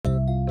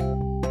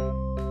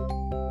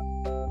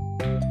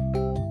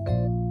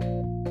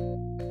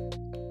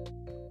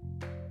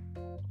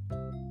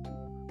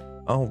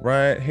All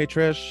right. Hey,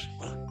 Trish.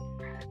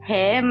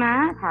 Hey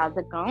Matt, how's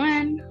it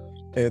going?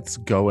 It's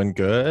going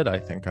good. I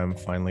think I'm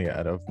finally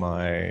out of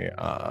my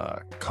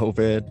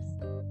COVID,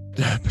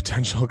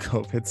 potential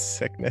COVID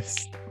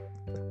sickness.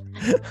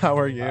 How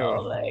are you?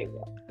 Oh my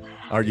God.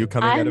 Are you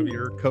coming out of I'm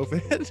your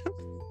COVID?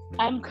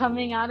 I'm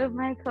coming out of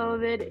my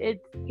COVID.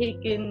 It's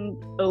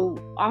taken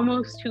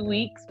almost 2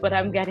 weeks, but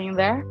I'm getting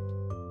there.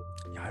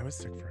 Yeah, I was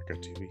sick for a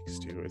good 2 weeks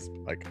too. It's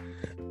like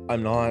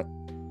I'm not,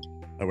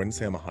 I wouldn't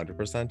say I'm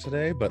 100%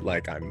 today, but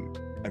like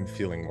I'm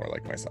feeling more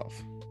like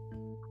myself.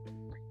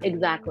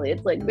 Exactly.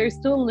 It's like there's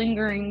still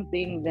lingering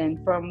things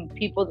and from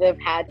people that have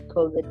had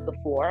COVID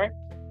before.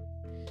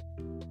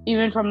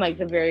 Even from like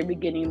the very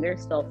beginning, they're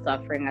still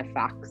suffering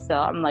effects. So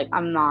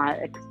I'm not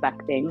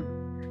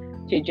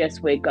expecting to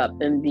just wake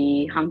up and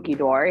be hunky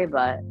dory,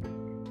 but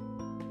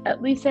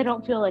at least I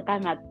don't feel like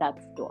I'm at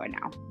death's door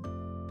now.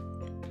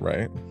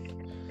 Right?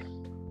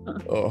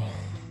 Oh,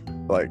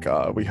 like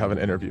we have an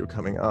interview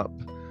coming up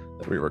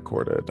that we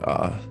recorded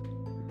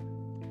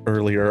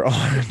earlier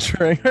on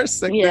during our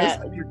sickness,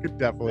 Yeah, and I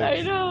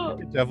you know.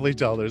 could definitely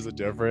tell there's a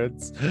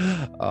difference.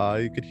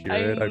 You could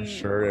hear it, I'm I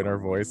sure, in our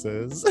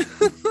voices.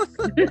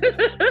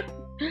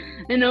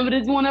 I know, but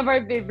it's one of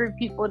our favorite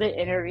people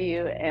to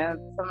interview and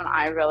someone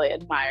I really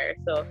admire.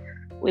 So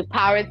we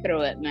powered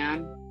through it,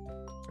 man.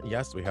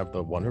 Yes, we have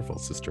the wonderful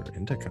sister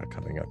Indica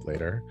coming up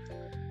later,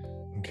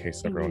 in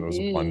case everyone was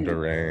Indeed.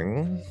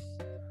 wondering.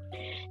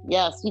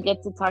 Yes, we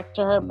get to talk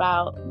to her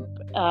about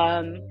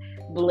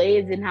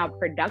Blaze and how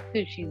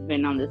productive she's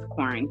been on this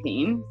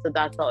quarantine. So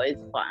that's always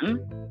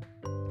fun.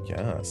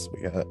 Yes,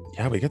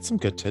 we get some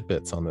good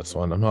tidbits on this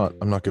one.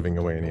 I'm not giving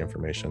away any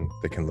information.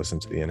 They can listen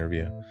to the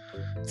interview.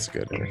 It's a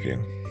good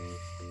interview.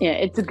 Yeah,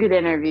 it's a good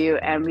interview,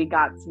 and we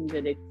got some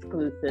good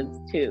exclusives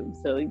too.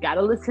 So you got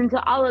to listen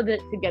to all of it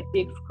to get the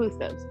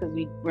exclusives because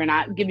we're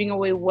not giving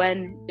away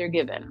when they're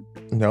given.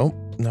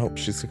 Nope,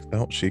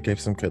 she gave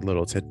some good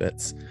little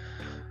tidbits.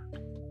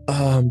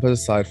 But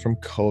aside from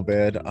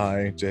COVID,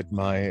 I did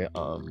my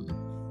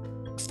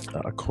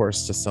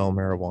course to sell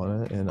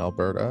marijuana in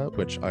Alberta,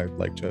 which I'd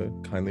like to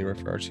kindly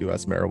refer to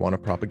as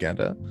marijuana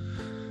propaganda.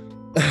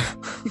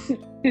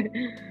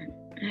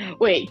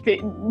 Wait,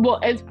 well,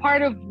 as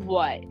part of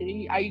what?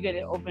 Are you going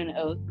to open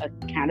a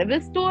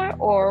cannabis store,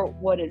 or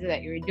what is it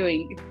that you're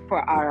doing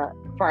for our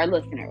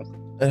listeners?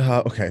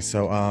 Okay,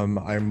 so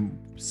I'm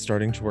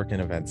starting to work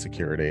in event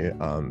security.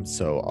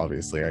 So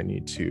obviously I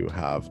need to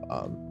have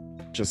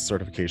just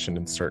certification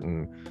in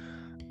certain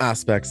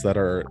aspects that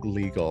are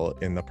legal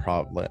in the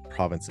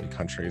province and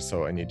country.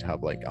 So I need to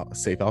have like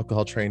safe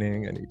alcohol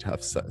training. I need to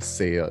have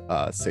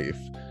safe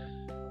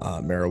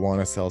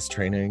marijuana sales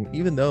training,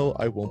 even though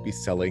I won't be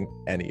selling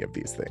any of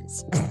these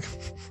things.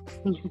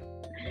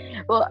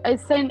 Well, I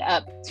signed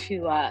up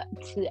to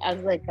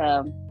as like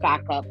a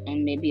backup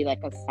and maybe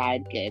like a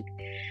side gig,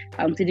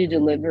 to do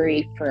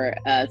delivery for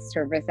a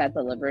service that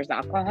delivers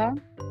alcohol.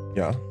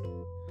 Yeah.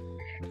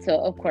 So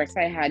of course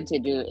I had to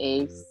do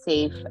a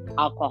safe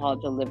alcohol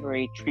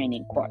delivery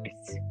training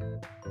course.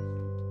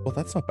 Well,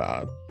 that's not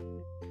bad.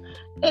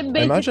 It I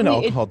imagine basically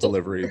alcohol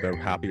delivery, they're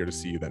happier to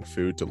see you than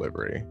food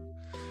delivery.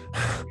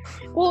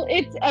 well,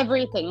 it's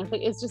everything.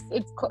 It's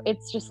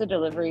just a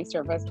delivery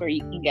service where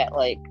you can get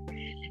like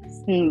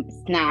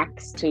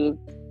snacks to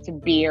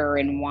beer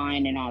and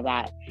wine and all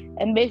that.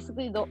 And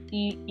basically,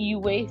 you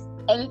waste,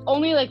 and it's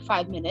only like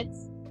 5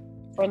 minutes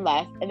or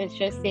less. And it's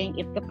just saying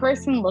if the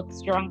person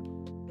looks drunk,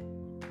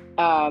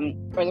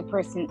 or the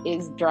person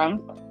is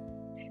drunk,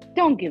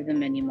 don't give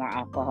them any more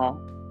alcohol.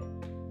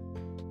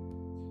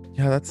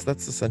 Yeah,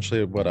 that's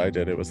essentially what I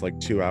did. It was like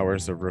 2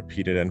 hours of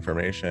repeated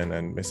information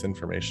and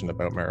misinformation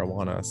about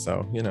marijuana.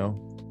 So,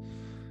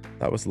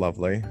 that was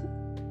lovely.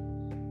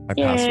 I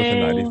passed with a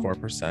Yay.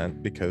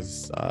 94%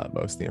 because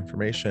most of the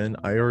information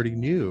I already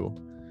knew.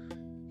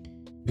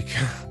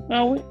 Because,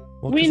 Well,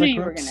 well, we because knew I you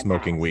grew were up gonna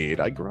smoking pass. weed.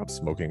 I grew up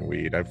smoking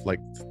weed. I've like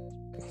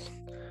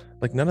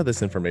none of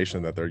this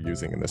information that they're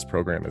using in this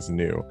program is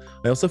new.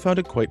 I also found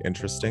it quite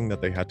interesting that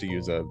they had to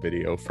use a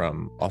video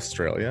from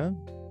Australia,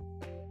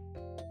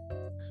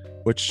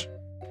 which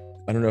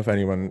I don't know if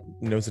anyone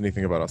knows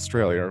anything about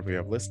Australia or if we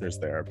have listeners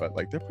there, but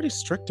like they're pretty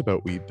strict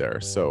about weed there.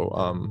 So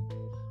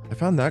I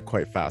found that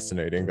quite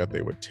fascinating that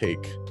they would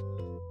take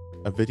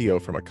a video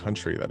from a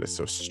country that is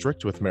so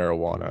strict with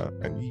marijuana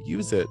and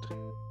use it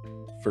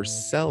for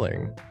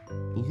selling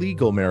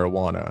legal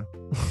marijuana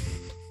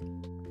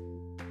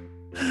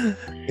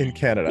in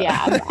Canada.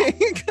 Yeah,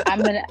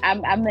 I'm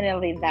gonna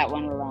leave that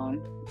one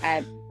alone. I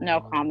have no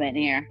comment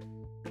here.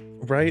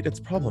 Right? It's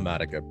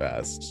problematic at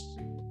best,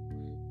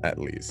 at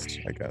least,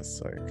 I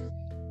guess. Like,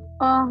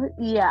 Oh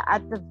yeah,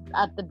 at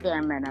the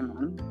bare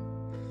minimum.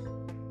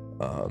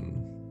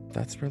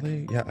 that's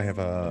really, yeah, I have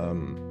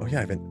oh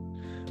yeah,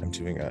 I'm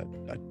doing a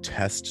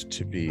test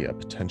to be a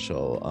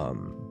potential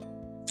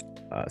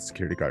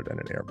security guard at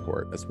an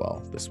airport as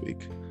well this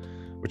week,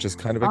 which is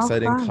kind of Oh,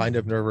 exciting, fun. kind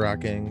of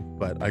nerve-wracking,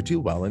 but I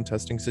do well in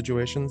testing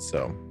situations.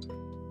 So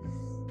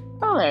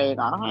Oh, there you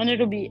go. And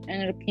it'll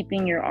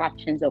keeping your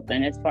options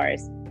open as far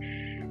as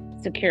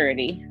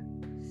security.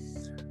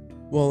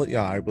 Well,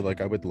 yeah, I'd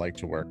like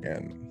to work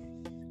in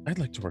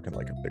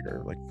like a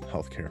bigger like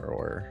healthcare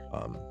or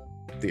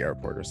the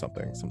airport or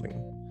something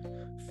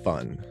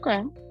fun,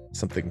 Okay.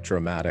 something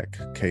dramatic,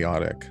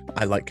 chaotic.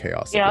 I like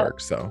chaos at Yeah.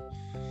 work, so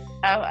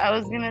I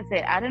was gonna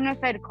say, I don't know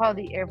if I'd call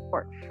the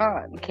airport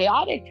fun.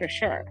 Chaotic for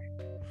sure.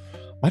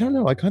 I don't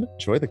know. I kind of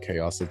enjoy the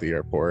chaos of the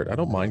airport. I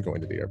don't mind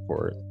going to the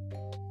airport.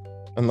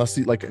 Unless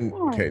you like,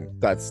 okay,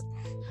 that's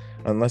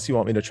unless you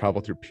want me to travel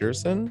through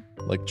Pearson,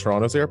 like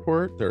Toronto's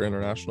airport, their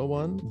international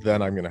one,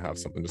 then I'm gonna have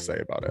something to say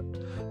about it.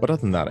 But other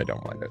than that, I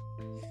don't mind it.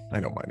 I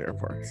don't mind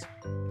airports.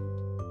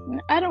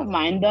 I don't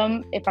mind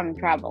them if I'm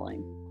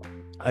traveling.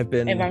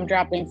 If I'm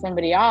dropping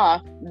somebody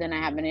off, then I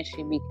have an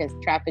issue because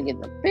traffic is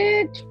a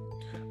bitch.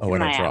 Oh, I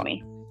don't drive.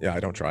 Miami. Yeah, I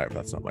don't drive.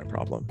 That's not my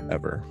problem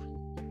ever.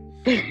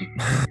 There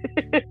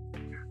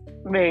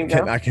you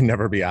go. I can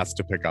never be asked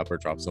to pick up or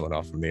drop someone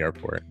off from the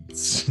airport.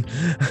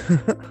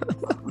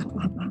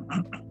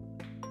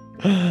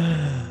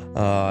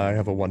 I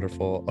have a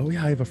wonderful. Oh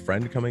yeah, I have a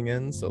friend coming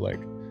in, so like,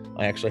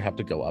 I actually have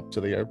to go up to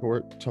the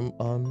airport to,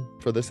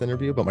 for this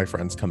interview, but my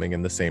friend's coming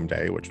in the same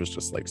day, which was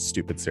just like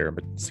stupid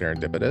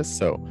serendipitous.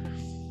 So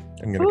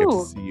I'm gonna get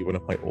to see one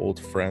of my old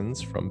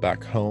friends from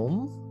back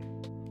home.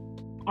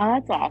 Oh,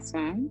 that's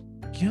awesome.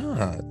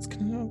 Yeah, it's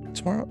gonna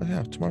tomorrow.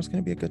 Yeah, tomorrow's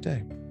gonna be a good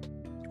day.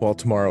 Well,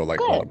 tomorrow, like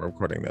while I'm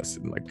recording this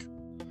in like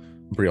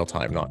real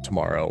time, not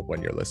tomorrow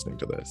when you're listening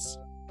to this.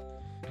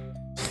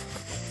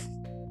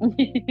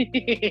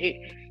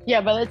 Yeah,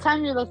 by the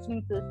time you're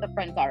listening to this, the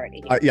friend's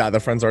already here. Yeah, the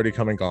friend's already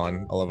come and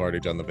gone. I'll have already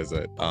done the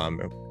visit.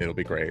 It'll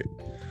be great.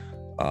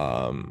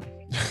 So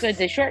it's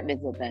a short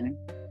visit then.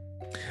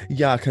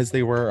 Yeah, because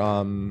they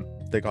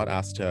got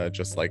asked to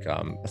just like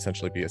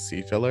essentially be a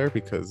seat filler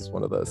because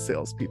one of the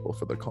salespeople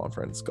for the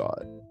conference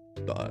got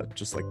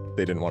just like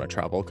they didn't want to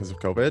travel because of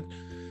COVID.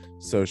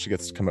 So she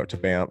gets to come out to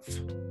Banff,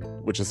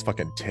 which is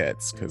fucking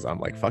tits because I'm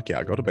like, fuck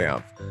yeah, go to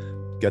Banff,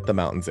 get the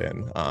mountains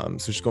in.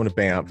 So she's going to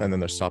Banff and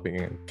then they're stopping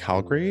in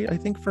Calgary, I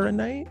think, for a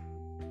night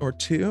or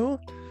two.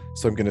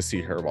 So I'm gonna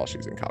see her while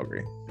she's in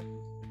Calgary.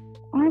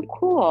 Oh,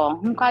 cool.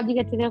 I'm glad you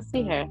get to go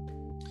see her.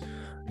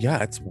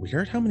 Yeah, it's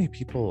weird how many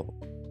people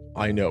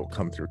I know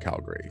come through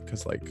Calgary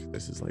because like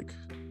this is like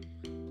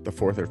the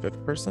fourth or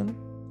fifth person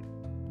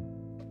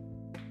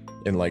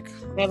in like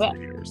 3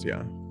 years.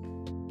 Yeah.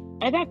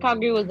 I thought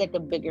Calgary was like a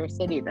bigger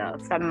city though,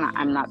 so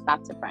I'm not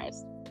that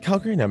surprised.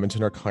 Calgary and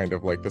Edmonton are kind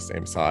of like the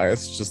same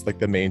size. Just like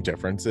the main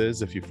difference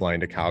is if you fly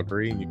into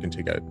Calgary, you can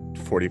take a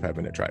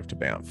 45-minute drive to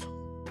Banff.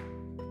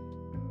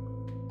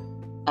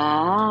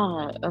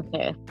 Ah,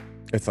 okay.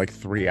 It's like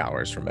 3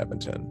 hours from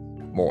Edmonton.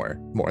 More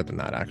than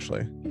that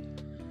actually.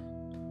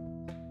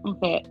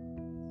 Okay.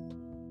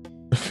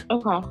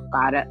 Okay,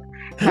 got it.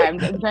 Sorry, I'm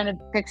trying to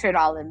picture it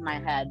all in my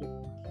head.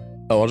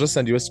 Oh, I'll just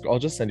send you a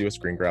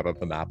screen grab of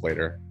the map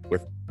later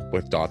with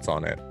dots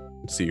on it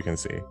so you can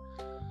see.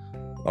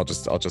 I'll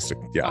just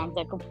yeah. Sounds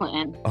like a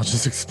plan. I'll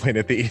just explain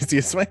it the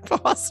easiest way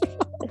possible.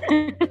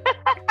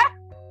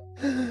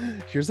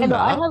 Here's a map.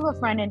 I have a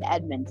friend in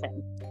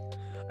Edmonton.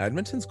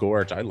 Edmonton's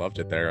gorge. I loved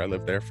it there. I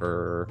lived there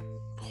for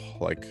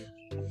like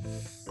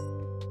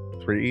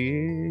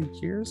 3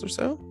 years or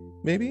so,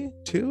 maybe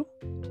 2.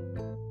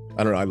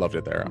 I don't know. I loved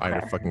it there. Okay. I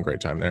had a fucking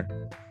great time there.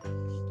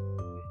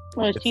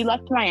 Well, she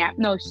left Miami.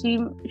 No, she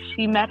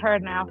met her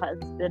now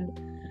husband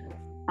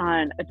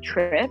on a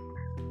trip.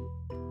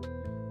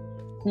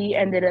 He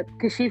ended up,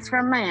 because she's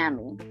from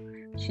Miami.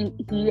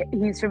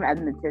 He's from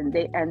Edmonton.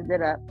 She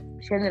ended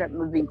up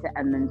moving to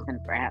Edmonton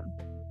for him.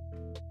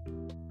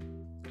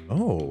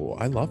 Oh,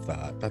 I love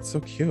that. That's so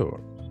cute.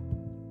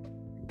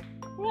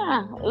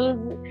 Yeah, it was,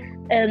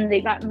 and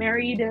they got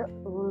married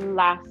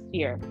last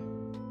year,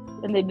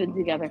 and they've been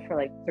together for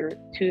like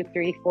 2,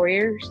 3, 4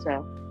 years.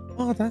 So,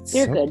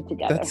 they're good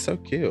together. That's so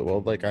cute.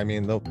 Well, like I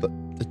mean,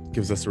 it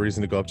gives us a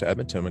reason to go up to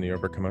Edmonton when you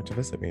ever come out to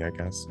visit me, I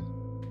guess.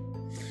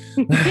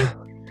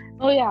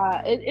 Oh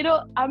yeah,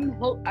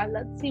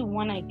 let's see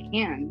when I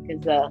can,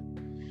 because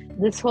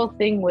this whole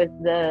thing with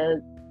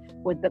the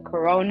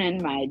corona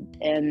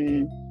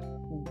and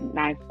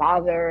my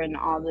father and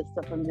all this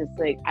stuff, I'm just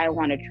like, I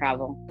want to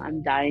travel.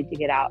 I'm dying to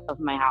get out of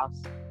my house.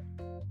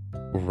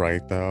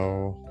 Right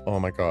though. Oh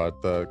my god,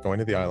 going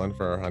to the island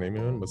for our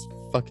honeymoon was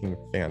fucking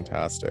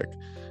fantastic.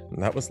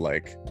 And that was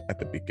like at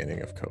the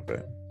beginning of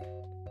COVID.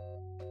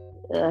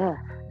 Ugh.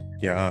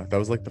 Yeah, that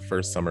was like the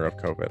first summer of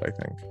COVID, I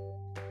think.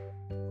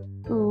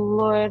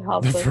 Lord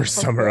help us. The first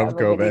summer of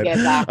COVID.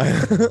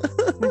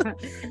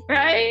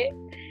 Right?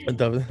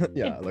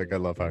 Yeah, like I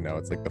love how now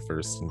it's like the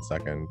first and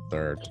second,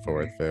 third,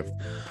 fourth, fifth.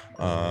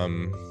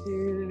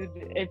 Dude,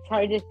 it's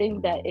hard to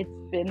think that it's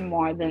been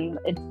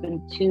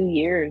 2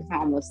 years,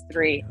 almost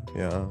 3.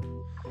 Yeah.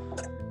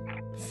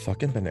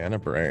 Fucking banana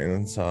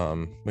brains.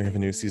 We have a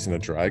new season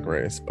of Drag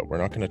Race, but we're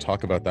not going to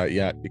talk about that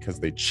yet because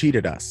they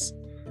cheated us.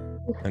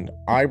 And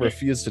I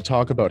refuse to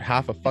talk about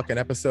half a fucking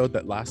episode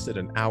that lasted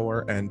 1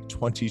 hour and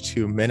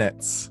 22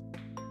 minutes.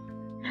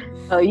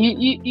 Oh,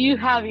 you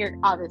have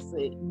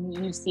obviously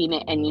you've seen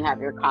it and you have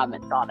your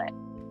comments on it.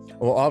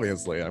 Well,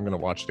 obviously I'm gonna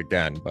watch it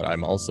again, but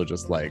I'm also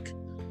just like,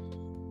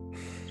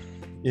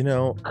 You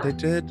know, they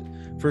did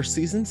for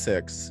season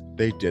 6,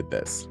 they did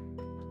this.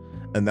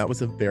 And that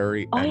was a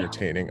very Oh, yeah.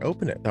 entertaining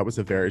opening. That was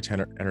a very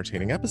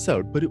entertaining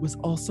episode, but it was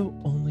also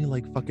only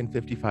like fucking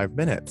 55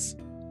 minutes.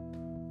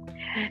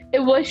 It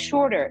was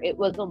shorter. It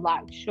was a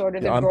lot shorter.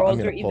 The Yeah, I'm girls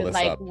gonna were pull even this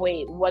like, up.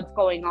 wait, what's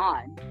going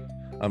on?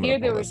 I'm Here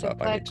gonna they pull were this up.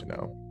 just I like- need to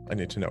know. I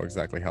need to know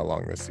exactly how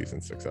long this season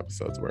 6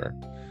 episodes were,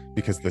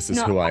 because this is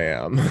No, who I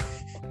am.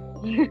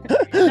 No,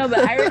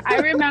 but I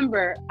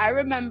remember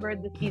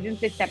the season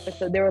 6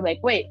 episode. They were like,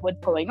 wait, what's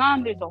going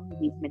on? There's only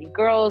these many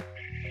girls.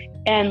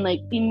 And like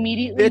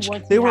immediately Bitch,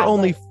 once they we were had,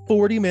 only like,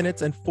 40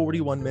 minutes and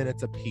 41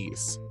 minutes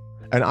apiece.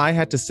 And I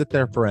had to sit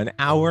there for an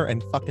hour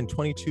and fucking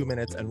 22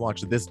 minutes and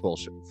watch this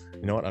bullshit.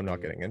 You know what? I'm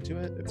not getting into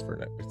it. It's for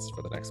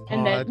the next pod.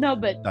 and then no,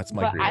 but That's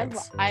my but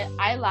grievance.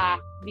 I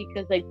laughed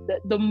because like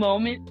the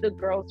moment the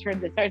girls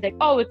heard this, I was like,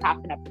 oh, it's half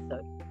an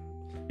episode.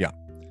 Yeah.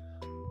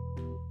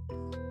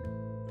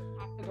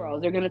 Half the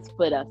girls are gonna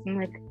split us. I'm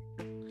like,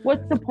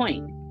 what's the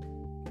point?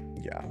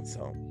 Yeah,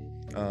 so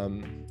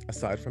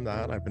aside from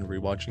that, I've been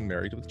rewatching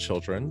Married with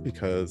Children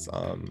because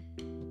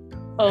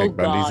Oh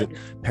Bundy's God.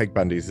 Peg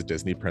Bundy's a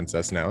Disney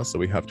princess now, so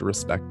we have to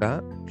respect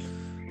that.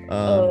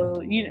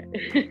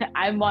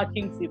 I'm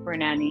watching Super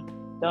Nanny.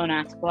 Don't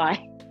ask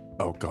why.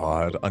 Oh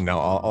God! Now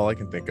all I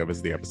can think of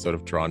is the episode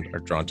of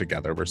Drawn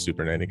Together where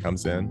Super Nanny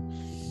comes in.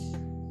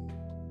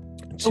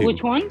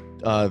 Which one?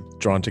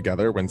 Drawn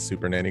Together, when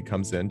Super Nanny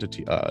comes in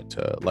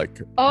to like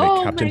make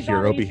Oh Captain my God,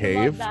 Hero I used to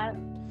love behave. that.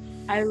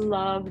 I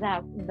love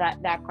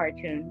that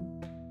cartoon.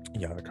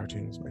 Yeah, the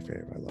cartoon was my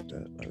favorite. I loved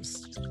it. I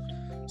was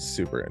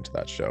super into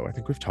that show. I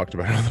think we've talked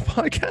about it on the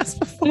podcast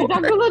before. We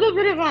talked a little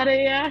bit about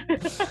it, yeah.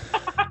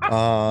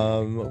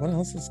 What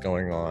else is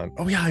going on?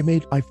 Oh yeah,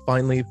 I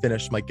finally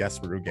finished my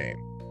Guess Rue game.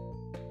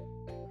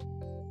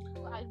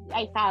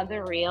 I saw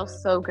the reel,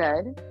 so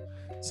good.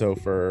 So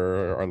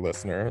for our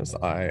listeners,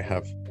 I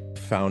have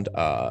found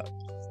a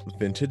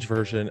vintage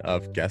version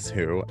of Guess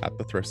Who at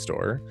the thrift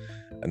store,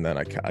 and then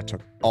I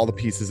took all the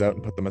pieces out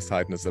and put them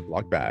aside in a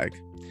Ziploc bag,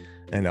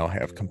 and now I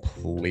have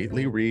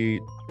completely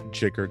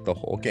rejiggered the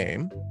whole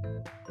game.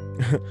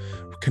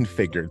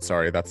 Configured,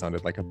 sorry, that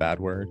sounded like a bad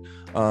word.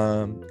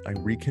 I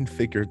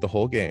reconfigured the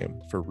whole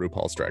game for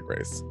RuPaul's Drag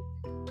Race.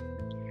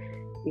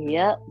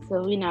 Yep,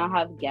 so we now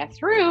have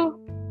Guess Rue.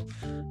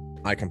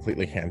 I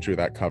completely hand drew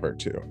that cover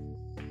too.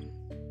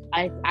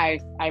 I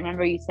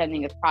remember you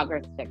sending us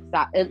progress pics.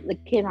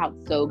 It came out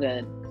so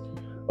good.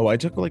 Oh, I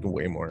took like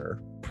way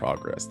more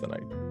progress than I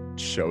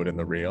showed in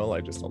the reel.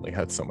 I just only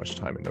had so much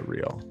time in the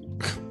reel.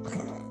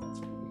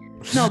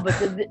 No, but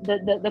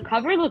the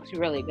cover looks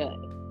really good.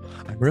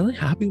 I'm really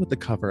happy with the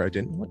cover. I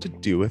didn't know what to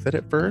do with it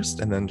at first,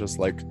 and then just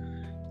like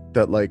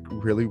that like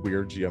really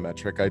weird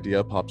geometric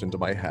idea popped into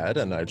my head,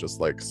 and I just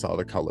like saw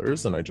the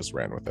colors and I just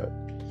ran with it.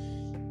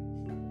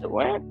 It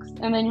works.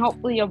 And then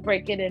hopefully you'll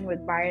break it in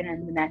with Brian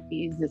and the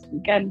nephews this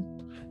weekend.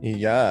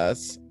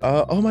 Yes.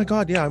 Oh my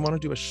God. Yeah, I want to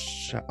do a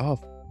shout. Oh,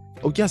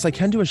 yes, I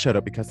can do a shout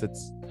out because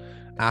it's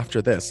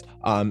after this.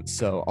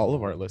 So all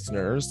of our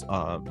listeners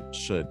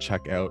should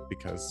check out,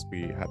 because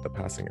we had the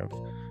passing of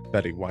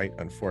Betty White,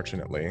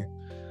 unfortunately,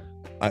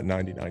 at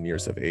 99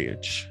 years of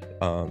age.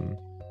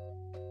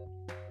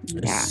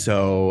 Yeah.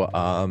 So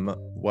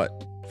what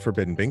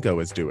Forbidden Bingo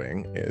is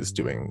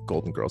doing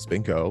Golden Girls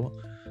Bingo,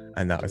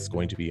 and that is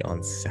going to be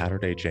on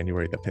Saturday,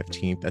 January the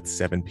 15th at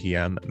 7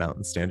 p.m.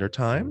 Mountain Standard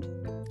Time.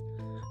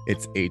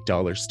 It's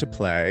 $8 to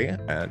play,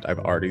 and I've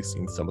already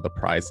seen some of the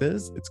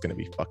prizes. It's going to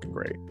be fucking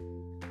great.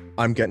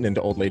 I'm getting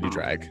into old lady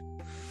drag.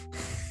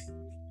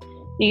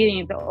 You're getting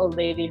into old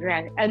lady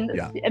drag. And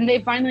Yeah. and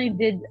they finally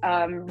did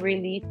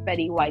release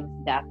Betty White's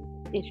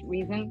death-ish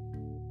reason.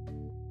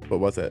 What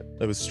was it?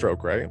 It was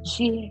stroke, right?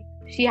 She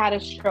had a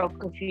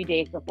stroke a few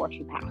days before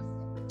she passed.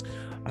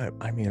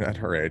 I mean, at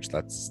her age,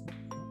 that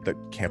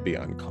can't be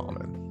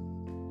uncommon.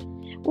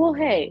 Well,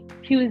 hey,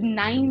 she was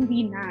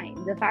 99.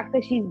 The fact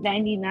that she's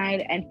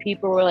 99 and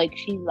people were like,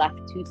 she left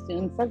too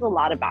soon, says a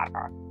lot about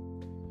her.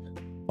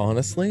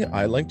 Honestly,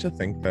 I like to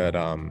think that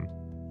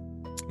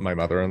my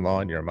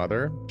mother-in-law and your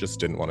mother just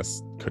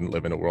couldn't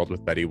live in a world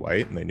with Betty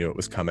White, and they knew it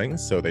was coming,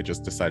 so they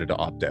just decided to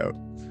opt out.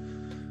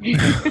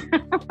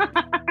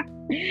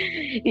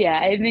 Yeah,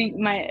 I think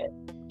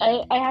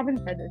I haven't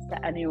said this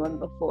to anyone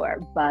before,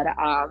 but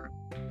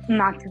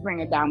not to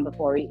bring it down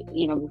before I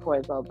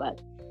go,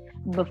 but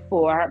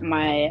before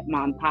my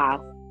mom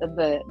passed,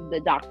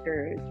 the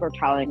doctors were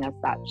telling us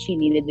that she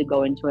needed to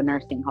go into a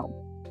nursing home.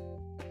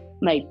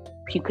 Like,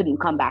 she couldn't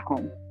come back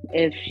home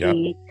if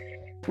she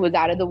was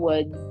out of the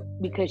woods,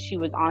 because she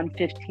was on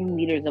 15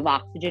 liters of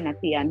oxygen at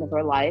the end of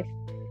her life.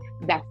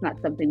 That's not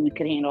something we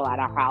could handle at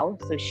our house.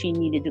 So she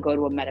needed to go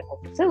to a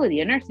medical facility,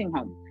 a nursing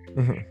home.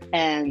 Mm-hmm.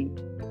 And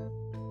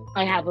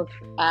I have a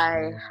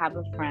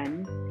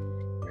friend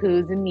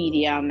who's a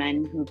medium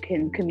and who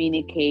can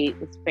communicate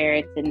with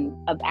spirits and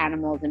of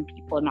animals and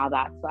people and all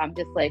that. So I'm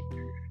just like,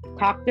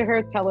 talk to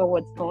her, tell her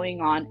what's going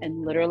on,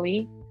 and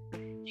literally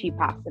she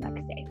passed the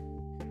next day.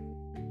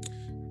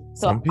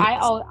 So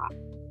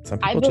Some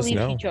I people just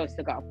believe she know. chose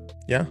to go.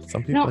 Yeah,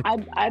 some people No,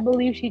 like, I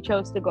believe she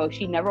chose to go.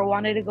 She never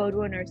wanted to go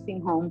to a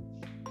nursing home.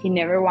 She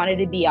never wanted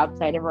to be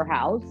outside of her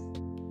house,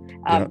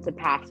 yeah. to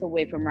pass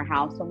away from her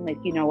house. So I'm like,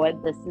 you know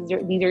what?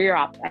 These are your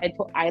options.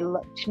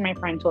 My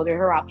friend told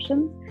her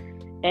options,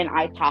 and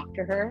I talked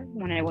to her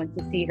when I went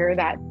to see her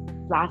that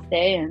last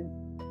day, and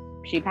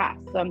she passed.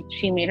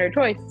 She made her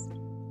choice.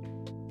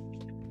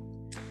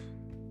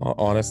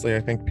 Honestly,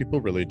 I think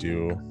people really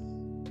do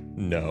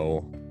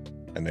know,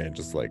 and they're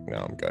just like, no,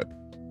 I'm good.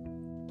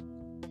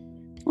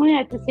 Well,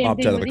 yeah, it's the same Opt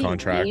thing out of with the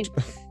contract.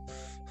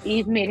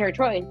 Eve made her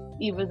choice.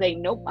 Eve was like,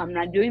 nope, I'm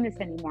not doing this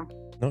anymore.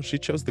 No, she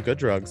chose the good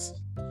drugs.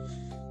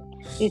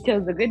 She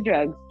chose the good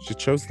drugs. She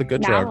chose the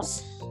good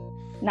drugs.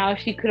 Now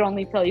she could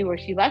only tell you where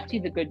she left you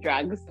the good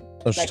drugs.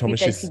 Oh, she told me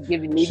she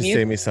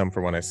saved me some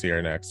for when I see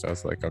her next. I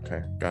was like,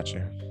 okay, got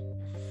you.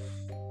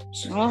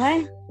 Well,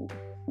 hey,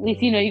 at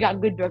least you know you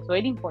got good drugs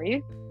waiting for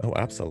you. Oh,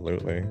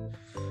 absolutely.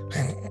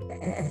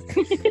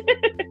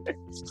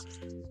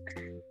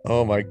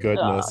 Oh my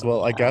goodness.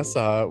 Well, I guess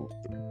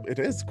it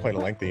is quite a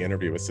lengthy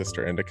interview with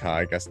Sister Indica.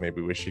 I guess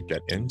maybe we should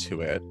get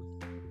into it.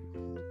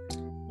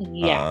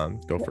 Yeah.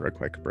 Go for a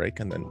quick break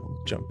and then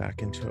we'll jump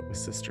back into it with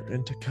Sister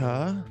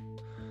Indica.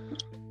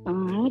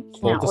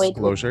 Full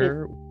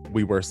disclosure,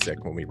 we were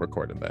sick when we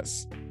recorded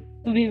this.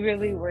 We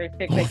really were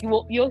sick. Like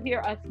you'll hear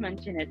us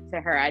mention it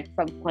to her at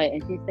some point,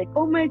 and she's like,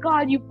 "Oh my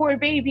God, you poor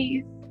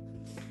babies."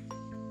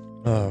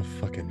 Oh,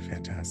 fucking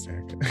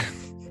fantastic.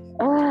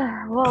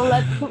 Well,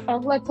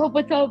 let's hope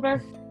it's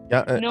over.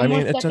 Yeah, no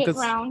more it took us.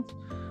 Round.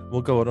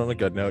 We'll go out on a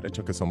good note. It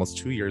took us almost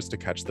 2 years to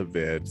catch the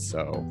vid,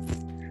 so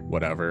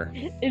whatever.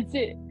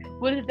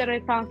 What is it that I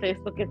saw on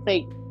Facebook? It's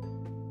like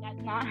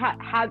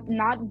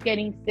not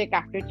getting sick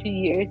after 2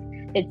 years.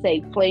 It's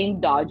like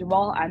playing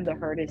dodgeball and the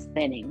herd is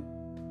thinning.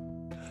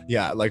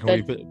 Yeah, like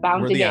we're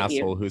the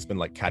asshole who's been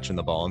like catching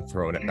the ball and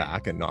throwing it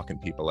back and knocking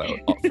people out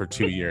for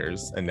 2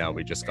 years, and now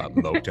we just got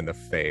moked in the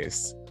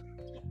face.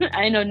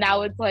 I know.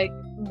 Now it's like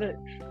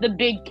the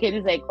big kid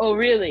is like, oh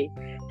really?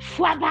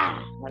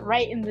 Flabba!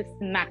 Right in the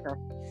smacker.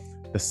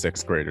 The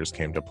 6th graders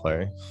came to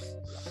play.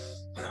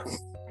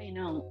 I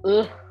know.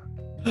 Ugh.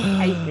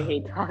 I used to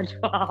hate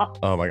dodgeball.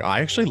 Oh my God,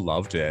 I actually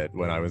loved it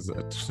when I was.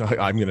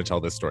 I'm gonna tell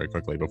this story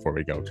quickly before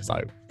we go because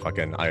I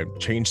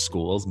changed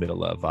schools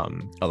middle of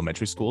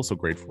elementary school, so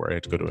grade 4 I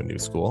had to go to a new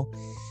school,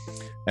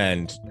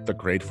 and the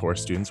grade 4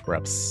 students were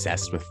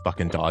obsessed with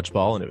fucking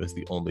dodgeball, and it was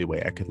the only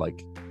way I could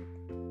like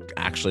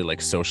actually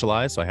like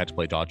socialize. So I had to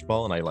play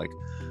dodgeball, and I like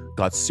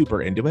got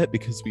super into it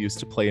because we used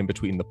to play in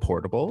between the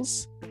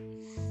portables.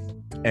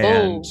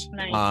 And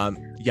nice.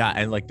 Yeah,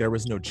 and like there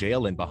was no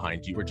jail in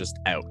behind, you were just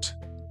out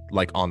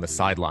like on the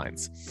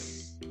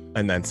sidelines,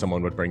 and then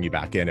someone would bring you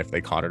back in if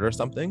they caught it or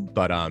something.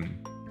 But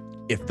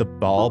if the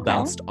ball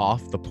bounced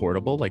off the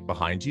portable like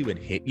behind you and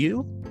hit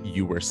you,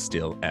 you were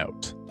still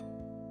out.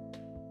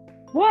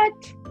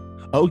 What?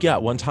 Oh yeah,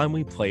 one time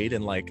we played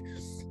and like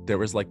there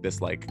was like this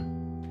like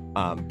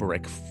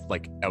brick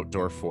like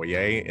outdoor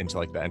foyer into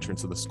like the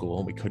entrance of the school,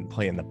 and we couldn't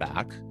play in the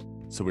back,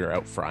 so we were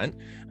out front,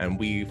 and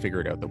we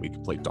figured out that we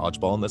could play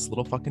dodgeball in this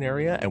little fucking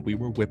area, and we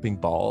were whipping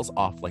balls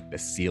off like the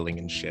ceiling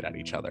and shit at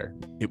each other.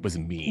 It was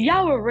mean.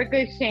 Yeah, we're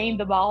ricocheting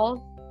the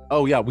balls.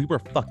 Oh yeah, we were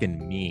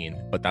fucking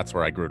mean. But that's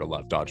where I grew to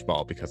love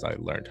dodgeball, because I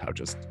learned how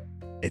just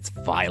it's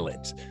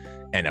violent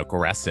and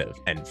aggressive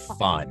and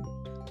fun,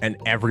 and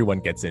everyone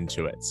gets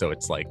into it. So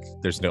it's like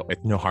there's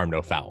no harm,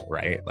 no foul,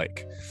 right?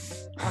 Like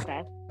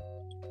okay,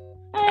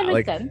 that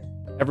makes sense.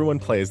 Everyone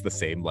plays the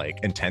same like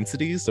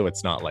intensity, so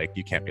it's not like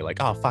you can't be like,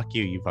 oh fuck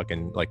you, you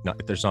fucking like.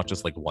 Not, there's not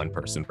just like one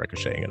person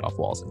ricocheting it off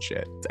walls and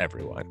shit. It's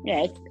everyone.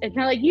 Yeah, it's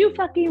not like you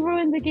fucking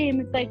ruined the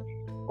game. It's like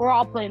we're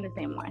all playing the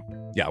same way.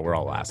 Yeah, we're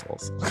all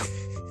assholes.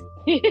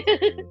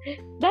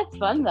 That's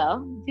fun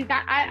though. See,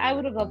 I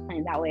would have loved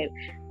playing that way.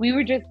 We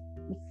were just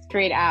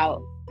straight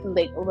out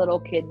like little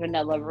kid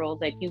vanilla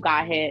rules. Like you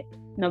got hit,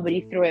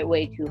 nobody threw it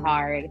way too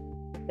hard.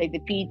 Like the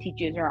PE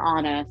teachers are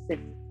on us.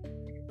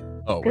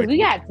 Because we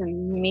got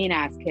some mean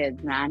ass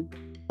kids, man.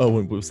 Oh,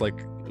 and it was like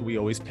we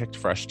always picked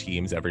fresh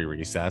teams every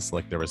recess.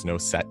 Like there was no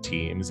set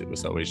teams. It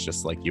was always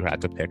just like you had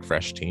to pick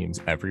fresh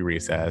teams every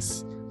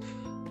recess,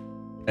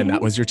 and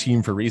that was your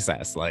team for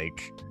recess.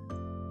 Like,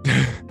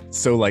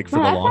 so like for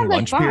the long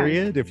lunch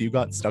period, if you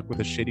got stuck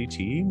with a shitty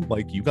team,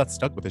 like you got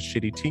stuck with a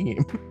shitty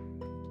team.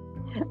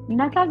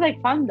 That sounds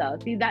like fun though.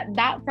 See, that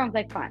sounds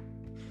like fun.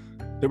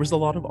 There was a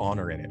lot of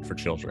honor in it for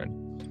children.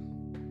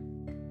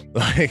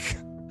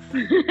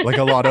 Like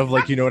a lot of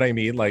like, you know what I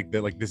mean? Like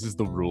they're like, this is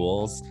the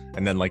rules,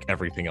 and then like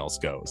everything else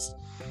goes.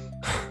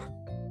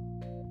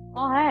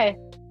 Oh hey.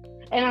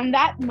 And on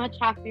that much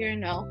happier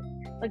note,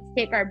 let's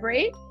take our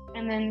break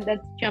and then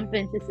let's jump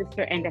into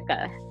Sister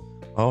Indica.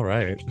 All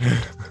right.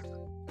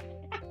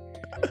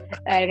 All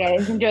right,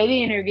 guys, enjoy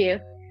the interview.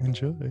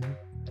 Enjoy.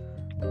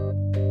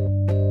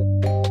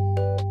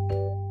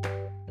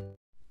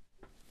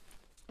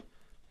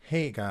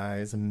 Hey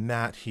guys,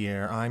 Matt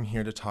here. I'm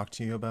here to talk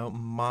to you about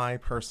my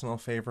personal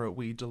favorite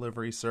weed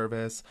delivery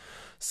service,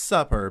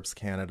 Suburbs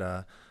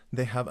Canada.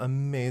 They have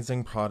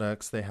amazing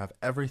products. They have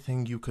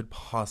everything you could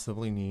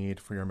possibly need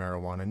for your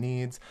marijuana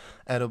needs: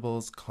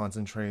 edibles,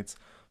 concentrates,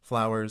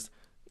 flowers,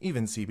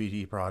 even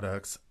CBD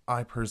products.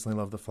 I personally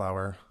love the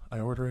flower. I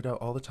order it out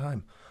all the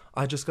time.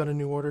 I just got a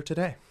new order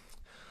today.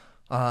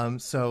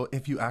 So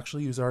if you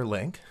actually use our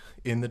link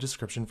in the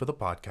description for the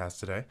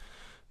podcast today,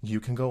 you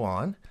can go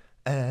on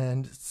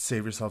and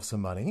save yourself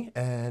some money.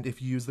 And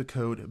if you use the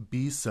code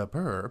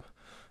BSuburb,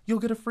 you'll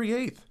get a free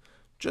eighth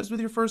just with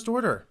your first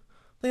order.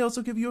 They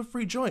also give you a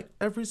free joint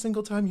every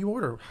single time you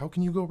order. How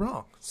can you go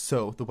wrong?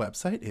 So the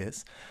website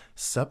is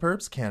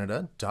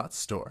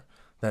suburbscanada.store.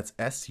 That's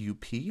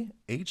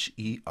SUPHERBS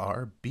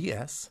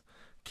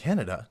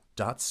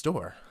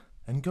Canada.store.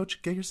 And go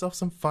get yourself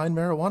some fine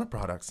marijuana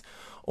products.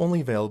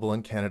 Only available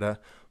in Canada.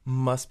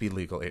 Must be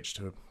legal age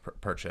to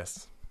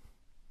purchase.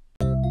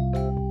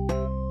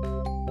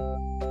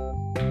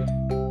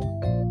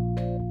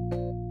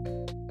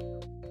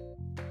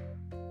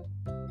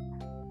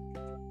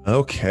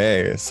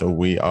 Okay, so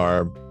we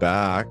are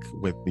back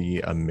with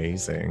the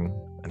amazing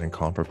and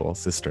incomparable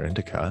Sister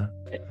Indica.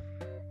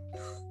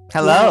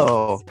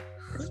 Hello.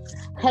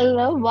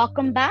 Hello,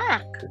 welcome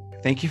back.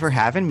 Thank you for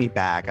having me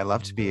back. I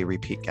love to be a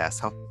repeat guest.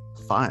 How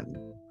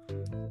fun.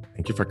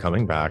 Thank you for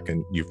coming back,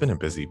 and you've been a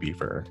busy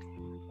beaver.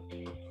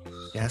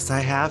 Yes, I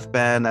have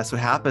been. That's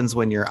what happens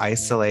when you're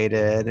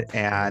isolated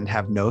and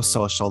have no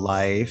social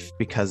life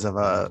because of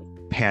a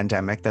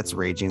pandemic that's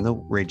raging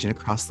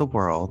across the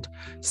world.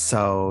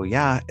 So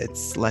yeah,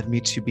 it's led me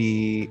to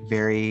be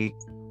very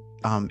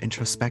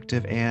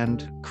introspective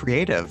and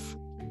creative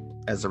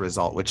as a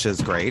result, which is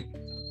great.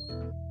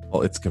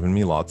 Well, it's given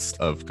me lots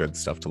of good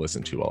stuff to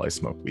listen to while I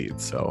smoke weed,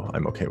 so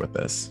I'm okay with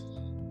this.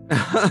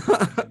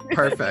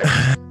 Perfect.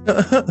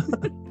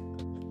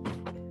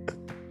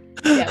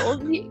 Yeah, well,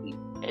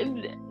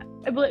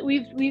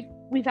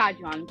 we've had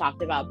you on and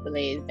talked about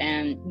Blaze,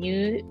 and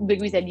you, like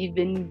we said, you've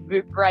been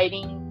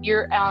writing.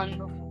 You're on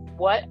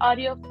what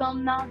audio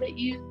film now that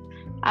you've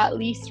at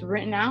least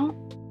written out?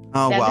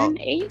 Oh, 7,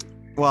 8?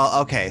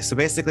 Well, okay. So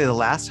basically, the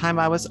last time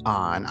I was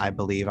on, I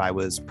believe I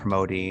was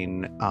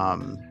promoting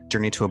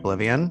Journey to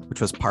Oblivion,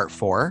 which was part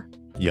 4.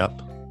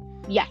 Yep.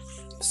 Yes.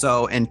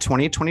 So in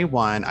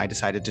 2021, I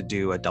decided to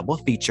do a double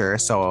feature.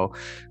 So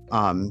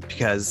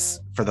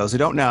because for those who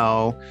don't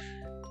know,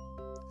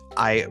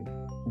 I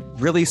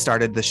really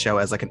started the show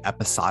as like an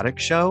episodic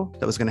show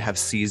that was going to have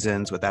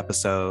seasons with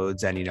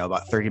episodes and,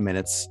 about 30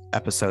 minutes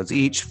episodes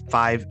each,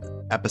 5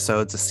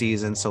 episodes a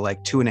season. So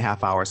like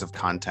 2.5 hours of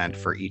content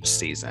for each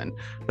season.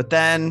 But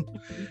then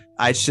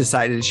I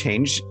decided to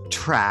change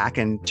track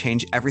and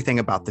change everything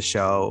about the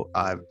show.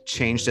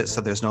 Changed it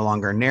so there's no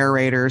longer a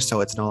narrator.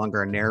 So it's no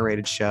longer a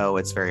narrated show.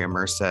 It's very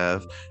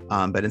immersive.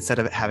 But instead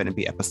of having it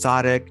be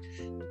episodic,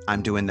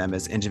 I'm doing them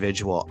as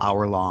individual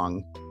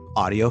hour-long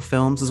audio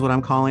films is what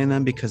I'm calling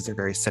them, because they're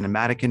very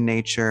cinematic in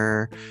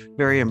nature,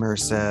 very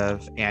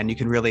immersive, and you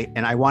can really,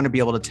 and I want to be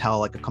able to tell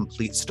like a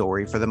complete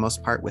story for the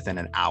most part within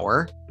an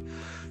hour.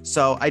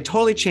 So I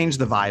totally changed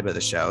the vibe of the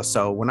show.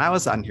 So when I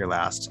was on here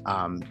last,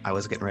 I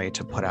was getting ready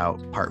to put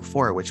out part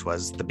 4, which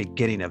was the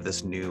beginning of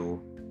this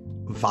new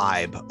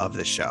vibe of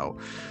the show.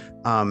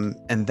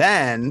 And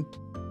then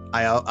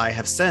I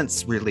have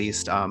since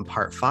released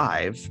part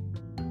 5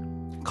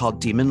 called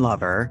Demon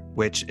Lover,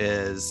 which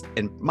is,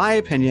 in my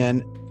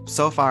opinion,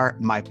 so far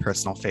my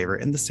personal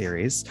favorite in the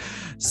series.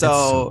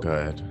 So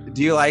good.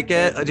 Do you like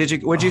it? What did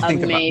you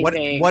think Amazing.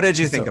 about what did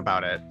you think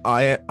about it?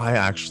 I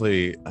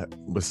actually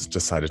was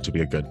decided to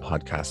be a good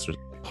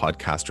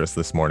podcastress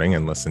this morning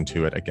and listen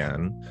to it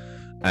again.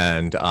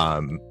 And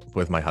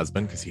with my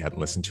husband, because he hadn't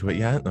listened to it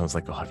yet. And I was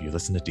like, oh, have you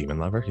listened to Demon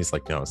Lover? He's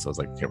like, no. So I was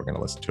like, okay, we're going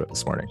to listen to it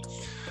this morning.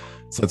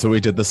 So that's what we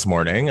did this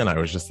morning. And I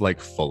was just like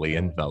fully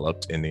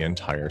enveloped in the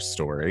entire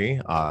story.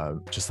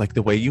 Just like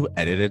the way you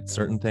edited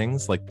certain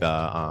things, like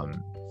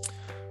the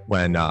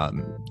when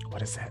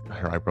what is it?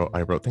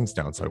 I wrote things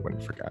down so I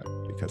wouldn't forget,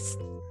 because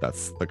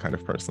that's the kind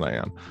of person I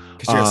am.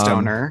 Because you're a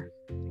stoner.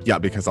 Yeah,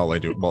 because all I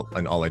did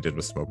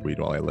was smoke weed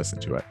while I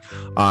listened to it.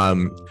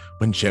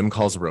 When Jim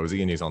calls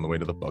Rosie and he's on the way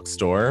to the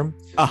bookstore,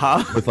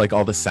 with like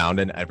all the sound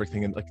and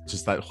everything, and like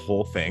just that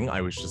whole thing,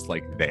 I was just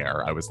like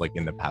there. I was like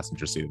in the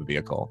passenger seat of the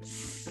vehicle.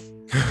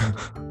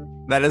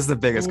 That is the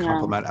biggest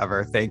compliment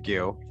ever. Thank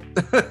you.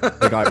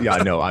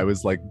 I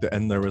was like,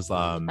 and there was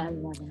I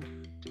love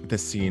it. the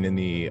scene in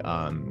the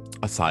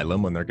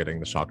asylum when they're getting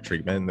the shock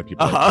treatment, and the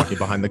people are talking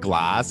behind the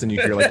glass, and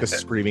you hear like the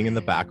screaming in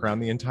the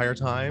background the entire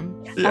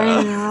time.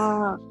 I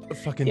know.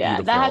 Fucking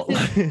yeah,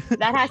 beautiful.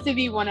 that has to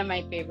be one of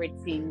my favorite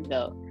scenes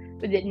though.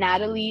 With it,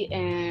 Natalie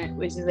and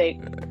which is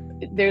like,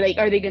 they're like,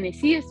 are they gonna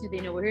see us? Do they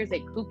know we're here? It's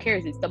like, who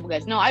cares? It's double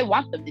guys. No, I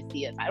want them to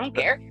see us. I don't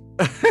care.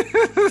 Pop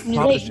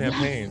the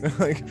champagne.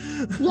 Like,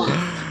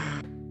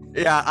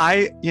 yeah,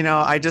 I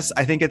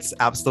think it's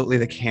absolutely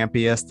the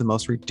campiest, the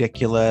most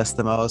ridiculous,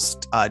 the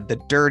most the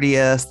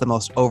dirtiest, the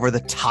most over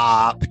the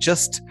top,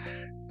 just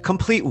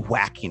complete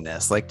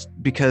wackiness, like,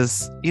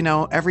 because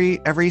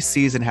every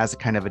season has a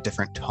kind of a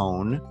different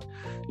tone.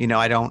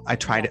 I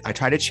try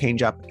to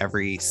change up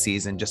every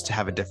season just to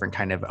have a different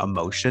kind of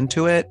emotion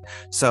to it,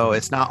 so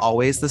it's not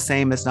always the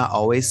same. It's not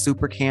always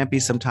super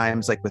campy.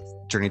 Sometimes, like with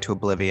Journey to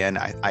Oblivion,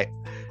 I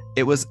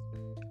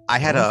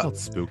felt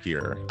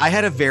spookier. I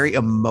had a very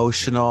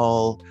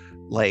emotional,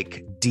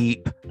 like,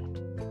 deep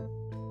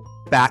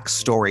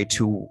backstory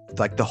to,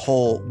 like, the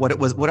whole what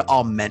it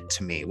all meant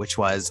to me, which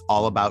was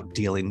all about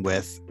dealing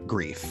with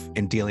grief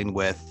and dealing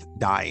with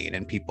dying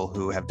and people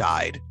who have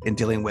died and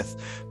dealing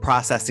with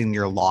processing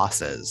your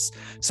losses.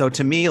 So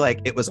to me,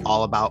 like, it was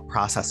all about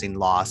processing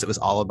loss. It was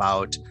all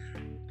about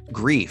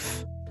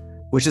grief,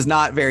 which is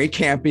not very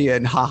campy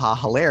and haha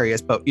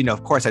hilarious, but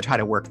of course I try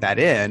to work that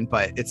in,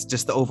 but it's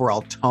just the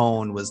overall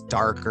tone was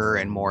darker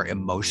and more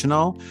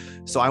emotional.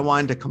 So I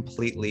wanted to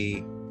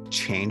completely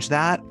change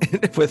that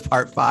with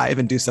part 5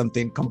 and do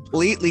something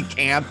completely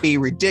campy,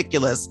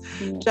 ridiculous,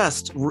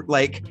 just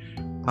like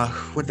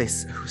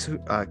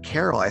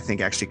Carol, I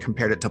think, actually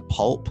compared it to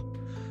pulp,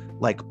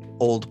 like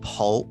old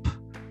pulp,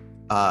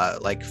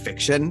 like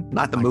fiction,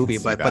 not the movie,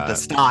 but the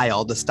style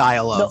of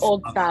the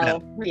old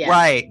style,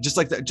 right? Just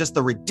like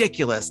the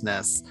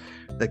ridiculousness,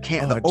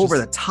 the over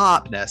the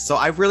topness. So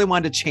I really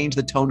wanted to change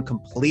the tone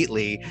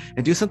completely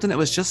and do something that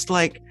was just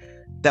like,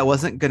 that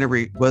wasn't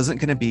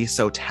gonna be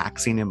so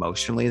taxing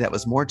emotionally. That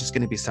was more just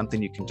gonna be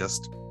something you can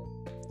just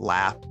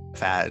laugh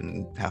at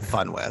and have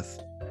fun with.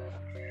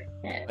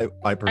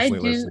 I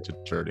personally listened to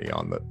Journey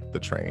on the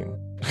train.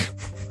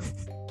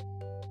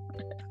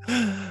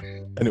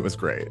 And it was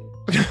great.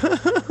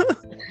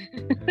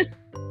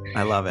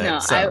 I love it. I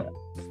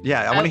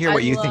want to hear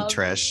what you think,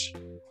 Trish.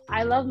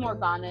 I love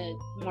Morgana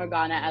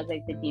as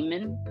like the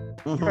demon,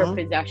 her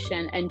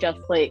possession, and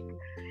just like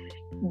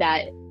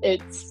that.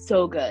 It's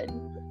so good.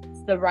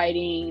 It's the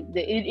writing.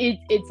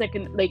 It's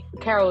like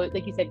Carol,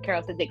 like you said,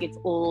 Carol said, like, it's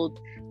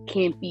old,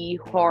 campy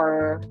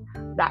horror,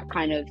 that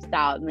kind of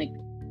style. And like,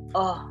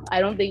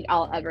 I don't think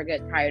I'll ever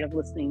get tired of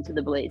listening to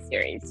the Blaze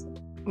series.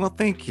 Well,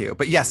 thank you.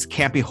 But yes,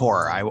 campy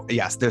horror.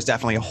 Yes, there's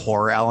definitely a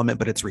horror element,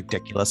 but it's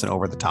ridiculous and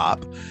over the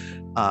top,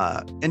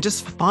 and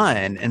just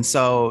fun. And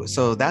so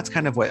that's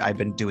kind of what I've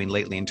been doing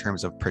lately in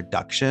terms of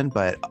production.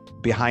 But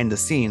behind the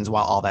scenes,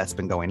 while all that's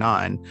been going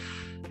on,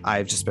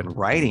 I've just been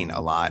writing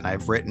a lot. And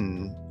I've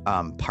written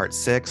part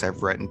 6,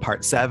 I've written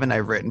part 7,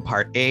 I've written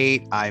part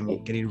 8.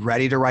 I'm getting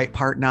ready to write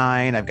part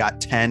 9. I've got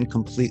 10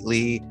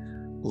 completely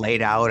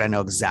laid out. I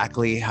know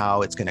exactly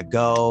how it's going to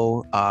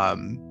go.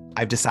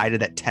 I've decided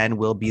that 10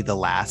 will be the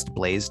last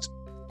Blazed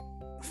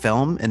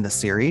film in the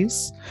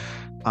series.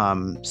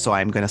 So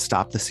I'm going to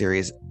stop the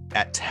series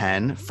at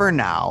 10 for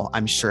now.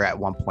 I'm sure at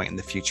one point in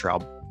the future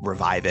I'll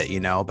revive it,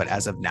 but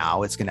as of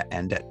now, it's going to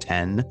end at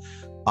 10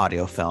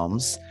 audio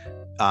films.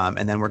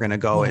 And then we're going to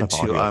go into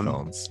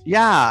films.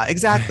 Yeah,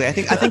 exactly.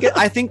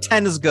 I think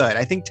 10 is good.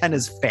 I think 10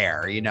 is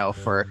fair,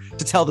 to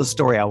tell the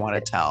story I want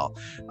to tell.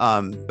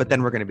 But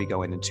then we're going to be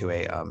going into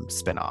a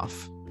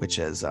spinoff, which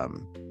is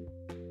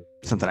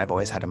something I've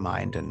always had in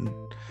mind and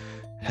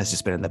has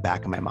just been in the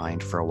back of my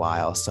mind for a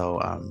while. So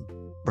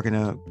we're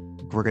gonna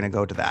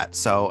go to that.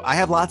 So I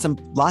have lots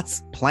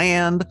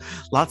planned,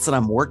 lots that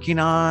I'm working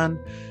on.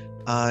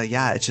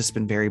 It's just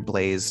been very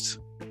Blazed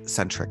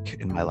centric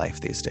in my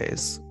life these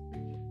days.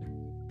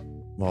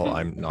 Well,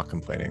 I'm not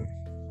complaining.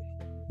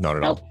 Not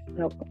at all.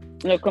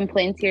 No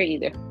complaints here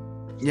either.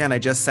 Yeah, and I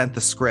just sent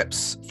the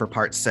scripts for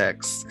part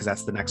 6 because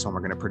that's the next one we're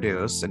going to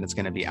produce, and it's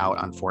going to be out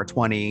on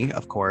 420,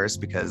 of course,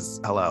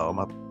 because hello, I'm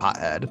a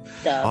pothead.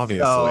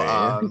 Obviously.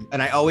 So,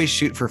 and I always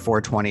shoot for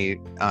 420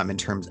 in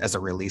terms as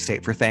a release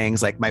date for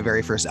things. Like my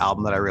very first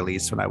album that I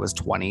released when I was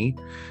 20,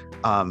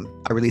 I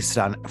released it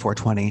on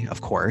 420,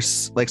 of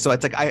course. Like, so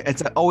it's like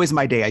it's always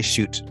my day I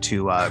shoot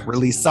to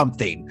release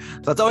something.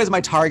 So it's always my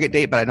target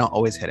date, but I don't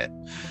always hit it.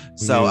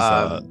 So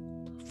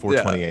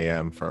 4:20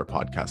 a.m. for our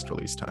podcast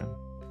release time.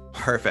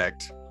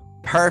 Perfect.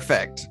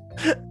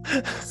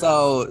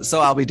 So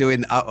I'll be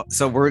doing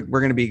so we're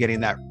going to be getting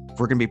that.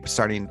 We're going to be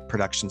starting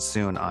production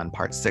soon on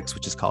part 6,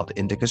 which is called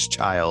Indica's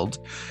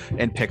Child,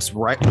 and picks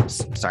right.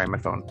 Oops, sorry, my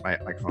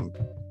microphone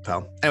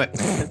fell. Anyway,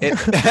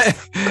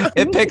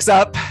 it picks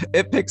up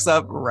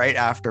right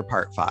after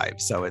part 5.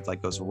 So it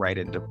like goes right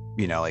into,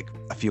 like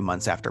a few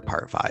months after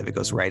part 5, it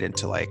goes right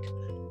into like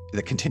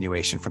the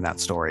continuation from that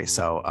story.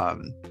 So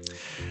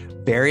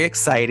very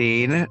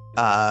exciting.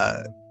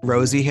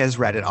 Rosie has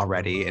read it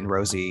already, and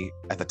Rosie,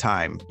 at the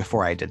time,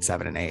 before I did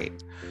 7 and 8,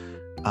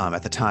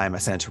 at the time I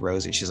sent it to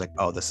Rosie. She's like,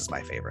 "Oh, this is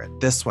my favorite.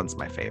 This one's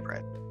my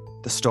favorite.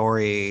 The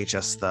story,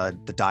 just the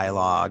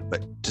dialogue,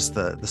 but just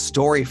the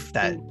story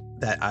that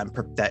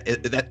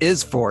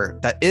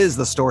is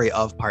the story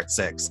of part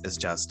 6 is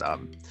just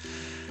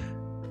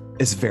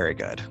is very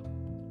good.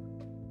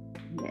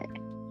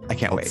 I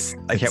can't wait.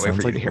 I can't wait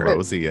for you to hear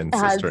Rosie and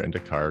Sister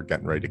Indica are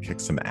getting ready to kick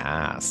some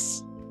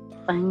ass.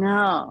 I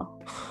know.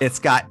 It's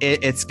got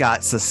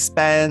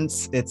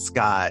suspense, it's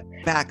got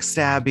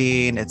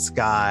backstabbing, it's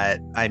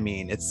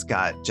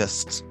got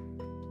just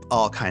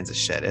all kinds of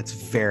shit. It's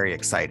very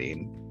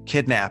exciting.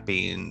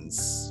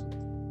 Kidnappings,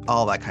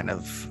 all that kind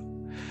of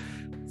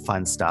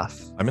fun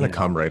stuff. I'm gonna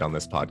come right on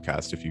this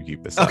podcast if you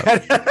keep this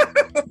Okay. up.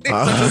 It's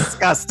so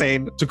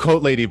disgusting. To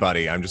quote Lady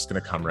Buddy, I'm just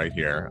gonna come right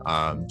here.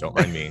 Don't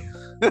mind me.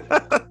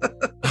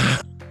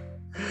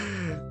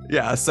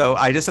 Yeah, so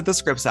I just set the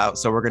scripts out.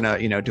 So we're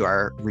gonna, do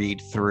our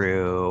read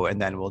through,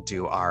 and then we'll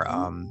do our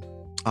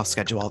I'll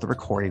schedule all the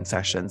recording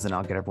sessions, and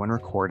I'll get everyone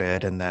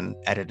recorded and then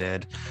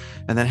edited,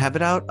 and then have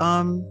it out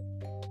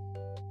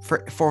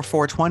for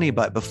 420.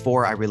 But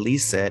before I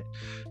release it,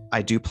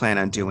 I do plan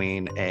on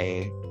doing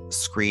a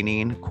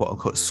screening, quote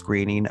unquote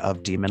screening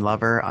of Demon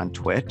Lover on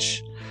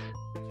Twitch.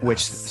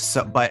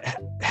 But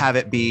have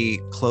it be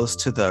close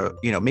to the,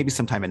 maybe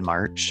sometime in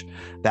March.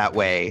 That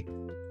way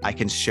I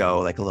can show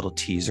like a little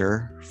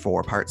teaser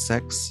for part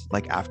 6,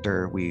 like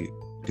after we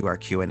do our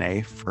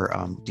Q&A for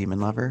Demon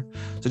Lover.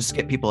 So just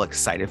get people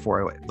excited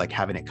for it, like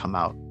having it come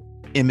out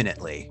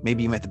imminently,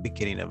 maybe even at the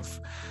beginning of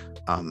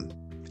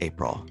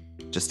April,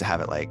 just to have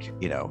it like,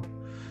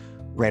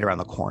 right around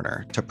the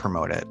corner to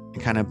promote it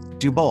and kind of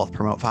do both,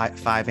 promote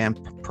 5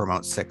 and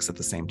promote 6 at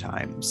the same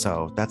time.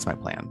 So that's my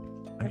plan.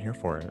 I'm here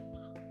for it.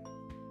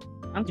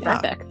 Sounds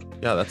perfect.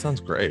 Yeah, that sounds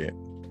great.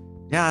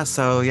 Yeah,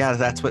 so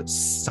that's what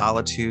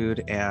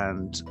solitude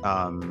and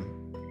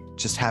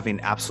just having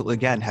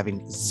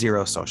having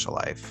zero social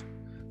life.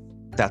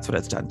 That's what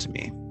it's done to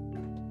me.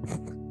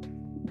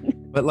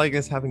 But like,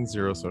 is having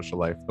zero social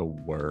life the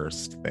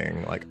worst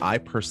thing? Like, I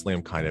personally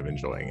am kind of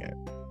enjoying it.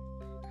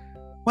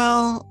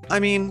 Well, I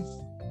mean,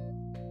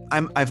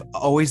 I've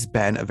always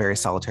been a very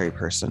solitary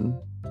person,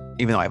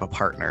 even though I have a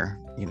partner,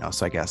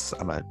 so I guess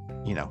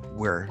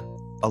we're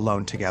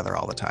alone together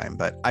all the time,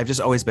 but I've just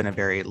always been a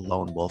very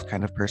lone wolf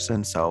kind of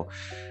person. So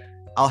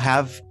I'll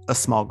have a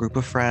small group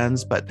of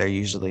friends, but they're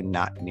usually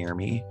not near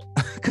me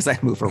because I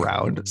move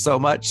around so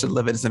much and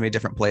live in so many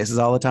different places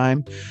all the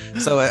time.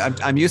 So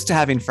I'm used to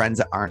having friends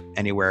that aren't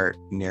anywhere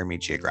near me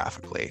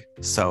geographically.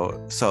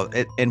 So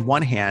in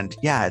one hand,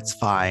 yeah, it's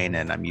fine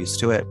and I'm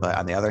used to it. But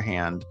on the other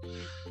hand,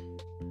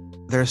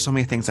 there are so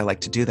many things I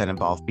like to do that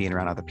involve being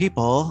around other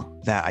people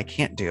that I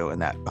can't do.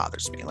 And that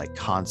bothers me, like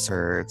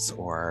concerts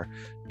or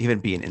even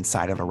being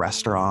inside of a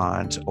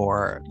restaurant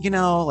or,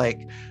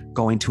 like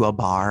going to a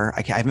bar.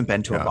 I haven't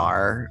been to a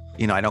bar.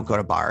 I don't go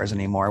to bars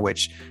anymore,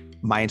 which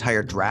my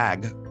entire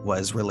drag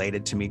was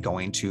related to me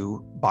going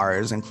to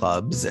bars and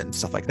clubs and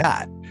stuff like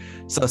that.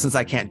 So since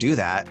I can't do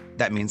that,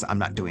 that means I'm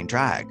not doing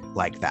drag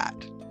like that.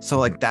 So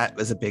like that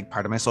was a big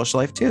part of my social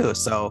life too.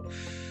 So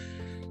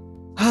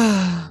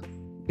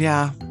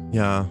yeah.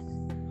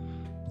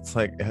 It's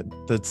like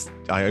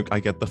I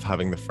get the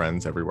having the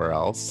friends everywhere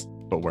else,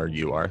 but where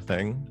you are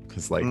thing,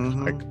 because like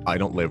I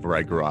don't live where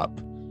I grew up,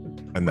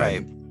 and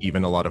then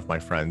even a lot of my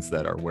friends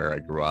that are where I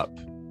grew up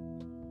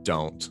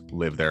don't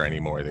live there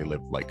anymore. They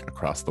live like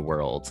across the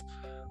world.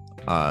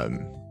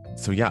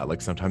 So yeah,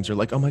 like sometimes you're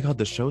like, oh my god,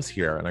 the show's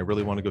here and I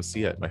really want to go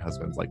see it. My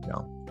husband's like,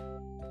 no.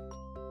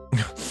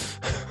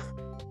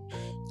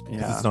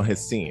 Yeah, it's not his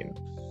scene.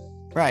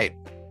 Right.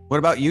 What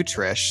about you,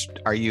 Trish?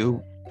 Are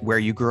you where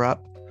you grew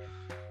up?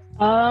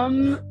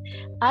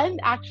 I'm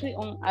actually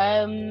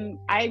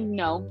I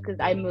know because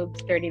I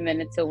moved 30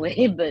 minutes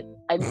away, but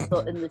I'm still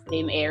in the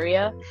same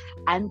area.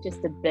 I'm just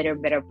a bitter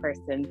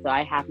person, so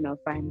I have no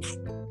friends.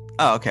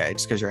 Oh, okay.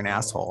 Just because you're an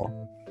asshole.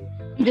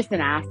 I'm just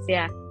an ass,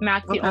 yeah.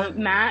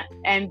 Matt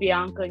and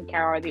Bianca and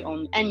Cara are the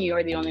only, and you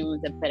are the only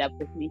ones that put up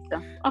with me.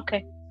 So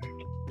okay.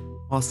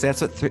 Well, see,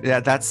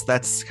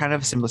 that's kind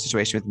of a similar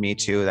situation with me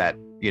too. That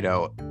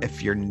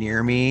if you're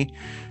near me,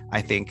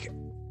 I think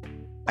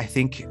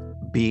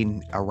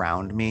being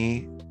around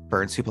me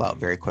burns people out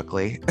very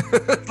quickly.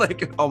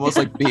 Like almost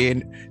like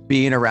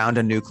being around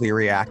a nuclear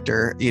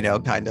reactor,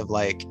 kind of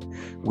like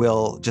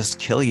will just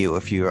kill you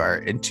if you are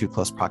in too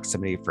close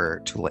proximity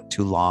for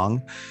too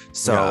long.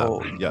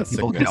 So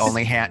people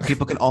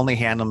can only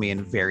handle me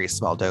in very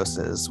small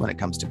doses when it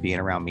comes to being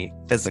around me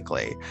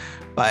physically.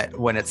 But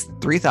when it's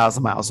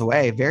 3,000 miles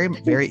away, very,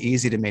 very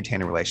easy to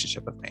maintain a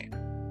relationship with me.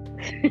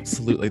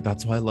 Absolutely.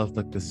 That's why I love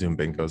like the Zoom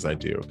bingos I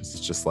do, because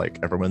it's just like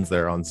everyone's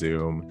there on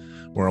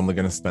Zoom. We're only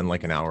going to spend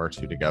like an hour or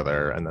two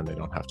together, and then they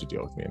don't have to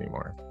deal with me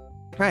anymore.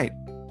 Right.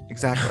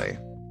 Exactly.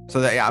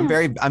 So that,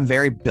 I'm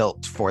very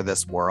built for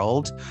this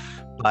world.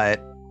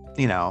 But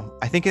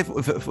I think if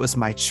it was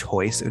my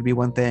choice, it would be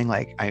one thing.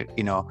 Like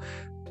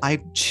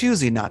I'm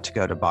choosing not to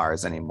go to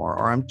bars anymore,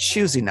 or I'm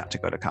choosing not to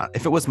go to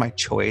if it was my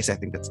choice, I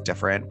think that's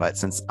different. But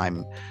since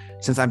I'm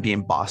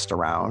being bossed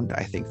around,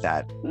 I think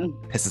that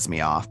pisses me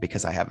off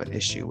because I have an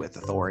issue with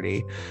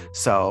authority.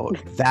 So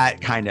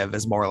that kind of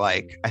is more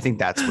like, I think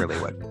that's really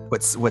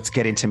what's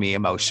getting to me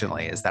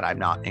emotionally, is that I'm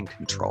not in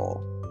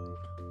control.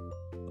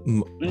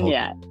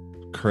 Yeah.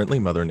 Currently,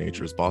 Mother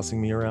Nature's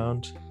bossing me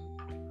around.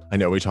 I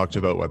know we talked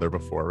about weather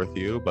before with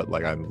you, but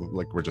like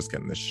we're just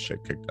getting this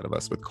shit kicked out of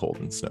us with cold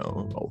and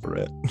snow. I'm over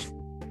it.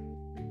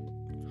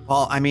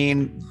 Well, I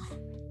mean,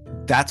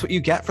 that's what you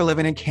get for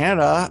living in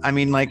Canada. I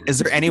mean, like, is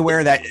there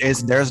anywhere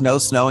there's no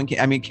snow in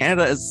Canada? I mean,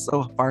 Canada is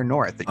so far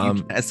north that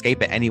you can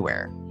escape it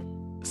anywhere.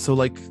 So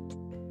like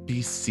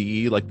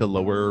BC, like the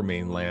lower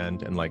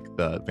mainland and like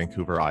the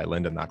Vancouver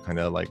Island and that kind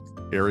of like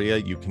area,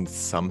 you can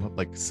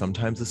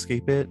sometimes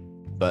escape it.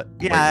 But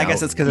Yeah, right I now,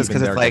 guess it's because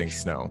even they're like getting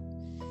snow.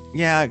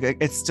 yeah,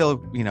 it's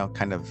still, you know,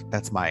 kind of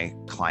that's my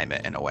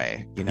climate in a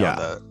way, you know, Yeah.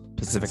 the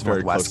Pacific It's very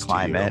Northwest close to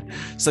climate.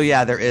 So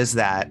yeah, there is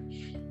that.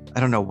 I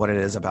don't know what it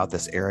is about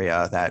this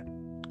area that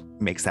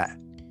makes that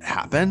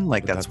happen.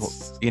 Like But that's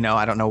what, you know,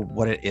 I don't know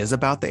what it is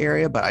about the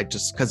area, but I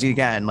just, because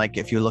again, like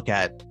if you look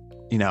at,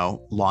 you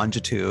know,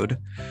 longitude,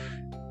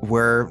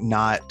 we're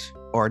not,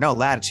 or no,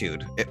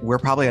 latitude, we're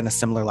probably in a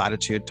similar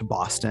latitude to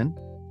Boston,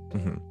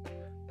 Mhm.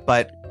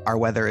 but our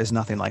weather is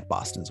nothing like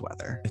Boston's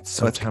weather. It's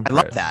So so it's, I temperate.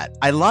 love that.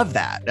 I love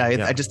that.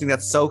 Yeah. I just think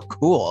that's so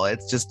cool.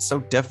 It's just so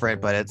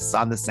different, but it's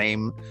on the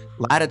same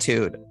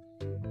latitude.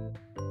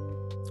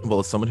 Well,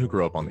 as someone who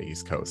grew up on the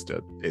East Coast,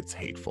 it's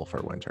hateful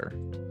for winter.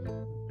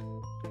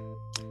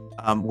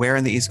 Where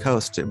in the East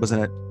Coast? It was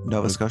in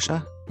Nova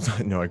Scotia?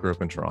 No, I grew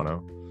up in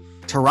Toronto.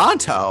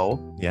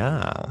 Toronto?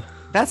 Yeah.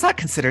 That's not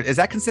considered. Is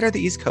that considered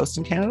the East Coast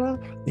in Canada?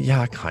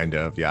 Yeah, kind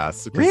of.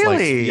 Yes.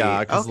 Really?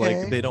 Yeah, because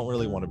Okay. like they don't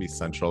really want to be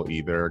central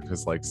either,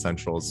 because like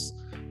central's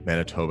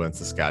Manitoba and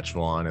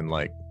Saskatchewan, and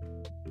like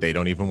they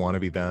don't even want to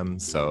be them.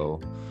 So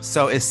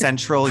So is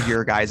Central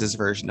your guys'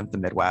 version of the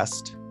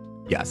Midwest?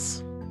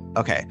 yes.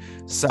 Okay.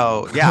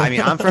 So yeah, I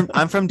mean,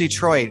 I'm from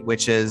Detroit,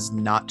 which is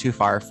not too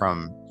far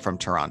from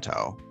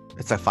Toronto.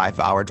 It's a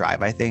 5-hour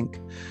drive, I think,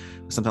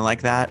 something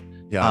like that.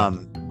 Yeah.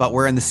 But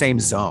we're in the same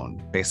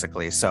zone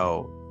basically.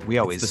 So we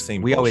always it's the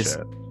same we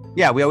bullshit.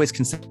 always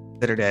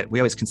considered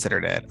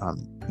it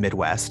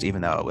Midwest,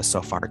 even though it was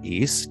so far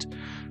east,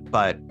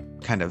 but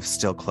kind of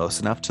still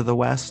close enough to the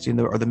West, you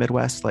know, or the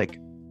Midwest, like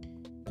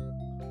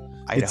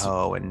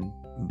Idaho and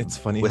It's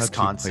funny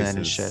Wisconsin how two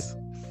and shit. places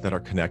that are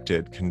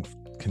connected can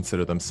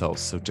consider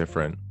themselves so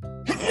different.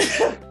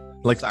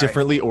 Like Sorry.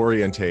 differently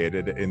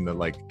orientated in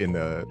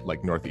the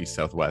northeast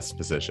southwest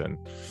position.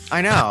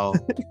 I know,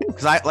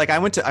 because I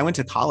went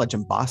to college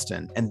in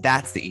Boston, and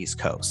that's the East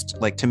Coast.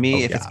 Like to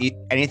me, Oh, if it's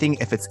anything,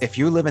 if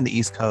you live in the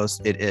East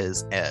Coast, it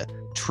is a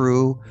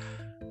true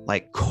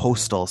like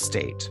coastal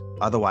state.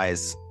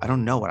 Otherwise, I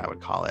don't know what I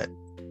would call it.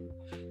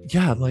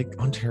 Yeah, like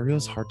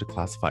Ontario's hard to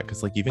classify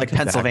because like even Like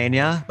Quebec-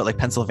 Pennsylvania, but like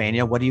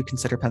Pennsylvania, what do you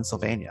consider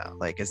Pennsylvania?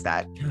 Like, is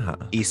that Yeah.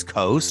 East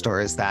Coast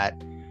or is that?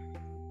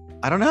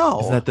 I don't know.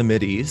 Is that the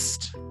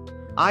Mideast?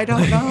 I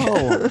don't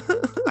know.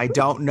 I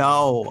don't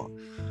know.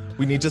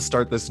 We need to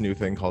start this new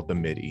thing called the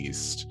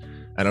Mideast,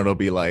 and it'll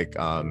be like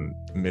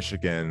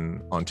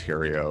Michigan,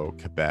 Ontario,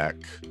 Quebec,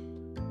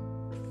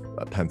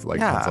 Yeah.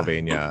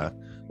 Pennsylvania,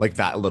 like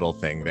that little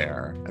thing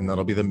there, and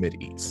that'll be the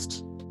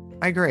Mideast.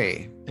 I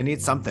agree. It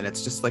needs something.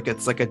 It's just like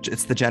it's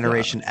the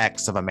Generation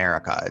X of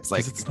America. It's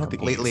like 'Cause it's not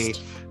completely. the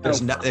East.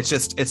 There's no. It's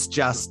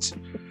just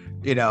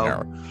you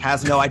know, No.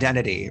 has no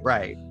identity.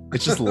 Right.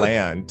 It's just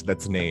land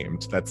that's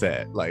named. That's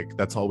it. Like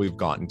that's all we've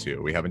gotten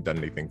to. We haven't done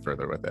anything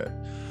further with it.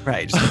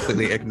 Right. Just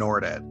completely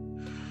ignored it.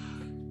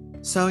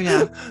 So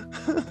yeah.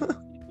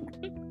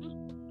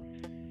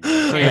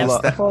 So yes,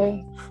 love- that's I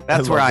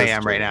where love I this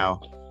am right story.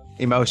 now.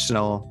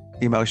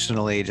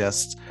 Emotionally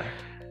just,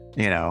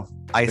 you know,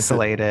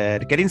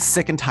 isolated, getting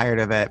sick and tired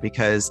of it,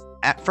 because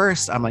at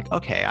first I'm like,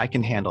 okay, I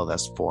can handle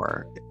this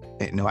for,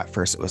 you know, at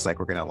first it was like,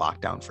 we're going to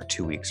lock down for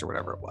 2 weeks or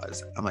whatever it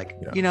was. I'm like,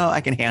 Yeah. you know,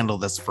 I can handle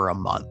this for a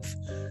month.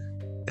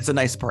 It's a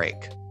nice break.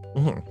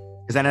 Mhm.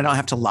 Because then I don't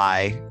have to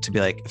lie to be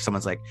like, if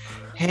someone's like,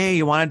 hey,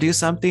 you want to do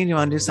something? You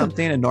want to do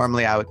something? And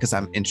normally I would, because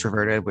I'm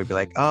introverted, would be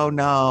like, oh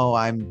no,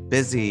 I'm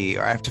busy.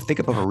 Or I have to think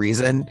of a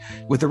reason,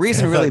 with the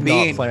reason really Not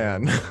being,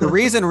 plan. the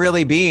reason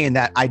really being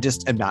that I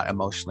just am not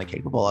emotionally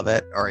capable of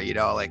it. Or, you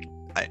know, like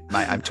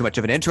I'm too much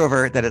of an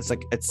introvert that it's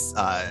like, it's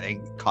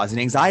causing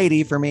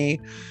anxiety for me.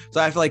 So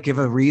I have to like give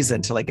a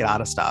reason to like get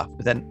out of stuff.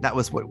 But then that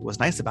was what was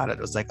nice about it.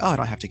 It was like, oh, I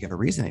don't have to give a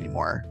reason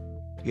anymore.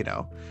 You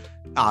know,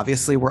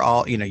 obviously we're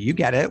all, you know, you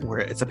get it, where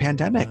it's a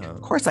pandemic. Yeah.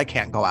 Of course I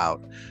can't go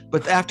out.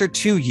 But after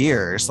 2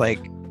 years, like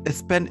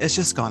it's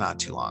just gone on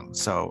too long.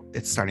 So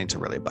it's starting to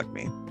really bug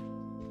me.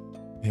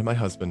 Me and my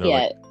husband are Yeah.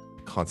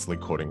 like constantly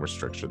quoting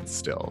restrictions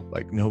still.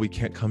 Like, no, we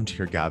can't come to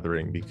your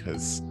gathering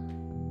because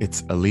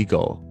it's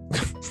illegal.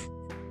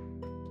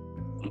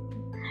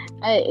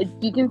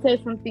 You can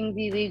say something's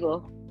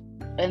illegal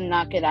and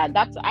knock it out.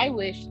 I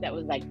wish that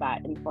was like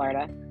that in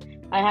Florida.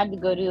 I had to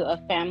go to a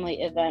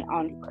family event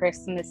on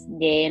Christmas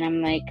Day, and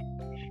I'm like,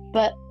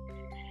 but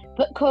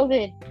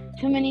COVID,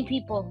 too many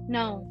people.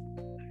 No,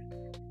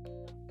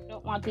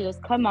 don't want to.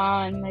 Just come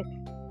on, like,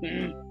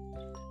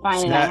 fine.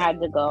 So and that- I had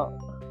to go.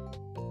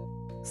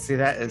 See,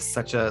 that is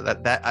such a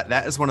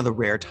that is one of the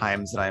rare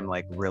times that I'm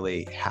like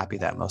really happy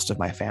that most of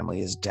my family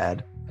is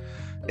dead,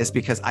 is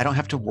because I don't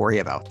have to worry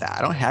about that.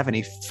 I don't have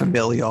any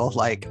familial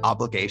like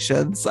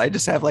obligations. I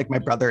just have like my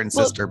brother and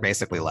Well- sister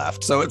basically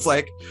left. So it's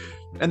like,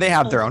 and they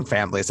have their own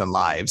families and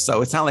lives.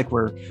 So it's not like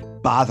we're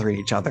bothering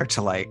each other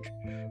to like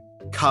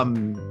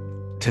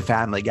come to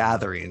family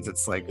gatherings.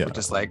 It's like we're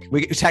just like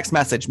we text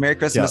message, Merry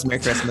Christmas, Merry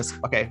Christmas.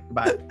 Okay,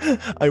 goodbye.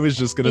 I was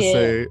just gonna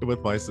say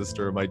with my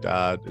sister and my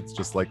dad, it's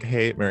just like,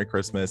 hey, Merry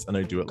Christmas, and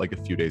I do it like a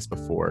few days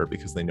before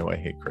because they know I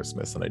hate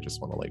Christmas and I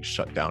just want to like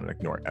shut down and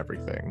ignore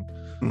everything.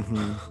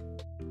 Mm-hmm.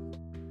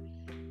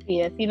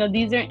 Yes,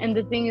 these are, and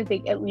the thing is,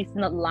 like, at least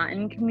in the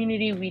Latin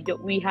community,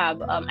 we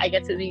have I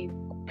guess these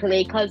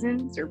play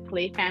cousins or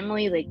play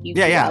family, like you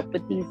grew up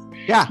with these.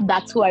 That's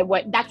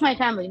that's my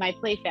family, my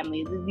play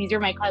family. These are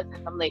my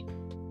cousins. I'm like,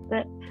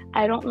 but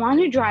I don't want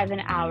to drive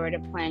an hour to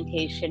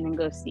Plantation and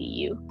go see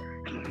you.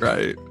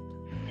 Right.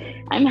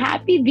 I'm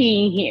happy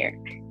being here.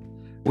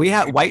 We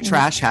have White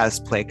Trash has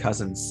play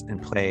cousins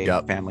and play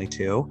family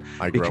too.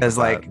 I grew because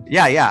up with like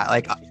that.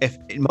 like if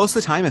most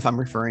of the time if I'm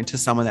referring to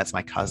someone that's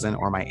my cousin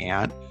or my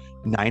aunt,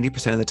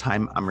 90% of the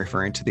time I'm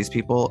referring to these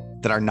people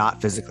that are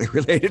not physically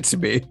related to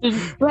me.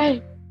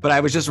 Right. But I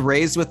was just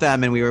raised with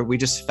them and we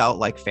just felt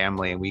like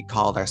family and we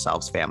called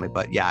ourselves family.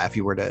 But yeah, if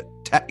you were to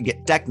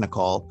get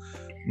technical,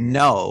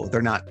 no,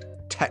 they're not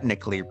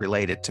technically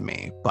related to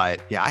me.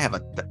 But yeah, I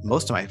have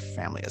most of my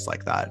family is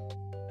like that.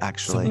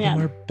 Actually, some of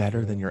them are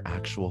better than your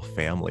actual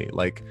family.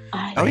 Like,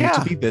 I hate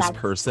to be this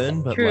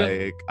person, but true.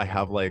 like, I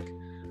have like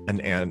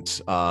an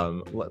aunt.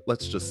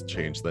 Let's just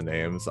change the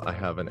names. I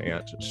have an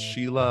aunt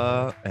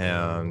Sheila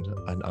and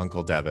an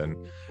uncle Devin,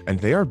 and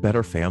they are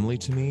better family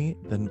to me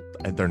than.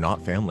 And they're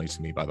not family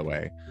to me, by the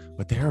way,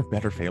 but they are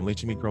better family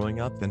to me growing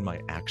up than my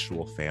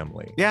actual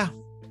family. Yeah.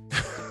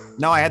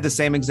 No, I had the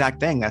same exact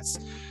thing. That's,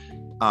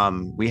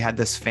 we had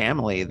this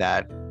family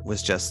that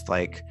was just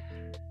like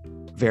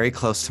very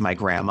close to my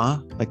grandma.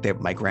 Like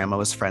my grandma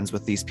was friends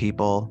with these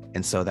people.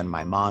 And so then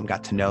my mom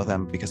got to know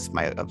them because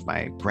of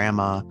my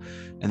grandma.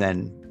 And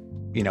then,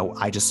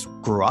 I just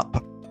grew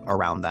up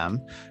around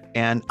them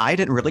and I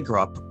didn't really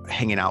grow up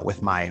hanging out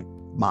with my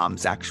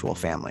mom's actual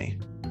family.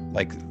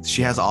 Like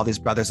she has all these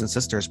brothers and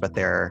sisters, but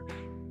they're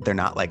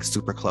not like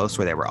super close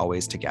where they were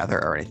always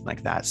together or anything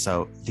like that.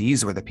 So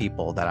these were the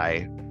people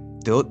that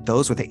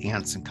those were the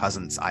aunts and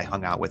cousins I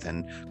hung out with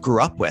and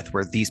grew up with,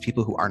 were these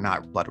people who are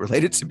not blood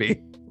related to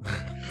me.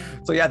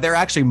 So yeah, they're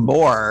actually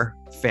more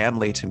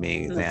family to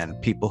me than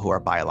people who are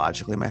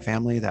biologically my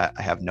family that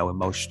I have no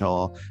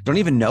emotional, don't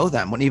even know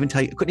them, couldn't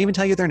even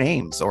tell you their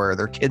names or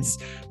their kids,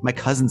 my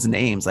cousins'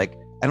 names. Like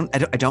I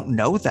don't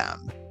know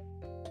them.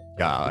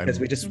 Yeah, because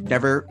we just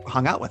never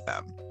hung out with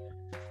them.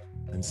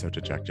 I'm so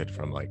dejected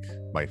from like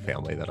my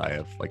family that I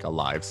have like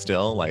alive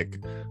still. Like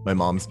my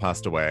mom's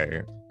passed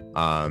away.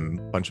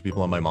 Bunch of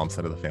people on my mom's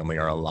side of the family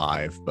are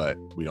alive, but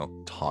we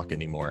don't talk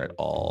anymore at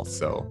all.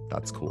 So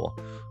that's cool.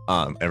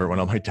 Everyone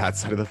on my dad's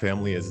side of the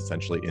family is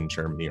essentially in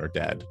Germany or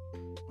dead.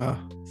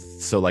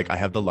 So like I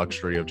have the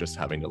luxury of just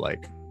having to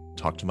like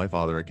talk to my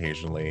father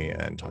occasionally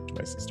and talk to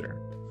my sister.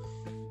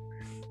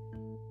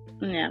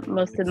 Yeah,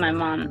 most of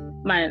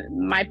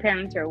my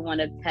parents are one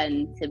of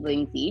 10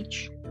 siblings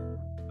each.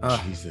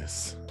 Oh,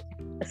 Jesus.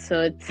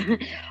 So it's,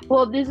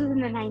 well, this is in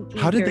the 1930s.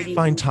 How did they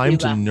find time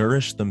to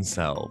nourish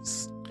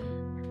themselves?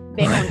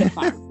 They owned a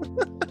farm.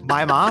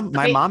 My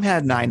mom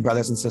had 9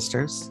 brothers and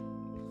sisters.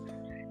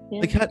 Yeah.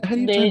 Like, how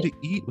do you have time to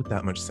eat with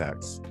that much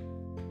sex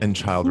and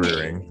child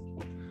rearing?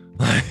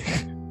 Like,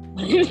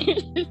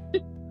 you're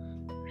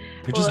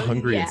just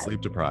hungry and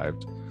sleep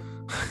deprived.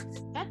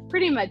 That's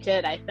pretty much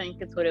it. I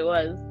think it's what it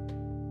was.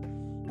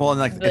 Well, and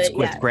like it's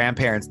with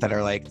grandparents that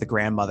are like, the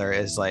grandmother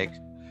is like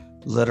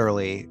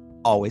literally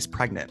always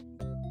pregnant.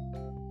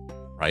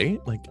 Right?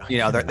 Like,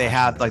 they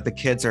have like, the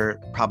kids are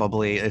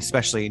probably,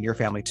 especially in your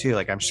family too,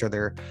 like I'm sure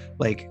they're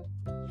like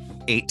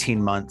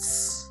 18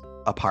 months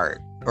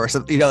apart or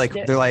something, they're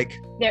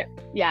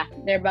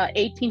about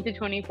 18 to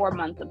 24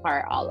 months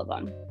apart, all of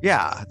them.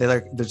 Yeah,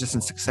 they're just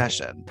in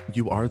succession.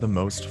 You are the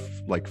most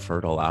like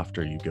fertile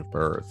after you give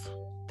birth.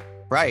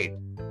 Right.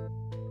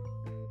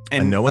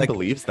 And no one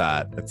believes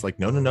that. It's like,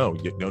 no,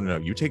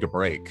 you take a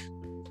break.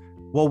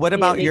 Well, what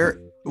about your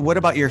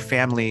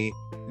family,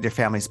 your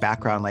family's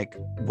background? Like,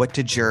 what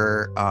did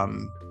your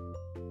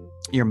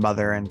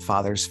mother and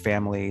father's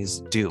families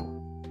do,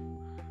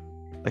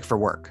 like, for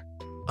work?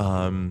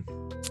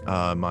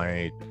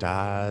 My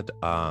dad,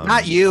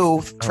 not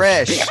you,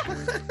 Trish.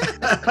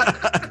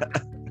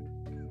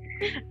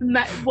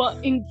 Well,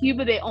 in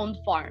Cuba they owned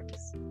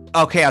farms.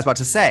 Okay, I was about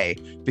to say,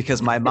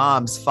 because my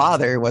mom's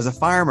father was a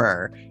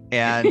farmer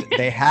and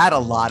they had a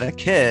lot of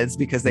kids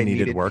because they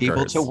needed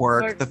people to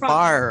work the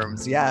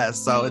farms. Yeah,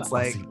 so it's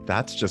like,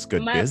 that's just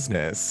good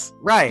business.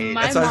 Right.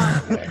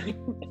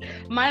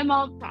 My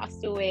mom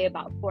passed away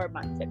about 4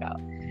 months ago,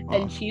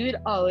 and she would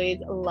always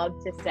love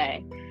to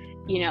say,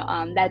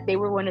 that they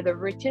were one of the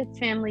richest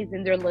families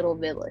in their little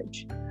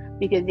village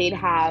because they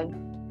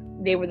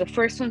were the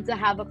first ones to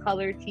have a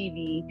color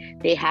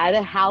TV. They had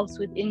a house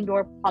with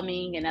indoor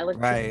plumbing and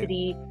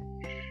electricity.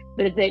 Right.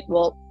 But it's like,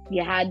 well,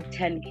 you had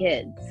 10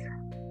 kids.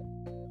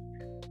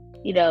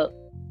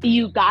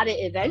 You got it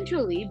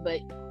eventually, but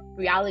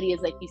reality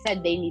is, like you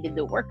said, they needed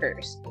the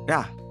workers.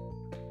 Yeah.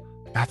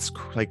 That's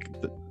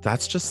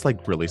just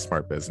like really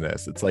smart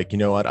business. It's like, you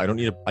know what? I don't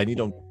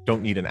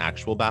need an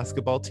actual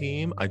basketball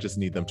team. I just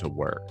need them to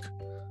work.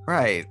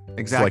 Right.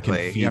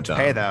 Exactly. You feed have to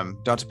pay them. them.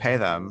 Don't have to pay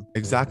them.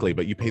 Exactly,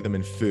 but you pay them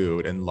in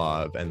food and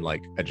love and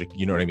like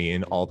you know what I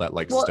mean? All that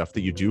like Well- stuff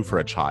that you do for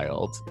a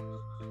child.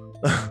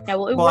 Yeah,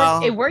 well,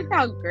 Well- it worked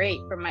out great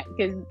for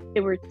because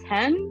there were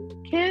 10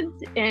 kids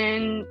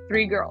and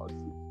 3 girls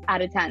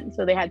out of 10.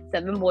 So they had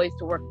 7 boys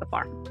to work the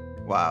farm.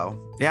 Wow.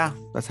 Yeah,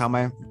 that's how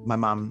my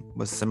mom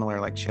was similar.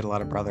 Like she had a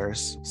lot of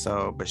brothers.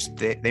 So, but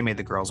they made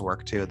the girls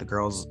work too. The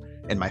girls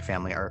in my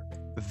family are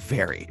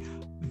very,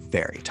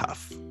 very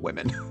tough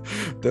women.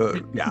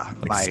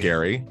 Like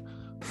scary.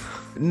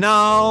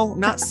 No,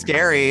 not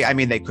scary. I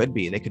mean, they could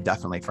be. They could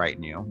definitely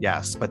frighten you.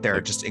 Yes, but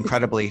they're just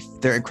incredibly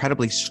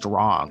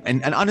strong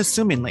and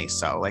unassumingly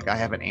so. Like I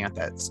have an aunt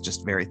that's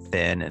just very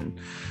thin, and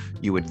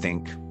you would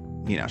think,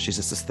 you know, she's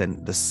just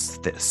this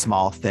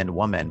small, thin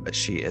woman, but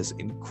she is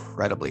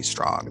incredibly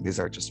strong. These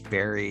are just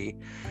very,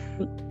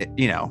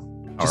 you know,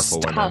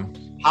 Powerful just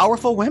women.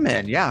 powerful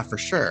women. Yeah, for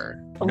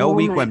sure. No Oh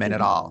weak my women at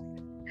goodness. all.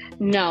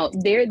 No,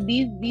 they're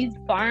these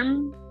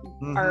farm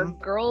are Mhm.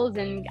 girls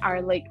and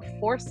are like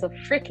force of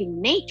freaking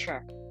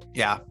nature.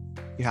 Yeah,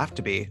 you have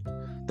to be.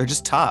 They're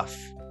just tough.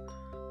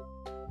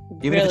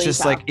 Even if Really it's just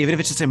tough. like, even if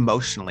it's just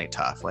emotionally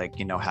tough, like,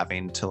 you know,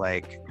 having to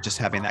like, just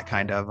having that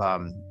kind of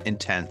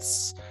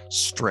intense,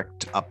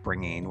 strict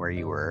upbringing where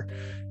you were,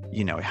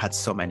 you know, had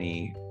so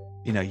many,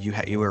 you know,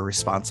 you were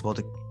responsible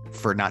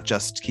for not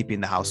just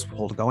keeping the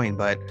household going,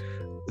 but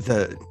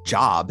the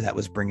job that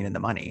was bringing in the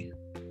money.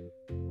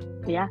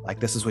 Yeah. Like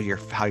this is what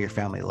how your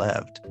family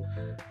lived.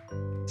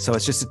 So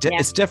it's just, Yeah.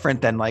 it's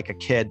different than like a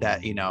kid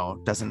that, you know,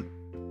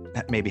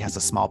 that maybe has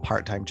a small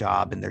part-time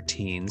job in their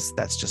teens.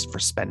 That's just for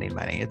spending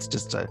money. It's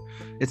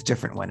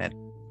different when it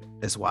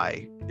is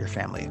why your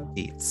family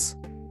eats.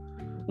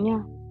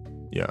 Yeah,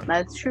 Yeah.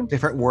 that's true.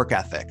 Different work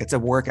ethic. It's a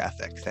work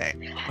ethic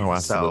thing. Oh,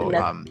 absolutely.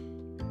 So,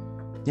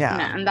 yeah.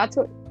 Yeah, and that's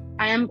what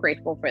I am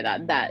grateful for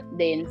that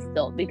they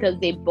instilled, because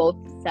they both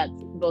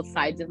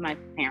sides of my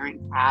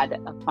parents had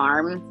a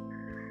farm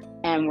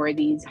and were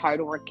these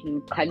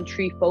hardworking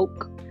country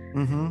folk.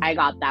 Mhm. I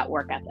got that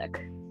work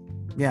ethic.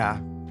 Yeah,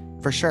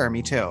 for sure.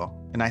 Me too.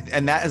 And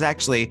that is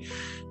actually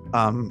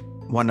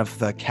one of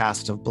the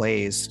cast of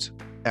Blazed.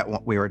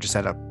 We were just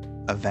at a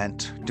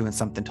event doing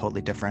something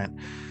totally different,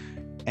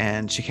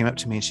 and she came up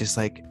to me and she's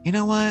like, "You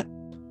know what?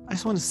 I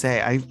just want to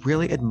say I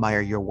really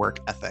admire your work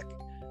ethic."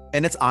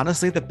 And it's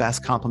honestly the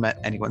best compliment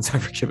anyone's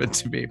ever given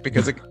to me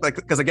because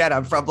again,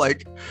 I'm from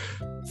like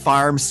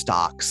farm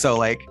stock, so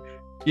like,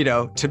 you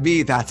know, to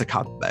me, that's a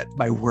compliment,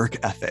 my work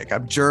ethic.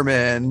 I'm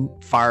German,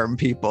 farm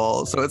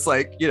people. So it's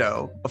like, you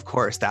know, of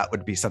course, that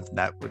would be something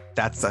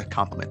that's a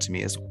compliment to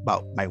me, is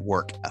about my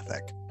work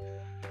ethic.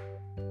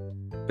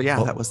 But yeah,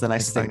 Well, that was the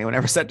nicest thing anyone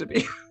ever said to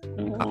me.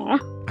 Aw.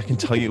 I can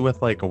tell you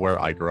with like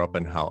where I grew up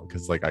and how,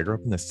 because like I grew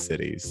up in the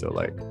city, so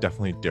like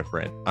definitely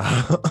different.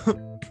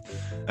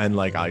 And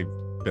like I've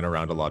been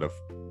around a lot of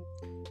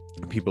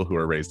people who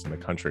are raised in the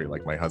country.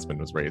 Like my husband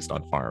was raised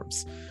on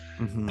farms.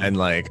 Mhm. And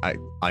like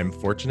I'm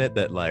fortunate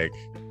that like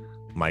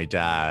my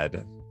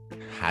dad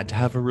had to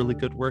have a really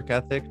good work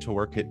ethic to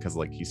work it, because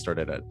like he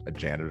started at a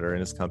janitor in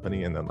his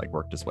company and then like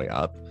worked his way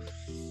up.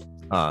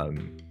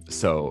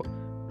 So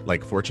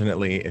like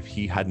fortunately, if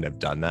he hadn't have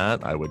done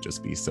that, I would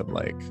just be some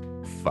like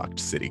fucked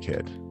city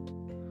kid,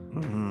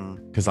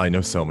 Mhm. because I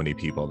know so many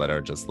people that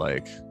are just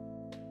like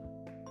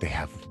they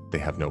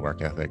have no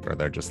work ethic, or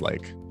they're just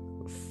like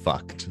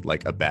fucked,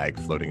 like a bag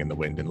floating in the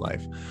wind in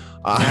life.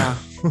 Yeah.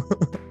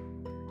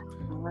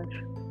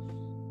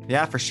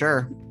 Yeah, for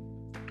sure.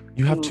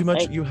 You have too much.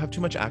 Like- You have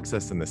too much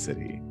access in the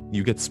city.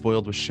 You get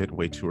spoiled with shit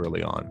way too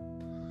early on.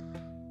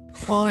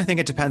 Well, I think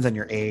it depends on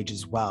your age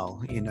as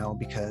well, you know,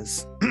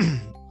 because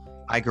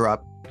I grew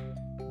up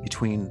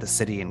between the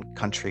city and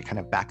country, kind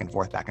of back and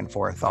forth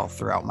all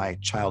throughout my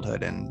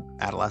childhood and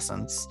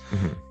adolescence.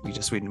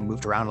 Mhm. We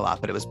moved around a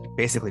lot, but it was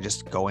basically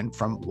just going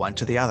from one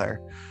to the other.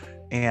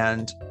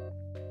 And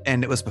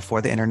it was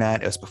before the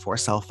internet, it was before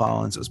cell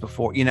phones, it was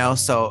before, you know,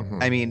 so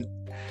Mhm. I mean,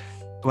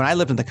 when I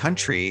lived in the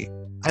country,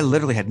 I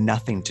literally had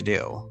nothing to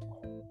do.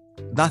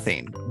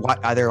 Nothing.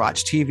 Either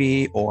watch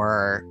TV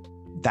or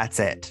that's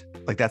it.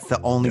 Like that's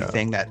the only Yeah.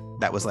 thing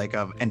that was like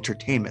of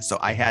entertainment. So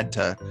I had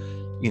to,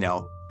 you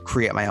know,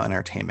 create my own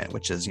entertainment,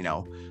 which is, you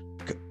know,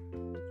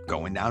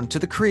 going down to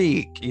the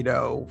creek, you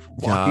know,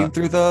 walking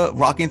through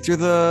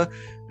the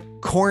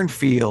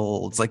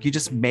cornfields. Like you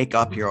just make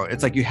up your own.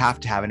 It's like you have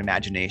to have an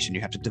imagination.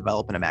 You have to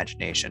develop an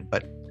imagination.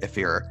 But if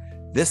you're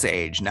this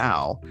age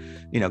now,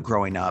 you know,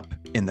 growing up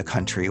in the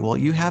country, well,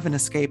 you have an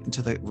escape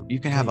you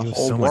can have You a have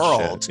whole so much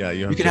world. shit. Yeah,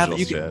 you have You can have- visual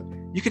you shit.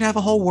 You can have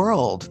a whole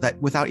world that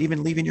without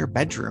even leaving your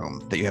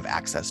bedroom that you have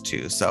access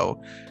to.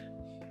 So,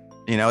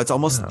 you know, it's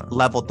almost Yeah.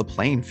 leveled the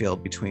playing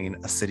field between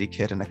a city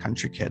kid and a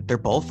country kid. They're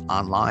both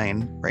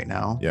online right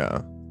now.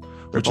 Yeah,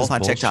 They're both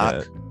on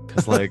TikTok.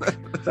 Because like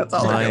That's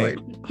all they're my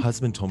doing.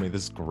 husband told me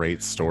this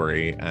great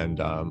story, and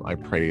I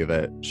pray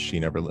that she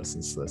never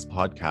listens to this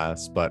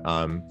podcast. But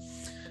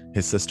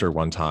his sister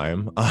one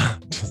time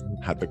just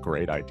had the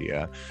great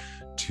idea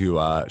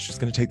to she's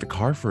gonna take the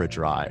car for a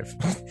drive.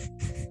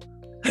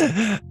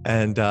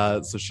 And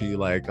so she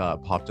like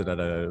popped it at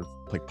a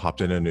like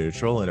popped into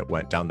neutral and it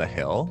went down the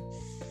hill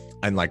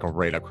and like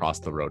right across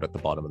the road at the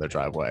bottom of the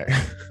driveway.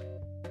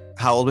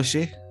 How old was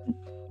she?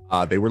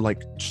 They were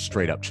like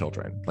straight up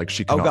children. Like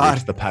she Oh, could not God.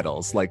 reach the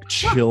pedals. Like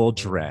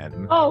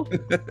children. Oh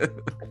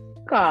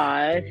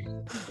God.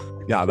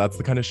 Yeah, that's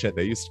the kind of shit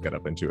they used to get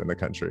up into in the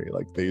country.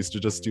 Like they used to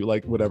just do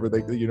like whatever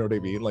they, you know what I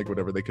mean? Like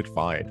whatever they could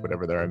find,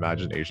 whatever their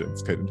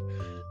imaginations could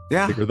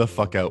Yeah. figure the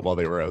fuck out while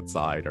they were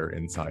outside or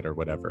inside or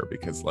whatever,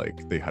 because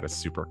like they had a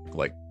super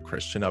like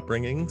Christian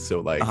upbringing. So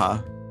like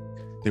Uh-huh.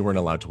 they weren't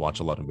allowed to watch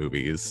a lot of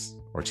movies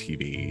or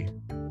TV.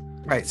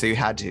 Right. So you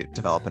had to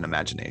develop an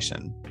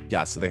imagination.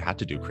 Yeah, so they had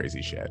to do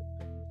crazy shit.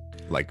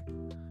 Like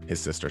his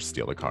sister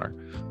steal the car.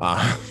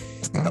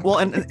 Well,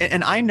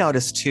 and I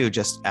noticed too,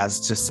 just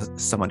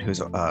someone who's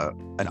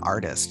an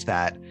artist,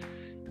 that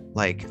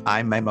like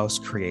I'm my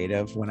most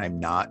creative when I'm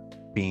not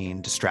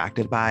being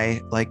distracted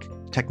by like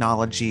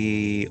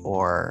technology,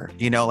 or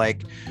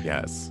like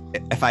Yes.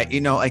 if I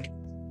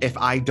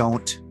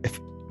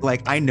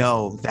I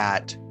know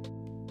that,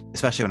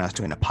 especially when I was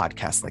doing a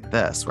podcast like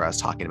this where I was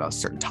talking about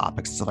certain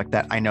topics and stuff like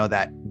that, I know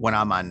that when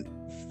I'm on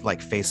like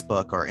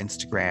Facebook or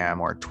Instagram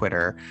or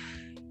Twitter,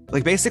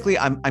 like basically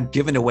I'm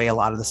giving away a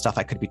lot of the stuff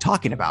I could be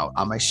talking about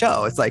on my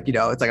show. It's like,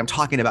 it's like I'm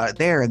talking about it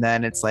there, and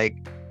then it's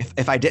like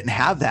if I didn't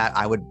have that,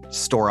 I would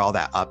store all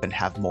that up and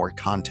have more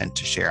content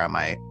to share on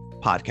my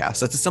podcast.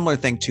 So it's a similar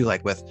thing too,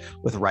 like with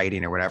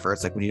writing or whatever.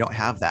 It's like when you don't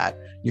have that,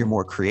 you're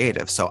more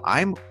creative. So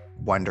I'm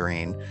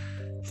wondering,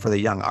 for the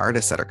young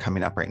artists that are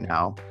coming up right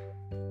now,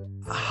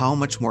 how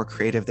much more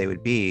creative they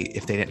would be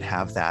if they didn't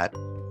have that,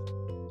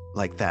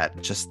 like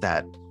that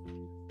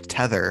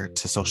tether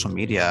to social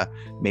media.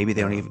 Maybe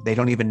they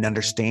don't even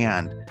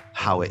understand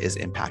how it is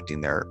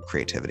impacting their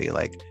creativity.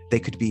 Like they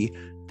could be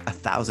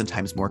 1,000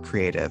 times more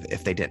creative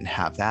if they didn't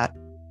have that,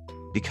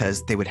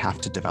 because they would have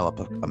to develop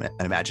an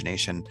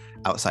imagination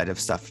outside of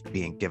stuff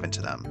being given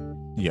to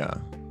them. Yeah.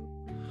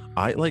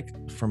 I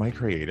like, for my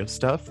creative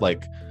stuff,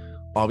 like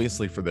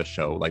obviously for this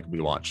show, like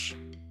we watch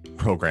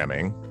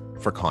programming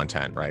for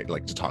content, right?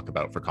 Like to talk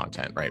about for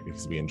content, right?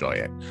 Because we enjoy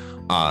it.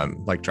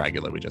 Like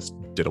Dragula, we just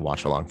did a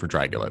watch along for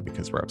Dragula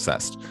because we're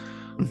obsessed.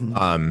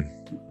 Mm-hmm.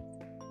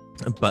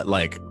 But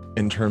like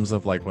in terms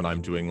of like when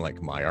I'm doing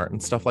like my art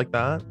and stuff like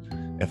that,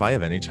 if I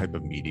have any type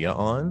of media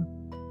on,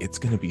 it's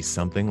going to be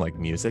something like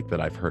music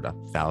that I've heard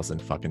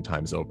 1,000 fucking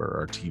times over,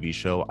 or a TV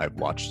show I've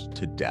watched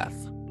to death.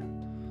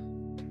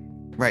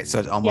 Right. So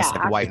it's almost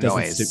like white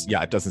noise.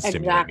 It doesn't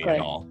stimulate me Exactly. at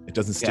all. It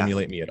doesn't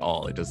stimulate me at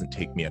all. It doesn't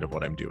take me out of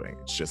what I'm doing.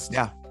 It's just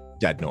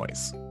dead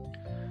noise.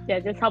 Yeah,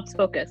 it just helps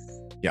focus.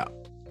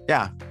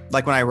 Yeah.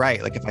 Like when I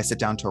write, like if I sit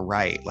down to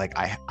write, like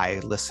I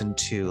listen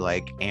to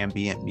like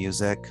ambient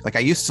music. Like I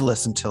used to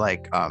listen to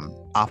like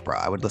opera.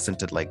 I would listen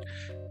to like,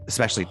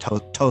 especially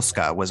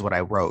Tosca was what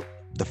I wrote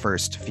the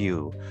first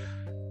few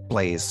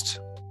Blazed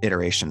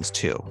iterations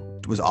to.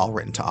 It was all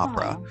written to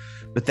opera. Oh.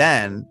 But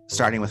then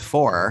starting with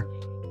 4,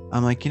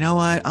 I'm like, you know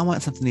what? I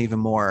want something even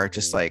more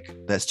just like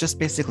that's just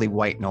basically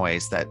white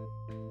noise, that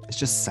it's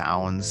just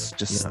sounds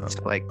just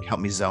to like help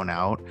me zone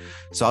out.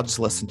 So I'll just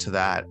listen to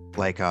that,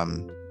 like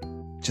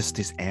just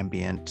this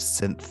ambient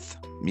synth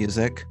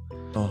music.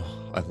 Oh,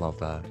 I love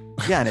that.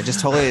 Yeah, and it just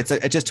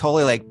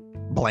totally like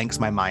blanks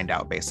my mind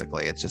out.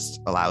 Basically, it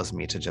just allows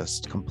me to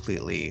just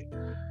completely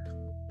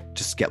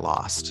just get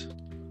lost.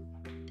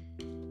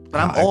 But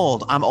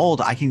I'm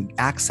old. I can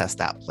access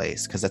that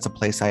place because it's a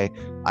place I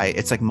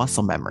it's like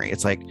muscle memory.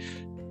 It's like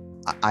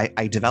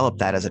I developed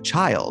that as a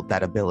child,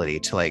 that ability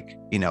to like,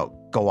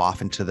 go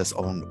off into this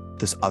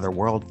other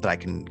world that I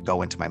can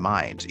go into my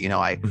mind.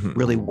 I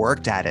really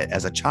worked at it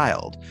as a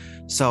child.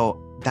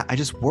 So that I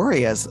just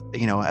worry as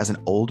an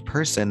old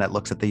person that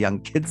looks at the young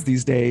kids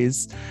these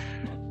days.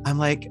 I'm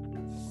like,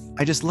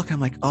 I just look, I'm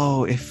like,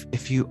 oh,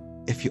 if you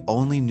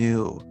only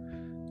knew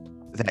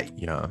that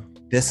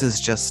this is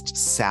just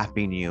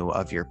sapping you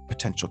of your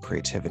potential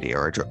creativity,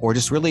 or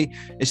just really,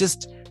 it's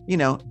just,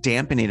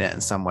 dampening it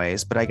in some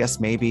ways. But I guess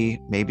maybe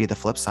the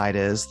flip side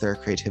is their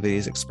creativity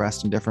is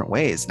expressed in different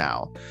ways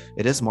now.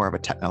 It is more of a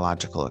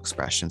technological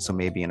expression. So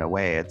maybe in a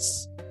way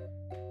it's,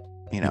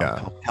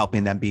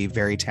 helping them be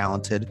very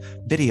talented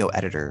video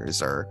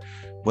editors or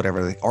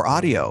whatever, or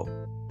audio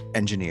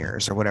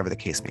engineers or whatever the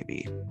case may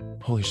be.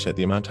 Holy shit,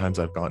 the amount of times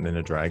I've gotten in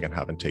a drag and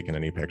haven't taken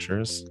any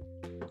pictures,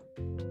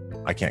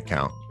 I can't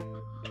count.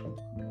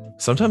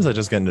 Sometimes I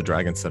just get into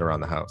drag and sit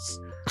around the house.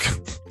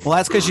 Well,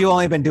 that's because you've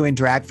only been doing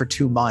drag for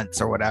 2 months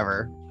or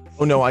whatever.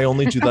 Oh no, I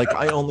only do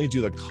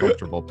the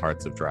comfortable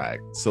parts of drag.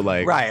 So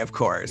like, right, of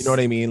course. You know what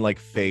I mean? Like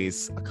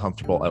face, a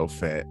comfortable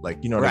outfit,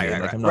 like, you know what I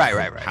mean? Like I'm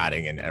not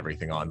padding and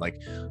everything on.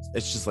 Like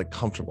it's just like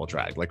comfortable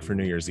drag. Like for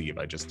New Year's Eve,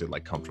 I just did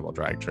like comfortable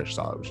drag. Trish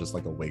saw it was just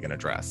like a wig and a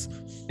dress.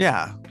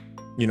 Yeah.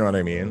 You know what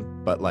I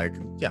mean? But like,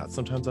 yeah,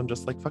 sometimes I'm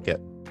just like, fuck it.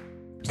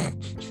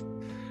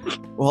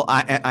 Well,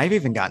 I've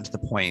even gotten to the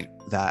point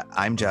that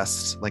I'm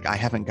just like, I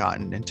haven't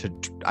gotten into,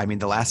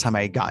 the last time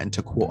I got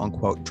into quote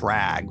unquote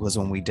drag was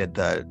when we did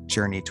the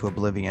Journey to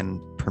Oblivion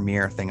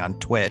premiere thing on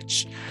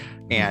Twitch.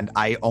 And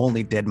I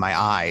only did my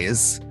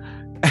eyes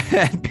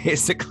and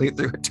basically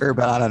threw a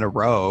turban on and a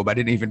robe. I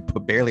didn't even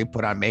barely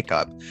put on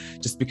makeup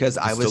just because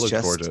I was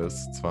just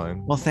gorgeous. It's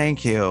fine. Well,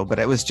 thank you. But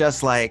it was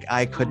just like,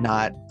 I could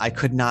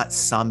not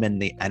summon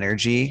the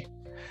energy,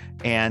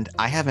 and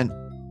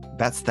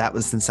that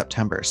was in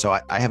September. So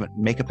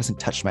makeup hasn't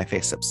touched my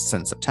face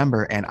since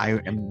September. And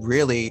I am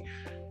really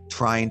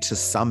trying to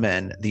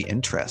summon the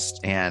interest.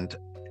 And,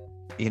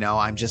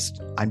 I'm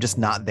just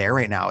not there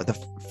right now.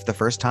 The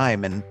first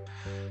time. And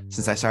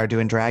since I started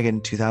doing drag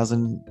in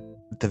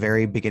the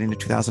very beginning of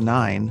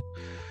 2009.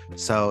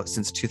 So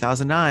since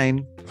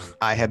 2009,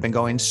 I have been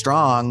going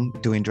strong,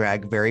 doing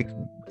drag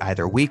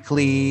either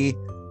weekly,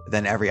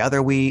 then every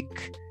other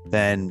week,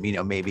 then,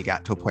 maybe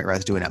got to a point where I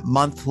was doing it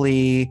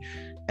monthly.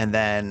 And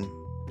then,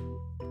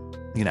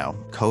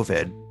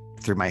 COVID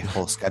threw my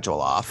whole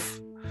schedule off.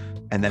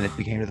 And then it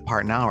became to the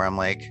part now where I'm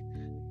like,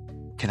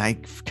 can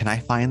I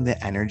find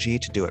the energy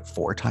to do it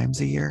 4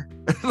 times a year?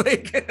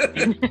 Like,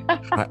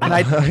 can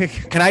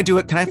I do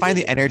it? Can I find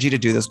the energy to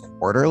do this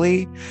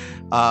quarterly?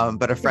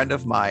 But a friend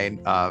of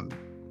mine,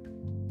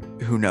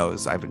 who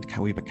knows,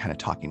 we've been kind of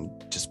talking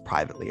just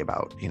privately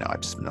about, I've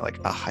just been like,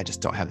 I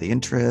just don't have the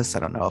interest. I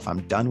don't know if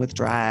I'm done with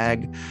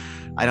drag.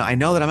 I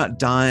know that I'm not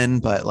done,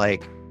 but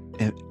like,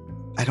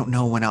 I don't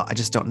know when I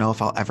just don't know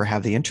if I'll ever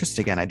have the interest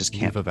again. I just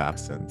can't. Leave of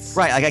absence.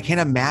 Right. Like, I can't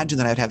imagine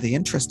that I'd have the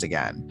interest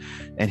again.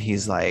 And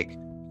he's like,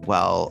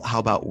 well, how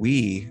about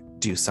we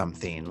do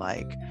something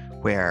like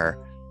where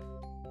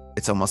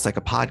it's almost like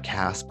a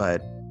podcast,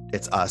 but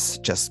it's us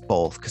just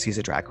both, because he's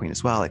a drag queen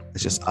as well. Like,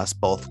 it's just us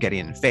both getting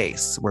in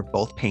face. We're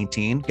both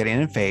painting, getting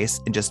in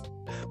face, and just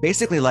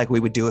basically like we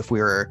would do if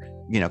we were,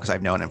 because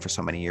I've known him for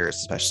so many years,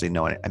 especially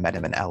I met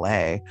him in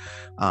LA.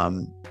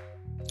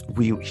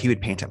 He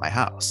would paint at my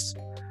house.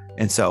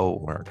 And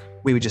so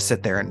we would just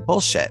sit there and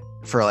bullshit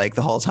for like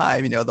the whole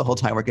time, the whole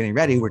time we're getting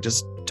ready, we're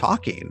just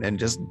talking, and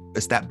just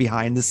it's that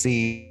behind the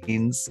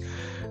scenes,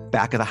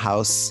 back of the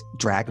house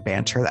drag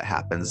banter that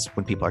happens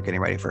when people are getting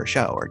ready for a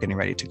show or getting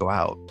ready to go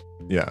out.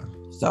 Yeah.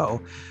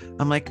 So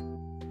I'm like,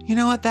 you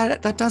know what,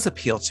 that does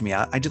appeal to me.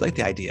 I do like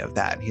the idea of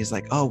that. And he's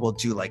like, oh, we'll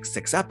do like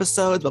 6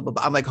 episodes, blah, blah,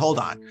 blah. I'm like, hold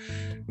on.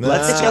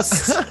 Let's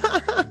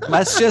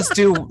just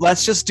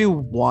do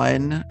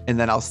 1, and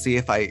then I'll see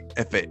if it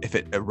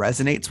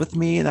resonates with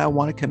me and I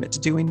want to commit to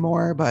doing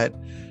more, but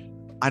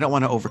I don't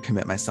want to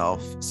overcommit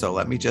myself. So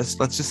let's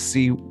just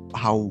see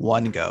how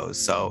 1 goes.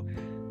 So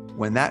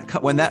when that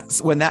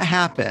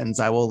happens,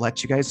 I will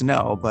let you guys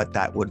know, but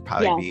that would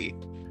probably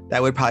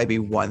be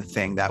one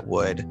thing that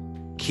would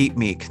keep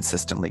me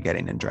consistently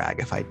getting in drag.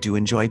 If I do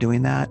enjoy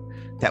doing that,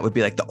 that would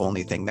be like the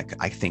only thing that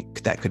I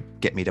think that could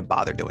get me to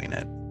bother doing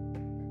it.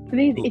 I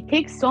mean, it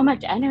takes so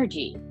much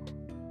energy.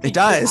 It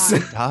does.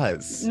 It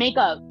does.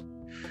 Makeup.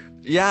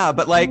 Yeah,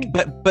 but like,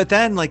 but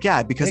then like,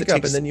 yeah, because makeup,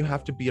 it takes, and then you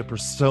have to be a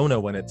persona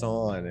when it's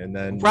on, and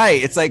then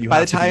right. It's like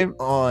by the time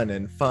on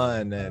and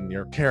fun and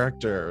your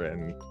character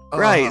and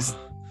right.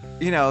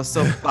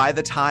 So by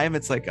the time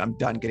it's like I'm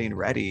done getting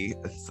ready,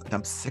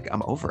 I'm sick,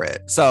 I'm over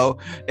it. So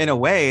in a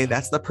way,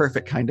 that's the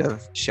perfect kind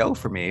of show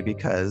for me,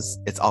 because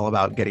it's all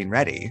about getting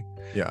ready.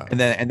 Yeah. And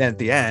then at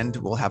the end,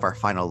 we'll have our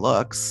final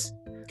looks.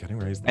 Getting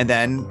ready. And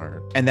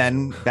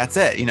then that's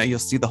it. You'll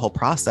see the whole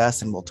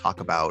process, and we'll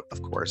talk about,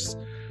 of course,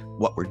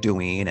 what we're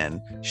doing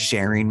and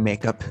sharing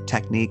makeup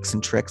techniques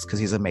and tricks, because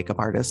he's a makeup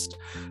artist.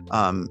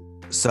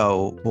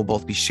 So we'll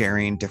both be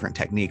sharing different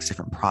techniques,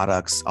 different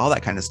products, all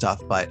that kind of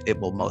stuff, but it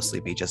will mostly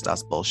be just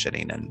us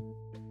bullshitting and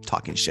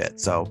talking shit.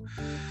 So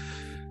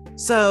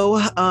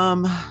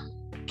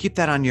keep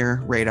that on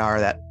your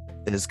radar. That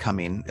is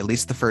coming. At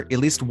least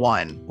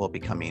 1 will be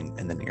coming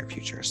in the near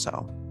future.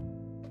 So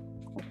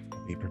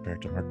be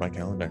prepared to mark my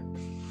calendar.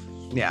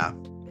 Yeah.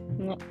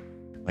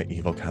 My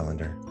evil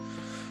calendar.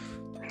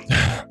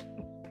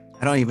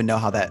 I don't even know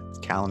how that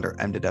calendar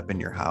ended up in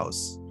your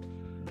house.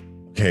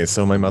 Okay,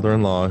 so my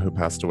mother-in-law, who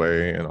passed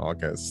away in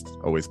August,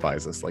 always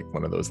buys us like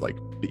one of those like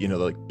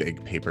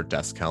big paper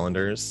desk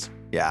calendars.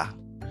 Yeah.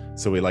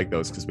 So we like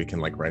those because we can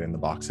like write in the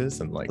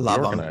boxes and like be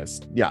Love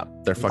organized. Yeah,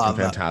 they're fucking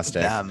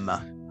fantastic.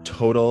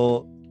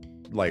 Total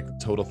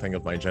thing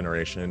of my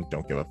generation.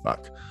 Don't give a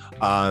fuck.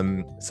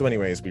 So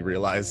anyways, we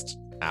realized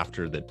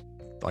after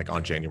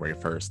on January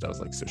 1st, I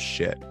was like, so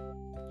shit,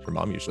 your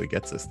mom usually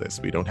gets us this.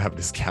 We don't have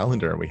this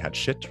calendar, and we had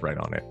shit to write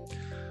on it.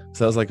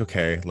 So I was like,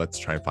 okay, let's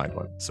try and find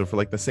one. So for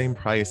like the same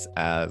price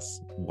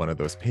as one of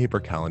those paper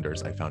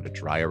calendars, I found a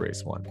dry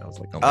erase one. I was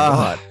like, oh my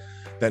God,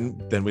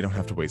 then we don't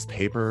have to waste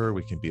paper.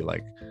 We can be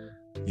like,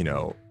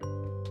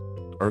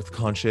 earth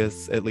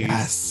conscious at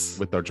least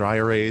with our dry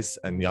erase.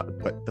 And yeah,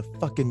 but the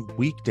fucking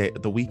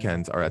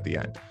weekends are at the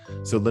end.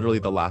 So literally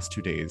the last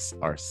 2 days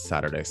are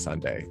Saturday,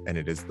 Sunday, and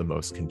it is the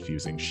most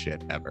confusing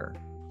shit ever.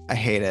 I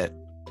hate it.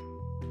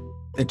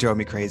 It drove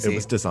me crazy. It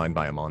was designed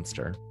by a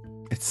monster.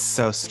 It's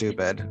so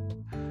stupid.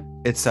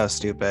 It's so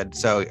stupid.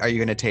 So are you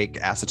going to take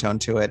acetone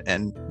to it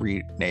and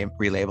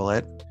relabel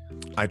it?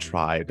 I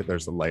tried.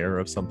 There's a layer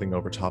of something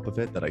over top of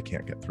it that I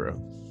can't get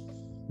through.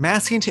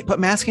 Masking tape. Put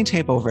masking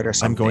tape over it or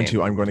something.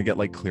 I'm going to get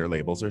like clear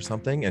labels or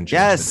something and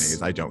change the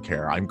days. I don't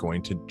care. I'm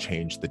going to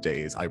change the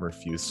days. I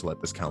refuse to let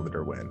this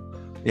calendar win.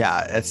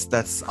 Yeah,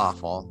 that's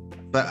awful.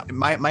 But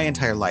my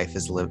entire life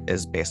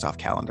is based off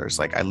calendars.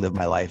 Like I live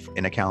my life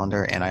in a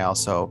calendar, and I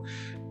also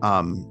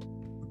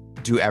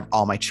do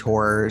all my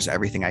chores.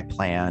 Everything I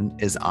plan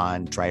is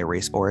on dry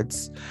erase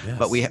boards. Yes.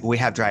 But we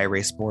have dry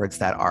erase boards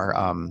that are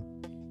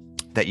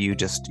that you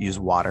just use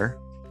water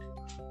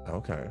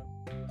Okay.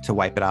 to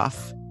wipe it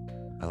off.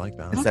 I like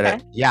that.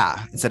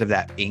 Instead of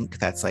that ink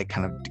that's like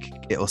kind of,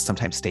 it will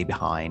sometimes stay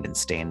behind and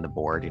stain the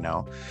board,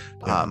 Yeah.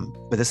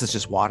 But this is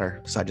just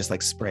water. So I just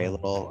like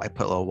I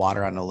put a little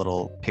water on a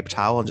little paper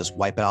towel and just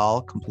wipe it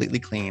all completely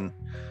clean.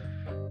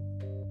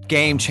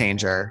 Game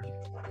changer.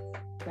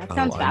 That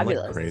sounds I'm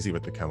fabulous. like crazy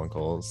with the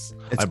chemicals.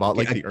 It's I bought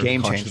like a the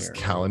game Earth Conscious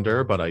changer.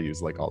 calendar, but I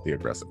use like all the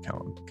aggressive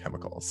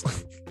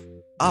chemicals.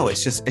 Oh,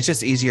 it's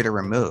just easier to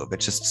remove.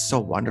 It's just so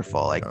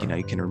wonderful. Like, Yeah.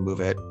 you can remove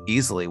it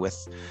easily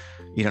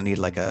you don't need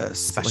like a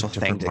special Like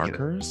thing different to get it.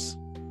 markers.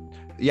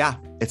 Yeah,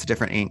 it's a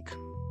different ink,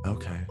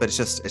 Okay. but it's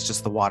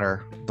just the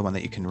water, the one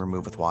that you can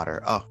remove with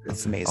water. Oh,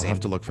 it's Okay. amazing. I'll have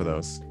to look for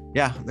those.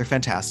 Yeah, they're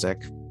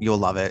fantastic. You'll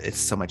love it. It's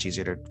so much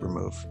easier to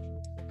remove.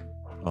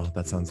 Oh,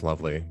 that sounds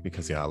lovely.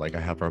 Because yeah, like I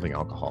have rubbing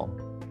alcohol.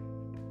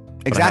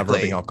 But I have Exactly.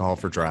 rubbing alcohol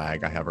for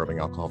drag. I have rubbing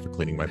alcohol for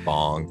cleaning my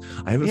bong.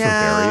 I have it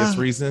Yeah. for various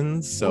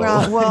reasons. So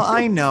Well,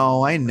 I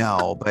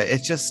know, but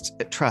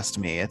trust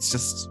me,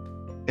 it's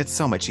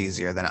so much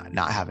easier than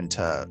not having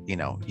to,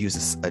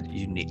 use a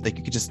unique, like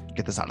you could just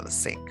get this out of the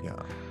sink. yeah.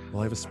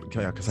 Well,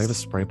 because I have a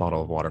spray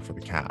bottle of water for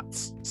the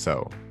cats.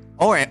 So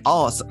Or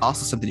also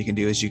something you can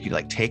do is you could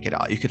like take it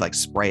out. You could like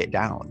spray it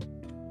down.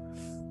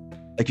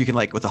 Like you can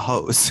like with a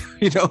hose,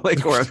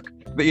 like, or,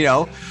 but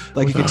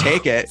like you can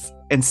take it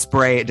and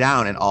spray it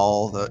down and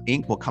all the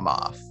ink will come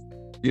off,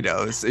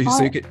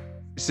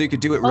 so you could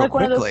do it Or real like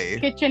one of those quickly.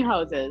 kitchen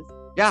hoses.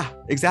 Yeah,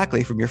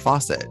 exactly. From your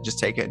faucet, just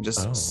take it and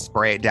just Oh.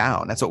 spray it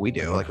down. That's what we I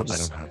do. don't Like have- I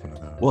don't have one of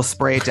those. we'll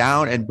spray it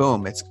down and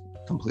boom, it's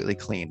completely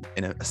clean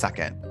in a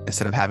second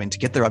instead of having to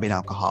get the rubbing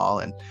alcohol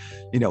and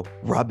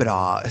rub it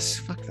off.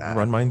 Fuck that.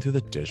 Run mine through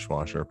the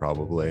dishwasher,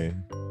 probably.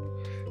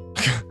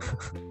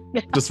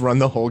 Just run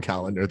the whole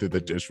calendar through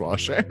the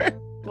dishwasher.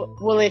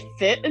 Will it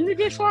fit in the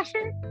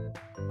dishwasher?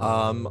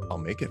 I'll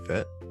make it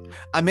fit.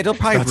 I mean, it'll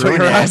probably That's what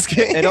ruin you're it.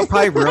 asking. It'll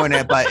probably ruin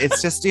it, but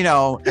it's just,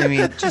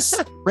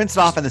 just rinse it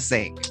off in the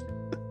sink.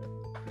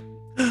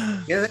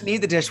 You don't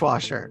need the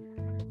dishwasher.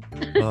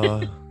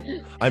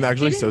 I'm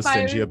actually so Didn't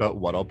Byron- stingy about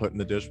what I'll put in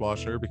the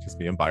dishwasher because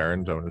me and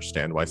Byron don't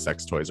understand why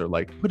sex toys are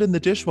like put in the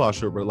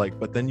dishwasher. We're like,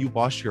 but then you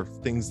wash your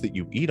things that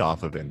you eat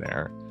off of in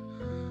there.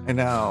 I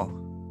know.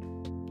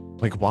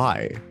 Like,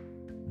 why?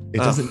 It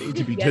Ugh. doesn't need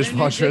to be Get a new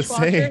dishwasher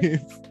dishwasher?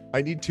 safe.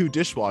 I need 2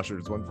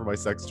 dishwashers, one for my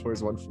sex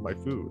toys, one for my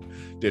food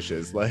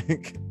dishes.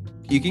 Like,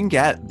 You can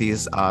get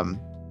these,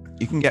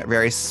 you can get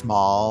very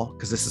small,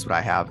 because this is what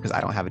I have, because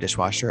I don't have a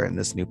dishwasher in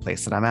this new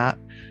place that I'm at.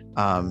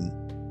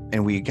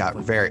 And we got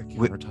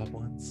countertop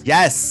ones.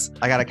 yes,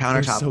 I got a They're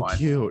countertop so one.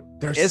 cute.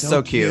 They're It's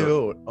so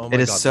cute. Oh my It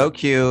is God, so they're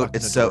cute. fucking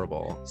It's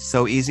adorable.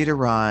 so easy to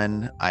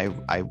run.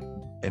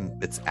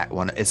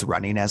 It's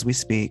running as we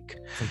speak.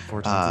 It's like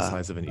 4 times the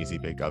size of an easy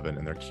bake oven,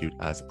 and they're cute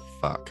as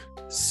fuck.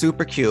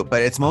 Super cute,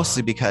 but it's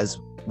mostly because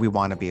we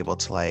want to be able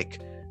to like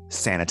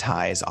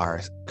sanitize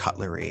our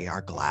cutlery,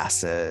 our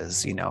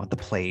glasses, the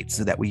plates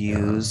that we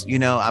use.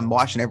 I'm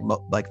washing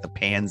like the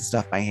pans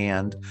stuff by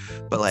hand,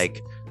 but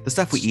like the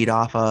stuff we eat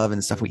off of and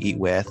the stuff we eat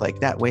with, like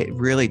that way,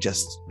 it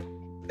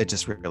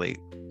just really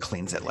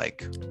cleans it,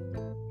 like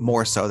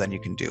more so than you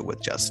can do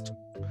with just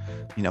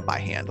by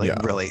hand. Like Yeah.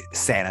 really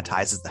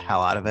sanitizes the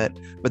hell out of it.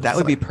 But that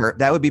would be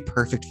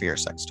perfect for your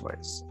sex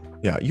toys.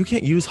 Yeah, you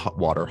can't use hot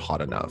water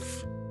hot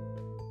enough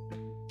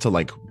to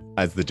like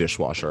as the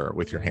dishwasher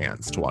with your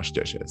hands to wash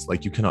dishes.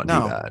 Like you cannot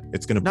No. do that.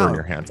 It's gonna burn No.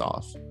 your hands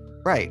off.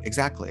 Right,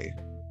 exactly.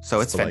 So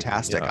it's So, like,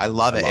 fantastic. yeah, I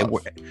love it. I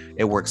love.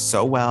 It works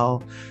so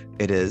well.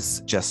 It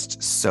is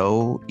just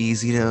so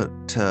easy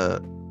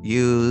to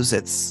use.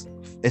 It's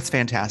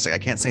fantastic. I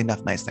can't say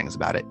enough nice things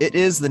about it. It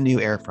is the new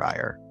air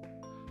fryer.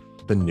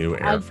 The new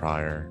air I've-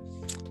 fryer.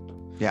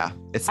 Yeah,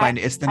 it's the I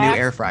new act-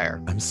 air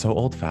fryer. I'm so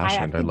old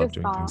fashioned. I actually love just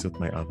doing saw- things with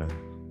my oven.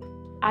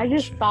 I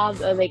just Shit. saw a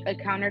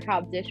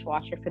countertop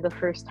dishwasher for the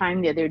first time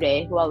the other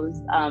day while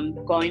I was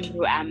going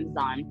through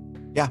Amazon.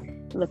 Yeah.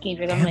 Looking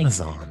for them.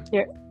 Amazon.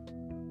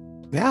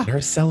 Yeah,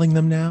 They're selling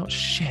them now.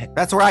 Shit.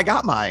 that's where I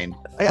got mine.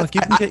 Look,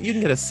 you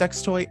can get a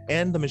sex toy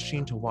and the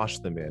machine to wash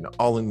them in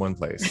all in one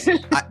place.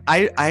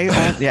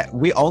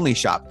 We only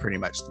shop pretty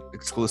much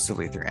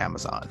exclusively through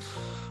Amazon.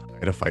 I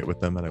had a fight with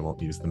them and I won't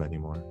use them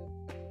anymore.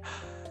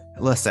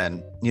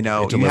 Listen, I you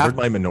delivered have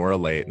my menorah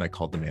late and I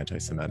called them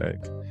anti-Semitic.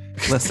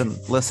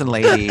 listen,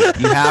 lady,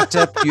 you have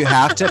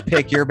to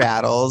pick your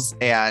battles,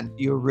 and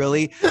you're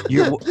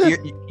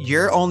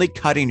only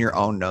cutting your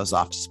own nose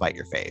off to spite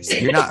your face.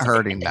 You're not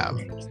hurting them.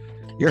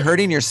 You're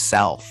hurting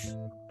yourself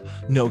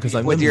No, because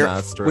I'm With the your-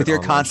 master with at your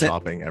online constant-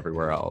 shopping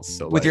everywhere else.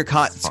 So with your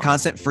it's fine.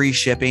 constant free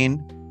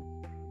shipping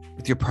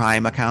with your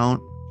Prime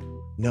account.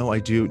 No, I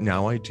do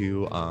now. I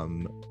do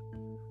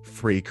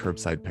free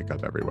curbside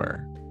pickup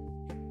everywhere.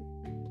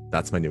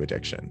 That's my new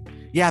addiction.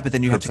 Yeah, but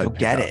then you have to go Curbside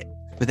get pickup. it.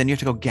 But then you have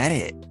to go get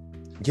it.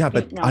 Yeah,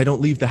 but No. I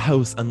don't leave the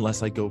house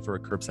unless I go for a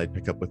curbside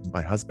pickup with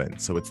my husband.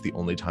 So it's the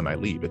only time I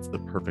leave. It's the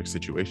perfect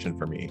situation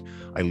for me.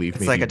 I leave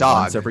It's maybe like a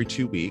dog. once every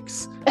 2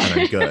 weeks and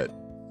I'm good.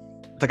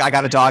 Like I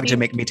got a dog to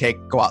make me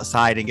go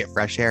outside and get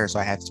fresh air, so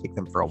I have to take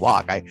them for a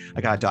walk. I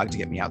got a dog to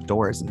get me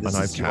outdoors, and this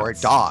And I is have your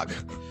cats. dog.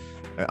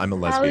 I'm a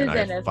How lesbian. is I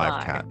it have a 5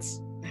 dog?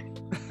 cats.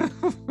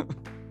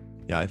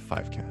 Yeah, I have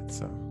 5 cats.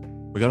 So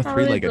we got a How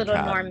is 3-legged little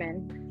cat.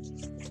 Norman?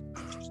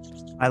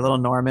 My little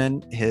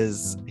Norman,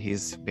 he's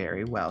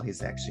very well.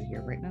 He's actually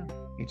here right now.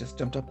 He just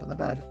jumped up on the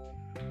bed.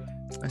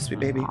 My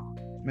sweet baby.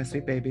 My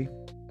sweet baby.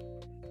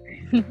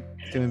 He's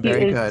doing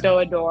very He is good. so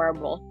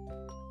adorable.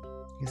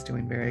 He's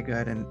doing very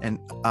good.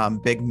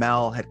 And Big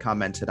Mel had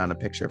commented on a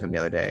picture of him the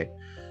other day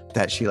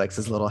that she likes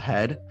his little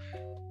head.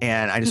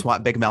 And I just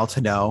want Big Mel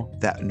to know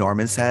that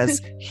Norman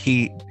says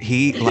he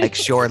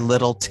likes your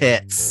little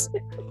tits.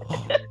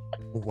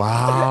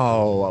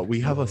 Wow, we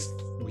have a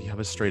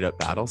straight up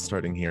battle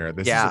starting here.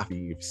 This Yeah. is a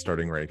beef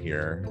starting right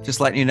here. Just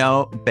letting you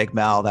know, Big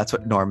Mel, that's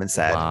what Norman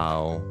said.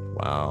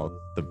 Wow.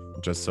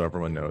 Just so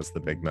everyone knows, the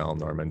Big Mel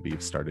Norman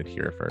beef started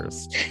here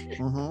first.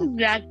 Mhm.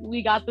 Zach,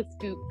 we got the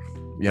scoop.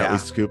 Yeah, we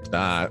scooped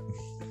that.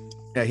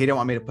 Yeah, he didn't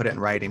want me to put it in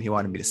writing. He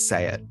wanted me to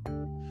say it.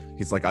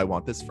 He's like, I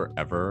want this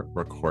forever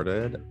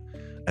recorded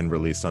and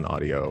released on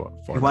audio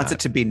format. He wants it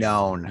to be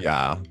known.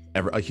 Yeah.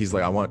 He's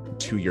like, I want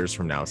 2 years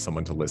from now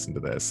someone to listen to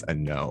this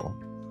and know.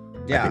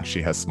 I Yeah. think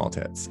she has small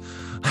tits.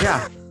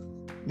 Yeah.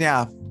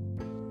 Yeah.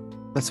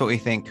 That's what we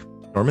think.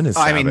 Norman is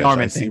Oh, I savage. mean,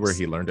 Norman I see thinks. where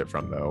he learned it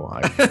from, though.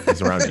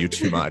 He's around you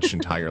too much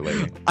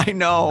entirely. I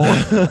know.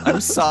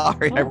 I'm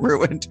sorry. I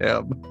ruined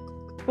him.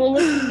 Well,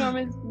 look who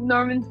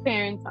Norman's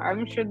parents are.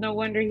 I'm sure no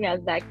wonder he has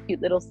that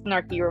cute little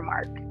snarky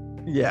remark.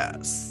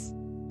 Yes.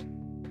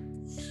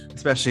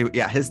 Especially,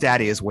 yeah, his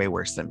daddy is way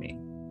worse than me.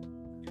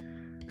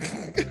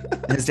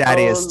 His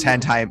daddy is 10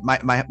 times, my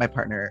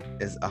partner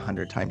is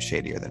 100 times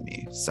shadier than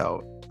me.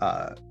 So,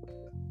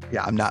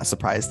 yeah, I'm not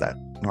surprised that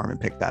Norman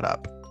picked that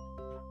up.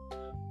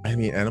 I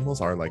mean,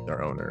 animals are like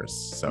their owners.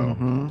 So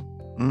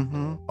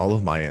Mm-hmm. all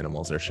of my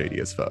animals are shady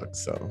as fuck.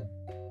 So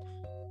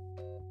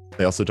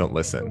they also don't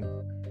listen.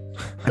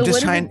 So I'm just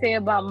what trying. does it say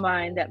about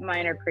mine that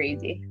mine are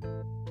crazy?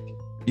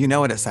 You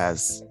know what it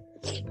says.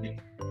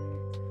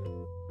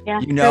 Yeah.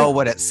 You know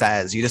what it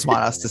says. You just want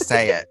us to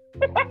say it.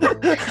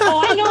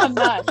 Oh, I know I'm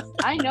nuts.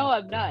 I know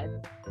I'm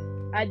nuts.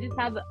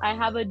 I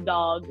have a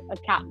dog, a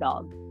cat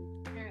dog.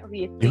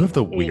 Apparently You have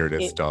the it-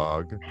 weirdest it-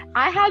 dog.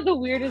 I have the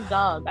weirdest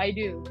dog. I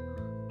do.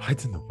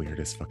 Hides in the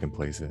weirdest fucking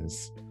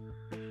places.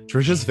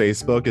 Trisha's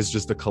Facebook is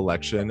just a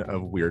collection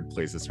of weird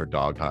places her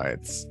dog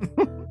hides.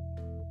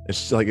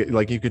 It's just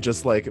like you could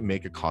just like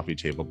make a coffee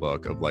table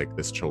book of like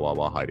this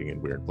chihuahua hiding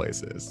in weird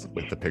places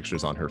with the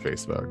pictures on her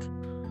Facebook.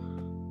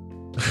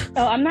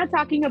 Oh, I'm not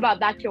talking about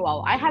that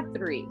chihuahua. I have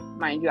 3,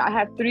 mind you. I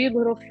have 3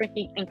 little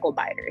freaking ankle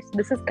biters.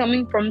 This is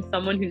coming from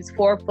someone who's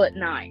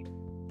 4'9".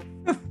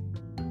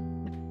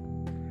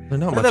 They're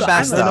not They're much, the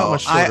best, they're not though.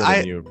 much shorter I-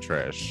 than you,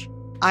 Trish.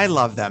 I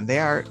love them.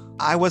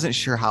 I wasn't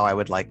sure how I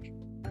would like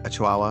a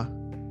Chihuahua,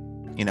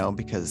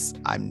 because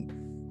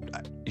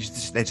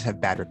they just have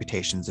bad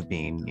reputations of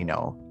being,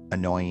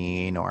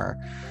 annoying or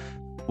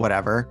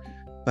whatever.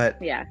 But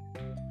Yeah.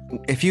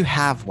 if you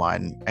have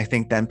one, I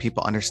think then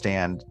people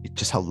understand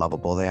just how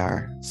lovable they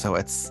are. So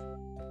it's,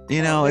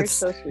 They're it's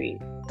so sweet.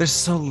 they're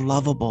so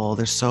lovable.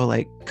 They're so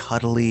like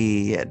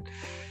cuddly, and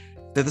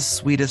they're the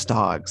sweetest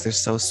dogs. They're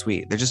so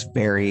sweet. They're just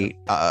very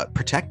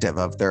protective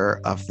of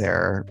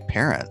their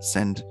parents,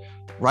 and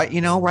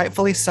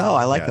rightfully so.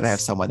 I like that I have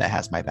Yes. someone that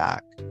has my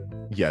back.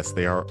 Yes,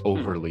 they are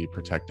overly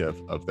protective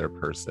of their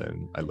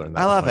person. I learned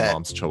that I love with my it.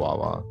 mom's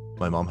chihuahua.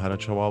 My mom had a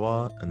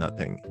chihuahua and that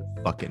thing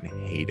fucking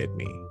hated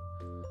me.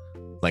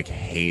 Like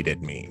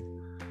hated me.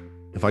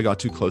 If I got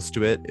too close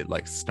to it, it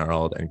like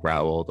snarled and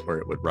growled, or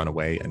it would run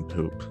away and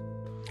poop.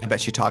 I bet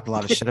she talked a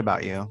lot of shit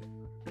about you.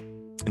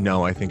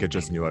 No, I think it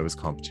just knew I was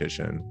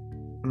competition.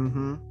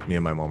 Mm-hmm. Me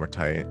and my mom were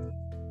tight.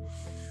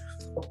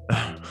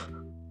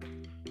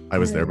 I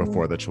was there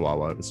before the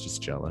chihuahua. I was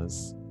just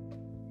jealous.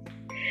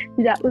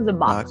 That was a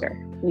boxer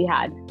we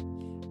had.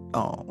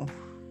 Oh,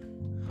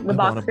 The I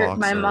want a boxer.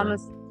 My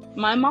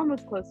boxer. mom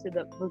was close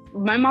to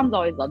my mom's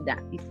always loved that.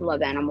 Used to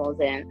love animals,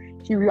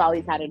 and she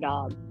always had a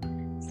dog.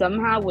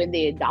 Somehow, when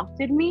they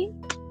adopted me,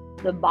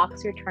 the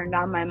boxer turned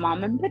on my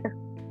mom and bit her.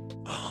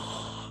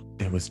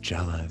 It was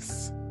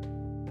jealous.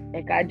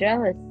 It got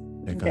jealous.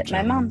 It got Bit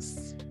my mom.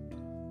 jealous.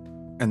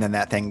 and then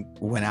that thing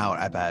went out.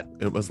 I bet.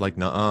 It was like,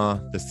 nuh-uh,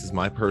 this is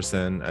my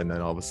person. And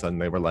then all of a sudden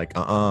they were like,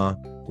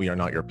 we are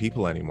not your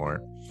people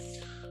anymore.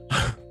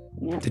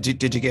 Yeah. Did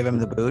you give him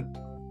the boot?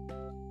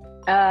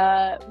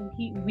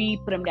 We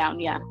put him down.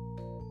 Yeah.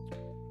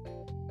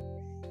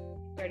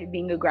 Started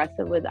being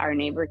aggressive with our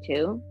neighbor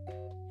too.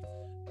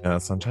 Yeah,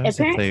 sometimes if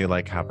Apparent- they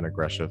like have an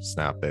aggressive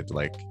snap, they'd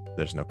like,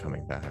 there's no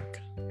coming back.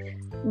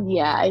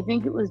 Yeah, I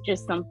think it was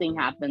just something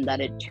happened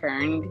that it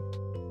turned.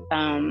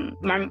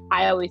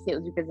 I always say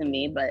it was because of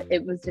me, but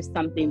it was just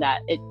something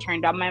that it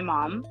turned on my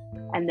mom,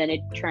 and then it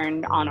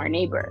turned on our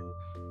neighbor,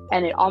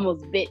 and it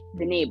almost bit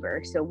the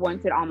neighbor. So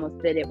once it almost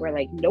bit it, we're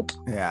like, nope.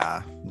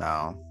 Yeah,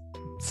 no.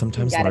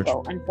 Sometimes gotta large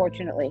go,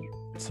 unfortunately.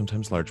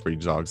 sometimes large breed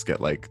dogs get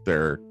like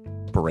their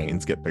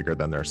brains get bigger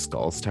than their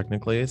skulls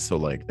technically, so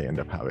like they end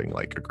up having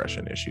like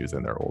aggression issues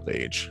in their old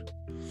age.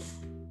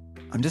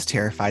 I'm just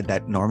terrified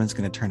that Norman's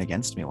going to turn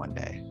against me one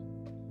day.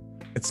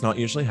 It's not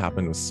usually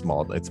happen with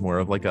small, it's more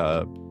of like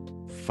a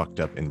fucked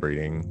up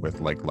inbreeding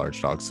with like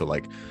large dogs. So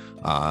like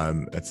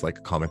it's like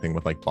a common thing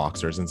with like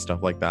boxers and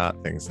stuff like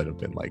that, things that have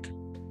been like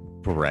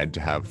bred to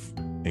have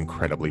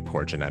incredibly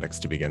poor genetics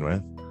to begin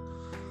with.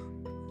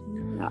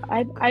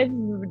 I've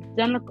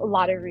done a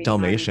lot of reading.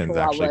 Dalmatians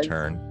actually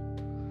turn.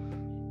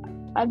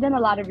 I've done a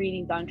lot of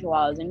readings on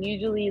Chihuahuas, and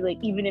usually, like,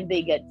 even if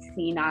they get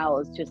senile,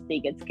 it's just they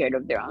get scared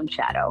of their own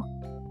shadow.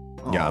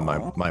 Yeah,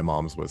 Aw. my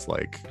mom's was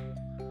like,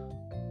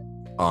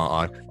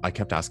 I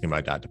kept asking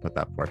my dad to put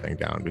that poor thing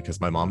down because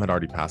my mom had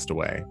already passed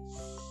away,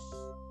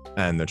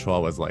 and the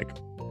Chihuahua was like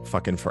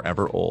fucking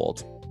forever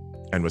old,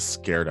 and was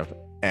scared of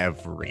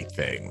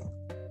everything,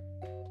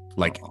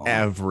 like Aw.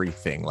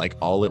 everything. Like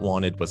all it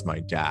wanted was my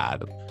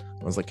dad.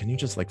 I was like, can you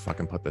just like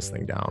fucking put this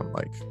thing down?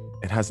 Like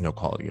it has no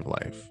quality of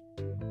life.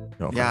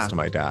 No offense Yeah. to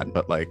my dad,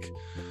 but like,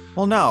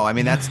 Well, no, I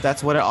mean,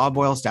 that's what it all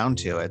boils down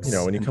to. It's, you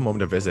know, when you come home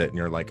to visit and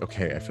you're like,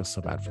 okay, I feel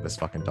so bad for this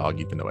fucking dog,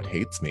 even though it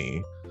hates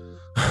me.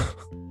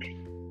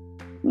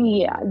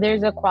 Yeah,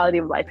 there's a quality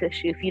of life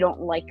issue if you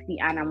don't like the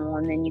animal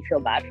and then you feel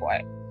bad for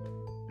it.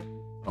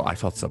 Oh, I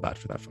felt so bad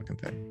for that fucking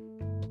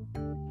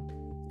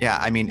thing. yeah,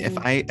 I mean, if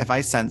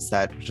I sense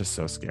that I was just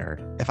so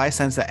scared. if I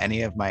sense that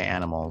any of my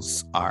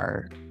animals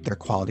are their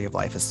quality of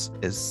life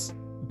is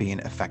being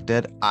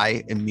affected,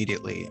 I'm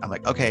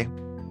like, okay,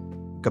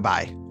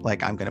 goodbye.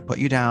 Like I'm gonna put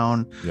you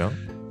down. Yeah.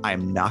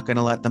 I'm not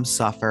gonna let them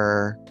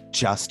suffer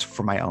just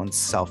for my own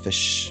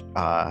selfish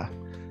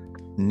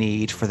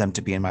need for them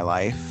to be in my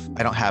life.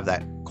 I don't have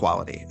that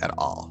quality at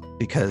all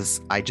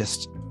because I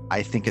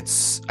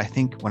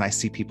think when I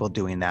see people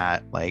doing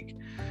that, like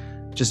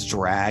just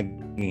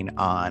dragging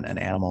on an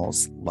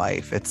animal's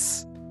life,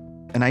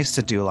 and I used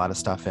to do a lot of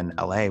stuff in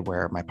LA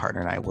where my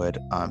partner and I would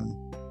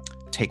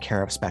take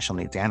care of special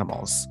needs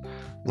animals,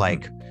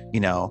 like, you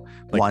know,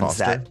 Like ones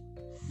foster? that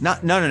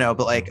no,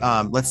 but like,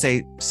 let's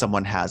say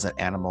someone has an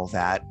animal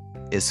that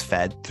is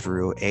fed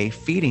through a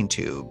feeding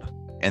tube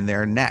in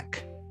their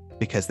neck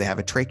because they have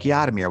a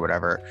tracheotomy or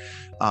whatever.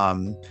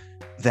 And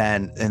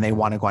they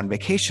want to go on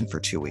vacation for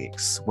 2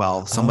 weeks.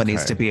 Well, someone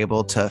needs Okay. to be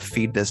able to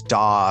feed this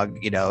dog,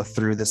 you know,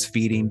 through this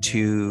feeding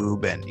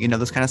tube and, you know,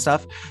 this kind of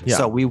stuff. Yeah.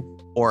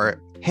 So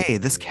hey,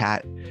 this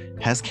cat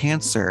has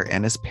cancer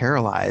and is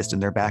paralyzed in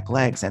their back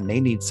legs, and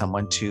they need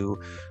someone to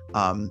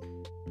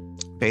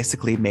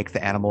basically make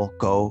the animal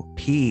go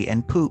pee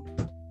and poop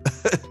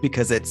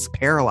because it's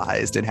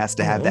paralyzed and has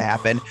to have that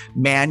happen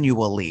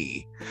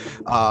manually.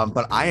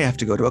 But I have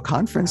to go to a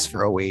conference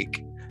for a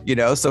week, you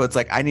know, so it's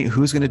like,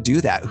 who's going to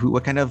do that?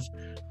 What kind of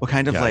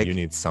Yeah, like, you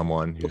need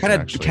someone who what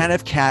kind can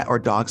of cat or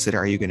dog sitter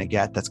are you going to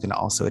get that's going to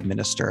also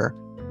administer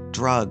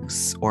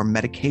drugs or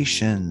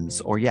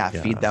medications or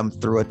feed them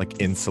through it, like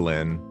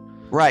insulin,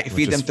 right? which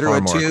Feed them is through far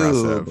a more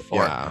tube, aggressive.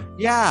 or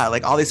Yeah.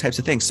 like all these types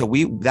of things. So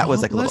that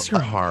was like a bless little,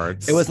 your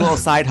hearts. it was a little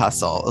side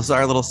hustle. It was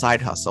our little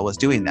side hustle was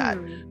doing that.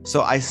 Hmm.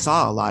 So I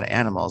saw a lot of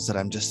animals that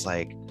I'm just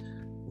like,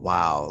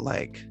 wow,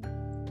 like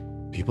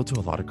People do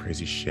a lot of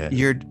crazy shit.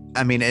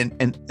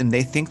 and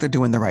they think they're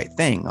doing the right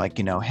thing. Like,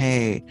 you know,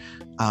 hey,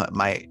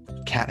 my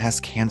cat has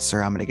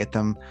cancer. I'm going to get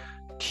them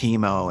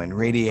chemo and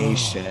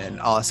radiation and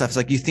all that stuff. It's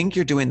like, you think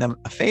you're doing them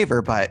a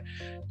favor, but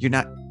you're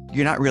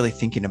not really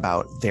thinking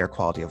about their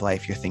quality of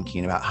life. You're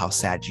thinking about how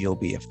sad you'll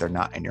be if they're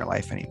not in your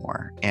life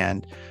anymore.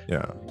 And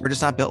Yeah. we're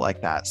just not built like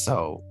that.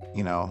 So,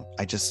 you know,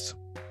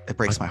 it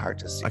breaks my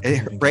heart. I couldn't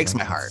even It breaks get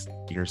my heart.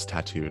 Ears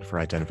tattooed for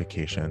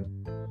identification.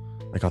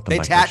 I got them.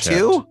 They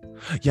tattoo?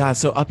 Yeah.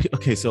 So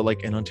so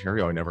like in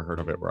Ontario, I never heard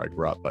of it where I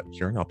grew up, but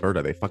here in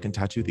Alberta, they fucking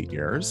tattoo the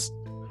ears.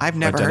 I've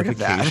never heard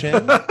of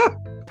Identification?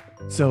 that.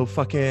 So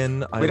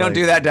fucking. We don't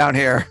do that down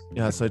here.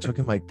 Yeah. So I took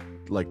in my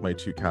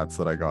 2 cats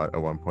that I got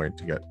at one point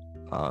to get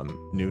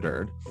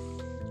neutered,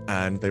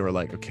 and they were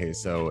like, okay,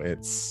 so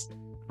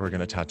we're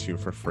gonna tattoo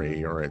for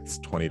free, or it's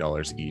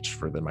 $20 each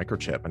for the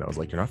microchip. And I was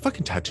like, you're not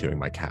fucking tattooing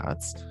my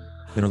cats.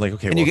 They were like,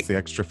 okay, And what's the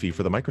extra fee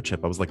for the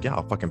microchip? I was like, yeah,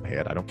 I'll fucking pay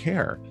it. I don't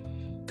care.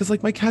 Because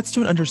like my cats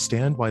don't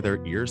understand why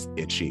their ears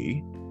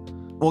itchy.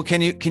 Well,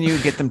 can you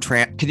get them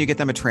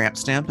a tramp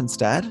stamp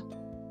instead?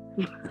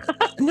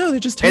 No, they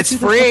just tattoo It's the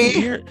free.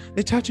 fucking ear.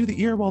 They tattoo the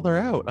ear while they're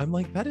out. I'm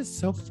like, that is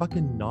so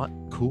fucking not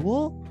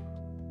cool.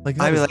 Like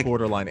that I'd be is like-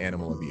 borderline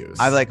animal abuse.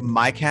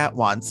 My cat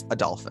wants a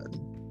dolphin.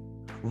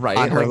 right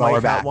on her like lower my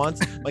back.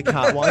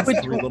 cat wants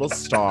 3 little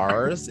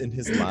stars in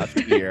his left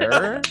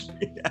ear.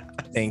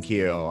 Thank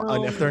you.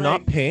 And if they're my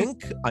not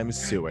pink, I'm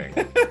suing.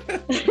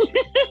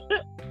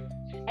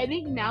 I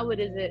think now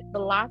the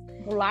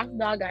last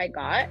dog I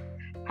got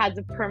has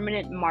a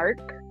permanent mark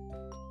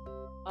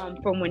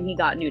from when he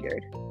got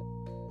neutered.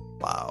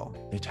 Wow.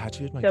 They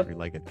tattooed my So-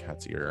 3-legged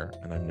cat's ear,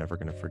 and I'm never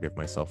gonna forgive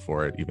myself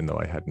for it, even though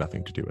I had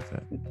nothing to do with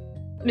it.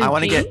 I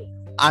want to Miss get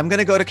I'm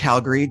gonna go to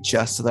Calgary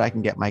just so that I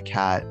can get my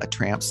cat a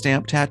tramp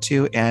stamp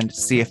tattoo and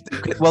see if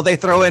they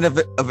throw in a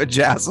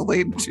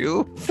vajazzling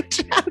too.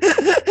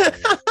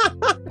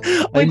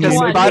 Which mean,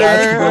 one? butter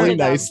Yeah, really which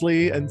one?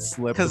 nicely and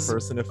slip the 'Cause-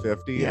 person a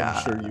 50. yeah.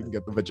 I'm sure you can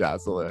get the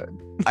vajazzle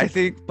in. I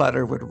think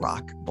Butter would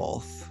rock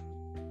both.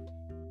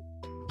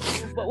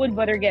 What would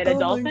Butter get? A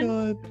dolphin?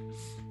 God.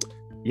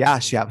 Yeah,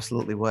 she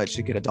absolutely would.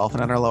 She'd get a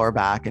dolphin on her lower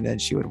back, and then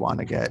she would want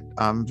to get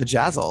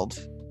vajazzled.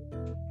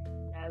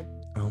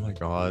 Oh my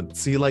god.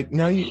 See, like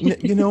now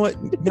you know what?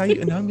 Now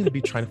I'm gonna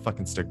be trying to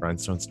fucking stick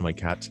rhinestones to my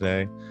cat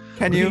today.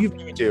 Can What you?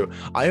 do you do?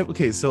 I have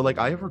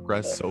I have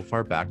regressed so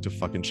far back to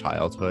fucking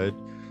childhood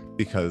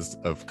because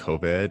of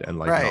COVID and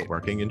like Right. not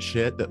working and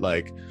shit that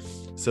like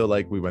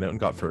we went out and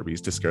got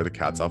Furbies to scare the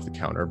cats off the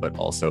counter, but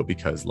also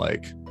because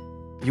like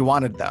You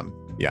wanted them.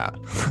 yeah.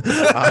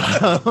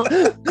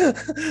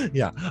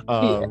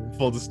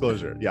 Full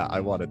disclosure. Yeah, I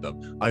wanted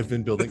them. I've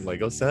been building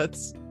Lego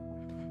sets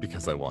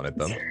because I wanted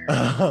them.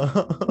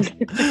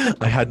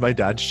 I had my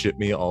dad ship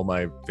me all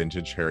my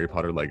vintage Harry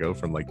Potter Lego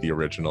from like the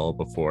original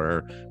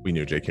before we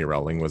knew J.K.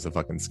 Rowling was a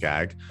fucking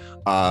skag.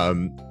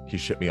 He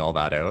shipped me all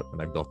that out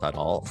and I built that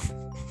all.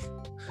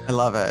 I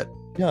love it.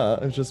 Yeah,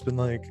 I've just been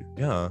like,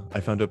 yeah,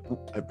 I've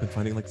been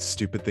finding like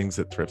stupid things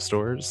at thrift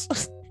stores.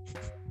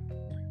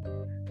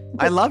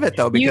 I love it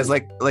though because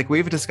like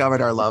we've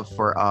discovered our love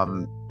for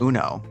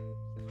Uno.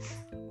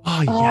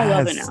 Oh, Oh, I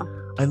love yes. it now.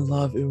 I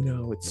love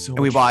Uno. It's so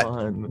We much bought-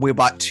 fun. We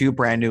bought 2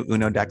 brand new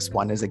Uno decks.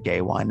 One is a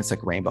gay one, it's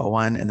like rainbow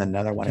one, and then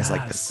another one is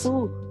like this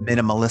Ooh.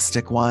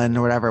 minimalistic one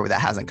or whatever that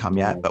hasn't come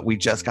yet. But we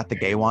just got the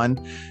gay one,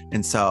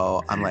 and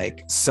so I'm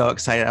like so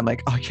excited. I'm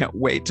like, oh, I can't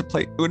wait to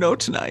play Uno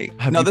tonight.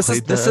 Have No, you this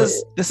is played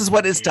this is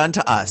what it's done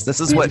to us. This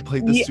is Have what you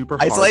played the Yeah, super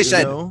hard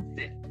isolation. Uno?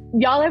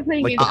 Y'all are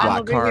playing Like games. the I'm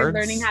black over here cards?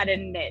 learning how to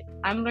knit.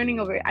 I'm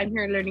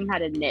here learning how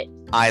to knit.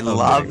 I Oh,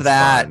 love knitting's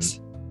that.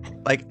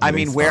 fun. Like, I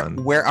mean, Knitting's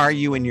where fun. are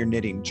you in your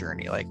knitting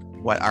journey? Like,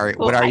 what are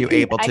Well, you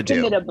able to I do?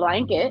 can knit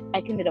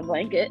a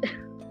blanket.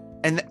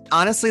 And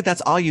honestly,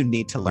 that's all you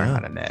need to learn Yeah. how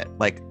to knit.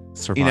 Like,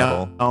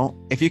 Survival. you know,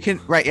 if you can,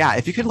 right? Yeah,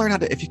 if you can learn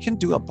if you can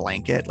do a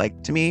blanket,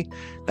 like to me,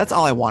 that's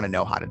all I want to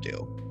know how to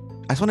do.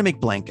 I just want to make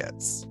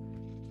blankets.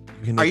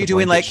 You can Are make you a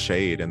doing, blanket like-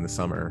 shade in the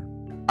summer?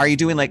 Are you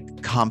doing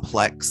like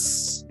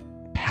complex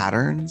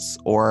patterns,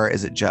 or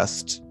is it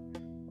just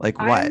like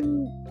what?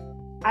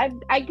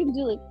 I can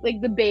do like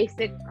the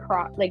basic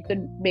like the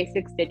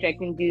basic stitch. I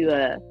can do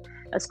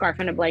a scarf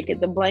and a blanket.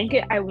 The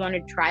blanket I want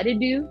to try to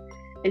do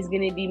is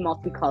going to be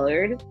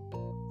multicolored.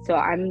 So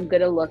I'm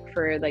going to look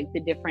for like the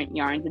different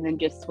yarns and then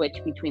just switch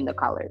between the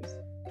colors.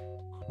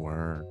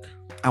 Work.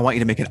 I want you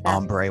to make an Yeah.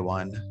 ombre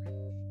one.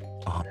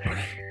 Oh,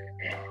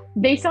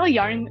 They sell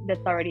yarn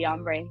that's already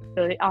ombre.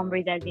 So the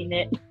ombre does in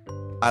it.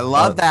 I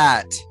love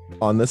that.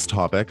 on this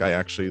topic, I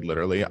actually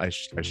literally, I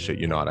shit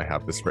you not, I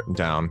have this written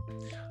down.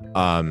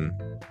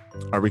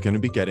 Are we going to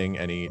be getting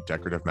any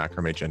decorative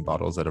macrame gin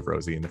bottles out of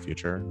Rosie in the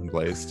future and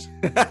Blazed?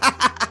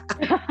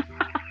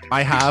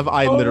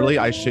 I literally,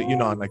 I shit you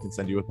not, and I can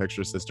send you a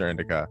picture, Sister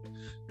Indica.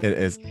 It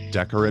is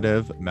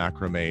decorative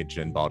macrame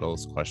gin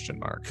bottles, ?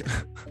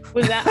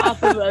 Was that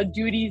off of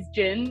Judy's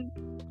gin?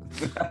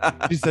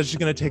 She said she's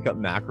going to take up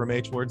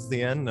macrame towards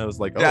the end. And I was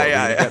like, oh, Yeah, are we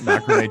yeah, gonna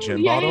get macrame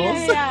gin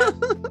bottles?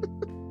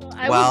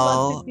 I would Well,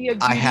 love to see a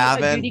I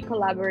haven't- Judy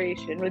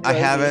collaboration with I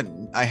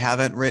Rosie.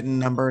 haven't written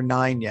number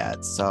 9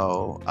 yet,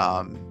 so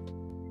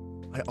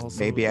I also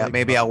maybe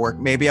like,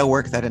 I'll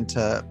work that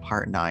into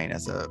part 9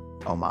 as a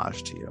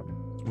homage to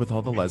you. with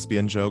all the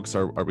lesbian jokes,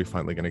 are we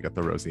finally going to get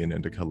the Rosie and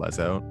Indica les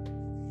out?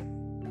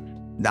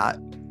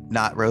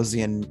 Not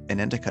Rosie and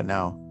Indica,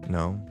 no.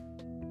 No.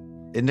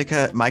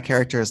 Indica, my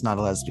character is not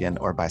a lesbian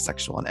or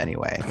bisexual in any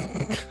way.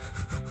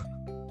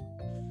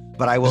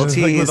 But I will Like, with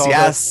tease, all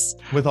yes.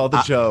 With all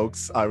the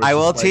jokes, I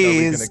will just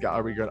tease.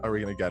 Are we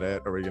gonna get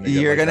it? Are we gonna?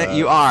 You're get, like, gonna, a-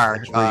 you are.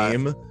 a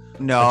dream.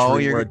 No, a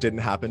dream you're where it didn't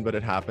happen, but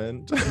it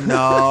happened.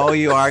 no,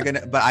 you are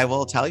gonna. But I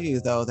will tell you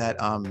though that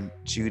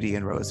Judy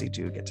and Rosie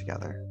do get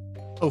together.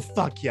 Oh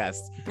fuck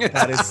yes!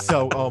 That is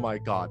so. Oh my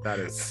god, that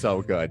is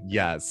so good.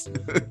 Yes,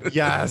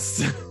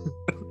 yes,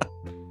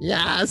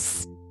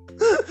 yes.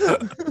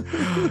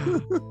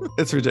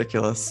 It's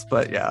ridiculous,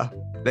 but yeah,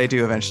 they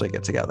do eventually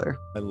get together.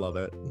 I love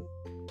it.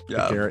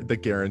 Yeah, The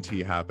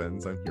guarantee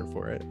happens. I'm here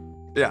for it.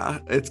 yeah,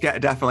 it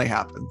definitely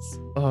happens.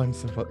 Oh, I'm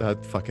so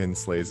that fucking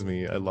slays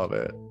me. I love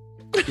it.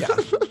 Yeah,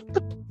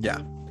 yeah.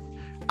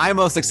 I'm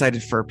most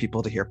excited for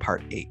people to hear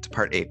part 8.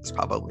 Part 8 is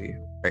probably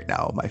right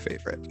now my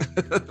favorite.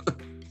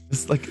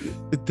 It's like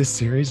this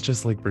series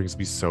just like brings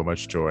me so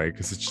much joy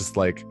because it's just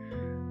like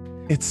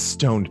it's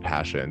stoned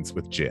passions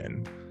with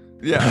Jin.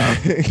 Yeah,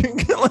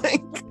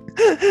 Like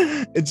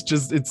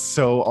it's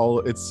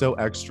so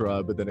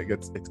extra, but then it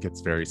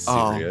gets very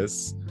Oh.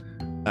 serious.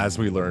 As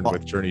we learned Well-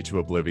 with Journey to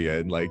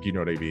Oblivion, like, you know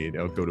what I mean?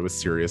 Go to a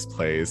serious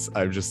place.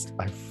 I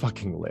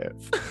fucking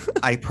live.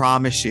 I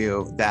promise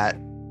you that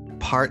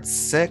part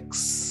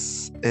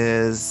 6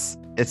 is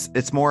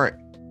it's more.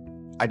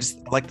 I just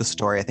like the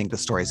story. I think the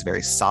story is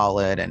very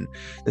solid, and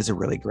there's a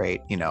really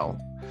great,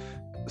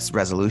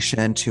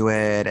 resolution to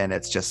it, and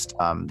it's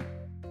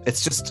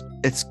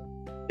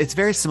it's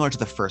very similar to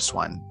the first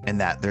one in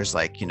that there's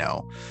like, you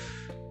know,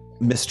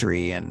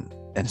 mystery and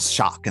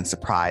shock and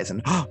surprise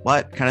and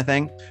what kind of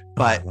thing.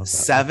 But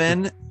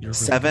seven, You're really good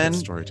seven, at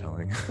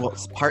storytelling. well,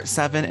 part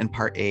 7 and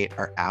part 8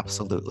 are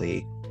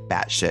absolutely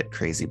batshit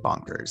crazy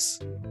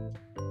bonkers.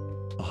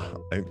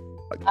 Oh, I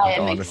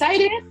am honest-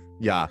 excited.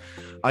 Yeah,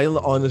 I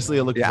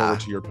honestly look Yeah. forward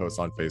to your posts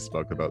on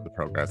Facebook about the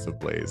progress of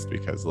Blazed,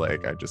 because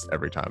like I just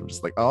every time I'm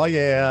just like, oh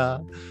yeah,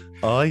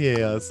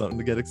 something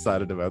to get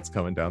excited about's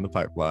coming down the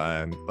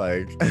pipeline.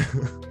 Like,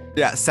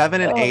 Yeah, 7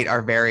 and Oh. 8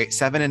 are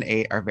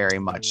very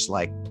much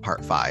like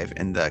part 5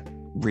 in the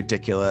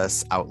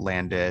ridiculous,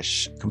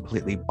 outlandish,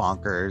 completely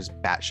bonkers,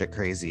 batshit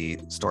crazy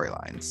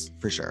storylines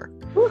for sure.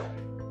 Whew.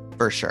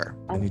 For sure.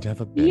 I need to have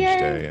a binge Yay.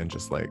 day and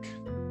just like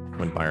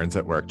when Byron's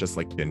at work, just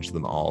like binge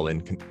them all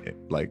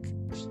like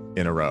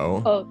in a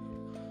row. Oh,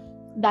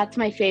 that's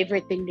my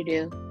favorite thing to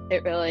do.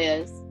 It really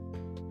is.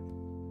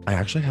 I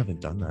actually haven't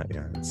done that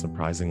yet.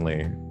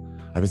 Surprisingly,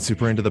 I've been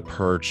super into the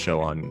Purge show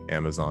on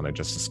Amazon. I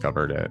just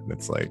discovered it, and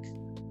it's like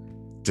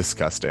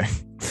disgusting.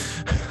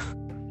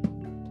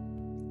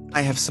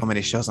 I have so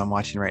many shows I'm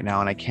watching right now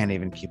and I can't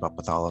even keep up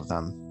with all of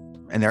them.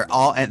 And they're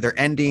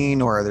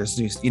ending, or there's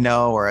new, you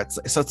know, or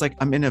it's like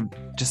I'm in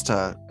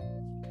a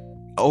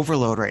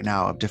overload right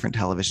now of different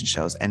television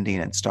shows ending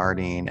and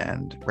starting.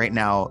 And right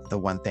now the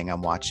one thing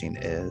I'm watching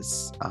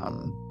is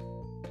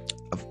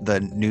of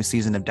the new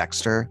season of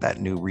Dexter, that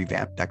new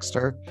revamped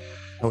Dexter.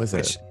 How is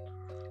Which it?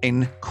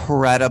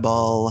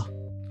 incredible.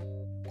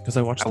 Because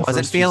I watched. I The wasn't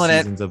first two feeling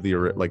it. seasons of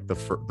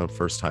the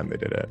first time they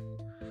did it,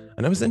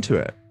 and I was into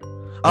it.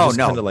 Oh, just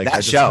no, kinda, like, that I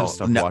just show, kinda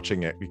stopped no.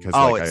 watching it because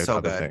Oh, like I it's had so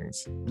other good.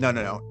 things.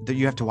 No.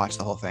 You have to watch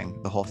the whole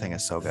thing. The whole thing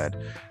is so good.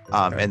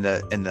 Okay. And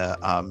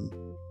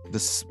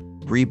this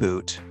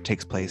reboot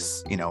takes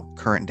place, you know,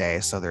 current day.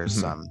 So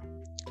there's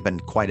been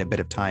quite a bit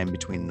of time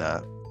between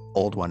the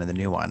old one and the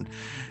new one.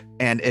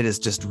 And it is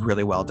just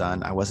really well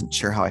done. I wasn't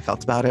sure how I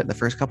felt about it the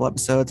first couple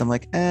episodes. I'm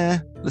like,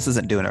 this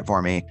isn't doing it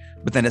for me.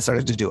 But then it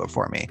started to do it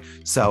for me.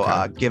 So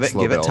Okay. give it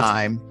Slow build.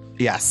 time.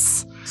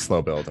 Yes.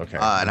 Slow build. Okay.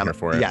 And I'm here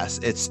for it. yes,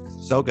 it's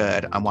so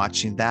good. I'm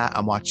watching that.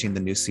 I'm watching the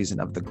new season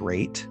of The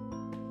Great.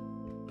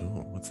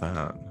 Oh, what's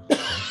that? What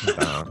is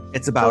that?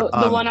 It's about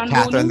The one on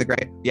Catherine Hulu? the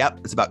Great. Yep,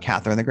 it's about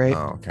Catherine the Great.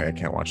 Oh, okay. I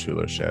can't watch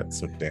Hulu shit.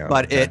 So damn.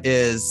 But okay. it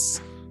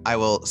is, I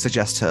will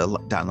suggest to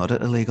download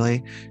it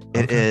illegally.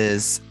 It Okay.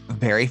 is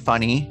very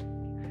funny.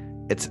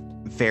 It's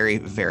very,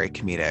 very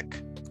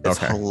comedic.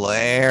 It's Okay.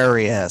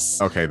 hilarious.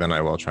 Okay, then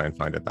I will try and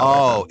find it. That way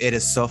Oh, it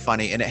is so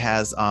funny. And it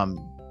has, I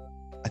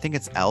think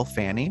it's Elle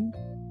Fanning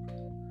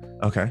then.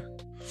 Okay.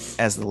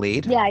 as the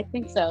lead. Yeah, I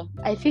think so.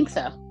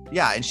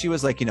 Yeah, and she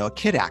was like, you know, a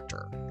kid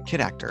actor,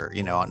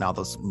 you know, in all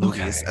those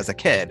movies Okay. as a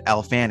kid.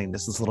 Elle Fanning,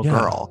 this little Yeah.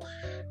 girl,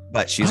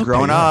 but she's Okay,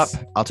 grown yes.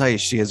 up. I'll tell you,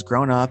 she has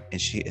grown up, and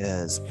she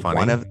is Funny.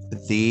 one of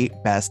the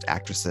best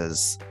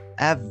actresses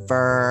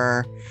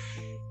ever.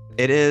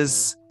 It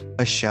is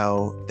a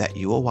show that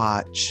you will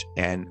watch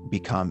and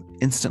become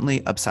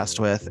instantly obsessed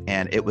with,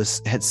 and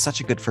had such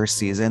a good first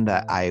season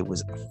that I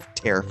was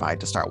terrified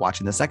to start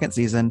watching the second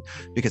season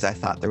because I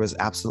thought there was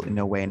absolutely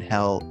no way in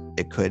hell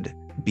it could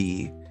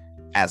be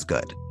as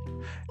good.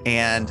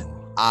 And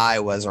I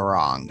was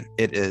wrong.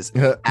 It is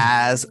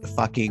as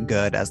fucking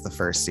good as the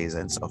first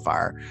season so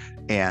far.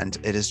 And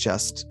it is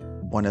just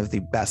one of the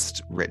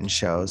best written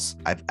shows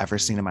I've ever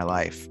seen in my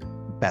life.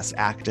 Best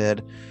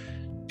acted,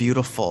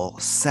 beautiful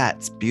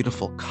sets,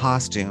 beautiful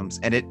costumes.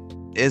 And it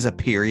is a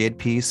period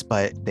piece,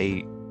 but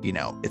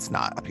it's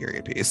not a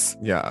period piece.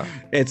 Yeah.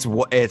 It's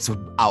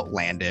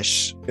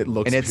outlandish. It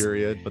looks And it's-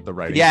 period, but the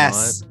writing's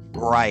Yes,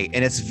 not. right.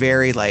 And it's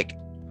very like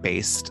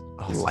based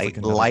Oh, so it's like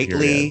another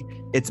lightly. period.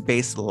 It's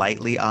based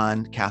lightly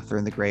on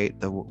Catherine the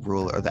Great, the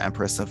ruler or the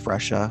Empress of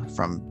Russia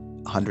from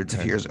hundreds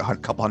of Okay. years, a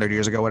couple hundred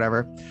years ago,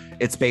 whatever.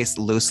 It's based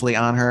loosely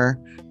on her,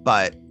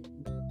 but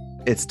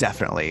it's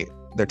definitely,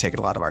 they're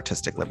taking a lot of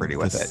artistic liberty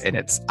with This- it. And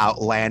it's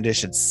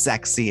outlandish and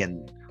sexy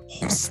and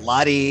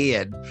slutty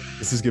and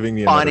This is giving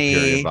me funny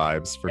another period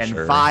vibes for and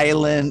sure.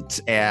 violent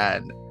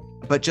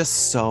but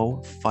just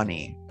so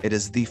funny. It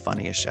is the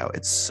funniest show.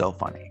 It's so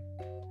funny.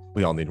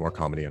 We all need more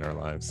comedy in our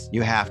lives.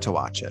 You have to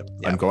watch it.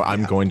 I'm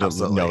going to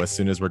absolutely. no, as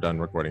soon as we're done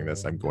recording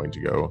this, I'm going to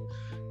go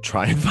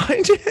try and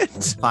find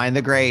it. Find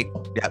the Great.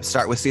 Yep.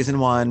 Start with season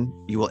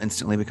 1. You will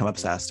instantly become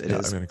obsessed. It Yeah,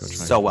 is I'm gonna go try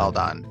so and well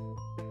find done.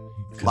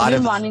 it. Lot I've of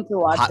been wanting to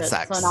watch hot it,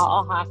 sex. so now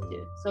I'll have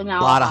to. A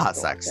lot of hot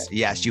sex.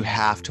 Yes, you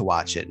have to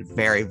watch it.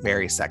 Very,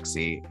 very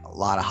sexy. A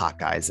lot of hot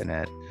guys in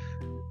it.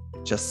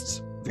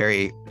 Just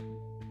very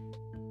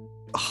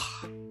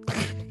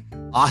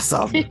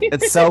awesome.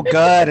 It's so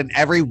good in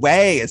every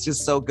way. It's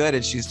just so good.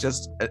 And she's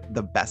just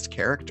the best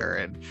character.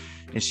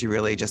 And she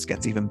really just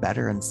gets even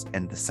better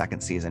in the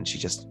second season. She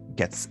just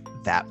gets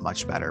that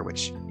much better,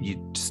 which you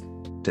just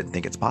didn't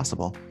think it's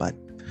possible, but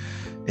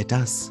it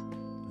does.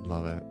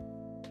 Love it.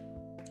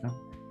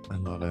 I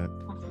love it.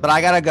 But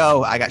I gotta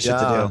go. I got shit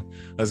to do.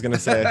 I was gonna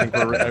say, I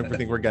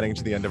think we're getting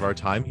to the end of our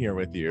time here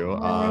with you.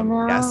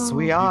 Yes,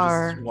 we You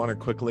are. just want to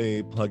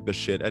quickly plug the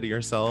shit out of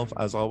yourself,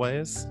 as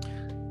always.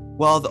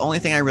 Well, the only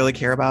thing I really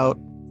care about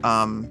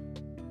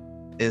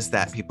is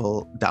that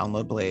people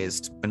download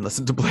Blazed and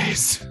listen to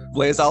Blazed.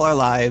 Blaze All Our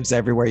Lives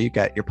everywhere you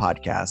get your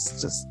podcasts.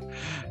 Just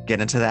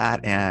get into that.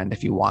 And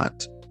if you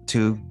want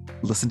to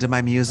listen to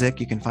my music,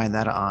 you can find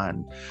that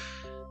on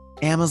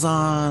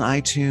Amazon,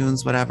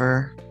 iTunes,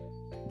 whatever,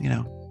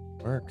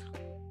 Work.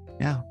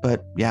 Yeah,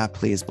 but yeah,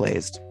 please,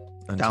 Blazed.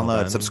 Until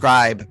Download, then,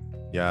 subscribe.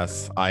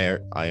 Yes, I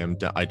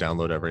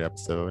download every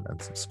episode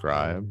and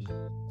subscribe.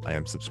 I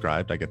am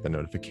subscribed. I get the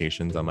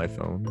notifications on my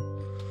phone.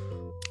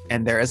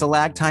 And there is a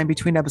lag time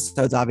between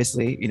episodes,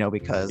 obviously,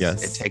 because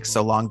Yes. it takes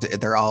so long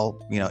they're all,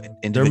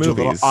 individual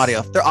little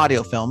movies. they're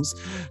audio films.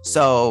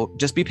 So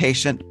just be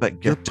patient, but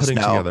You're just putting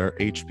know. together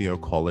HBO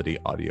quality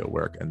audio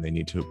work, and they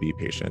need to be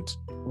patient.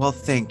 Well,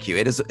 thank you.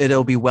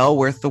 It'll be well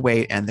worth the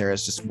wait, and there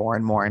is just more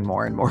and more and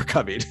more and more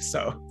coming.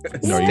 So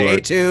No, you stay are-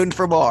 tuned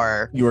for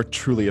more. You are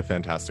truly a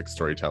fantastic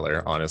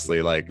storyteller,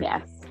 honestly. Like,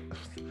 Yes.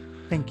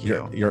 Thank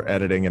you. your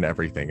editing and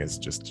everything is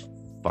just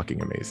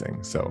fucking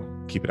amazing. So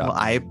keep it up. Well,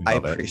 I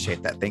Love it.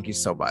 appreciate that. Thank you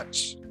so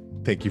much.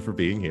 Thank you for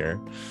being here.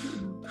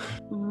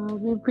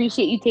 We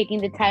appreciate you taking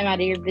the time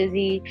out of your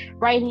busy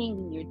writing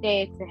and your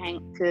day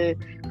to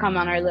come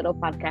on our little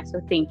podcast.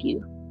 So thank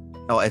you.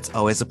 Oh, it's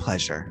always a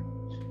pleasure.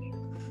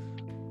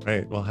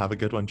 Right. Well, have a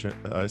good one,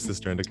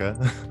 Sister Indica.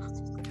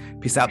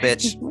 Peace out,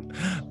 bitch.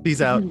 Peace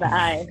out.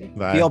 Bye.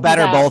 Bye. Feel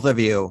better, Bye. both of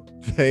you.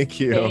 Thank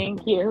you.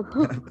 Thank you.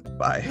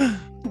 Bye.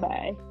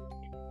 Bye.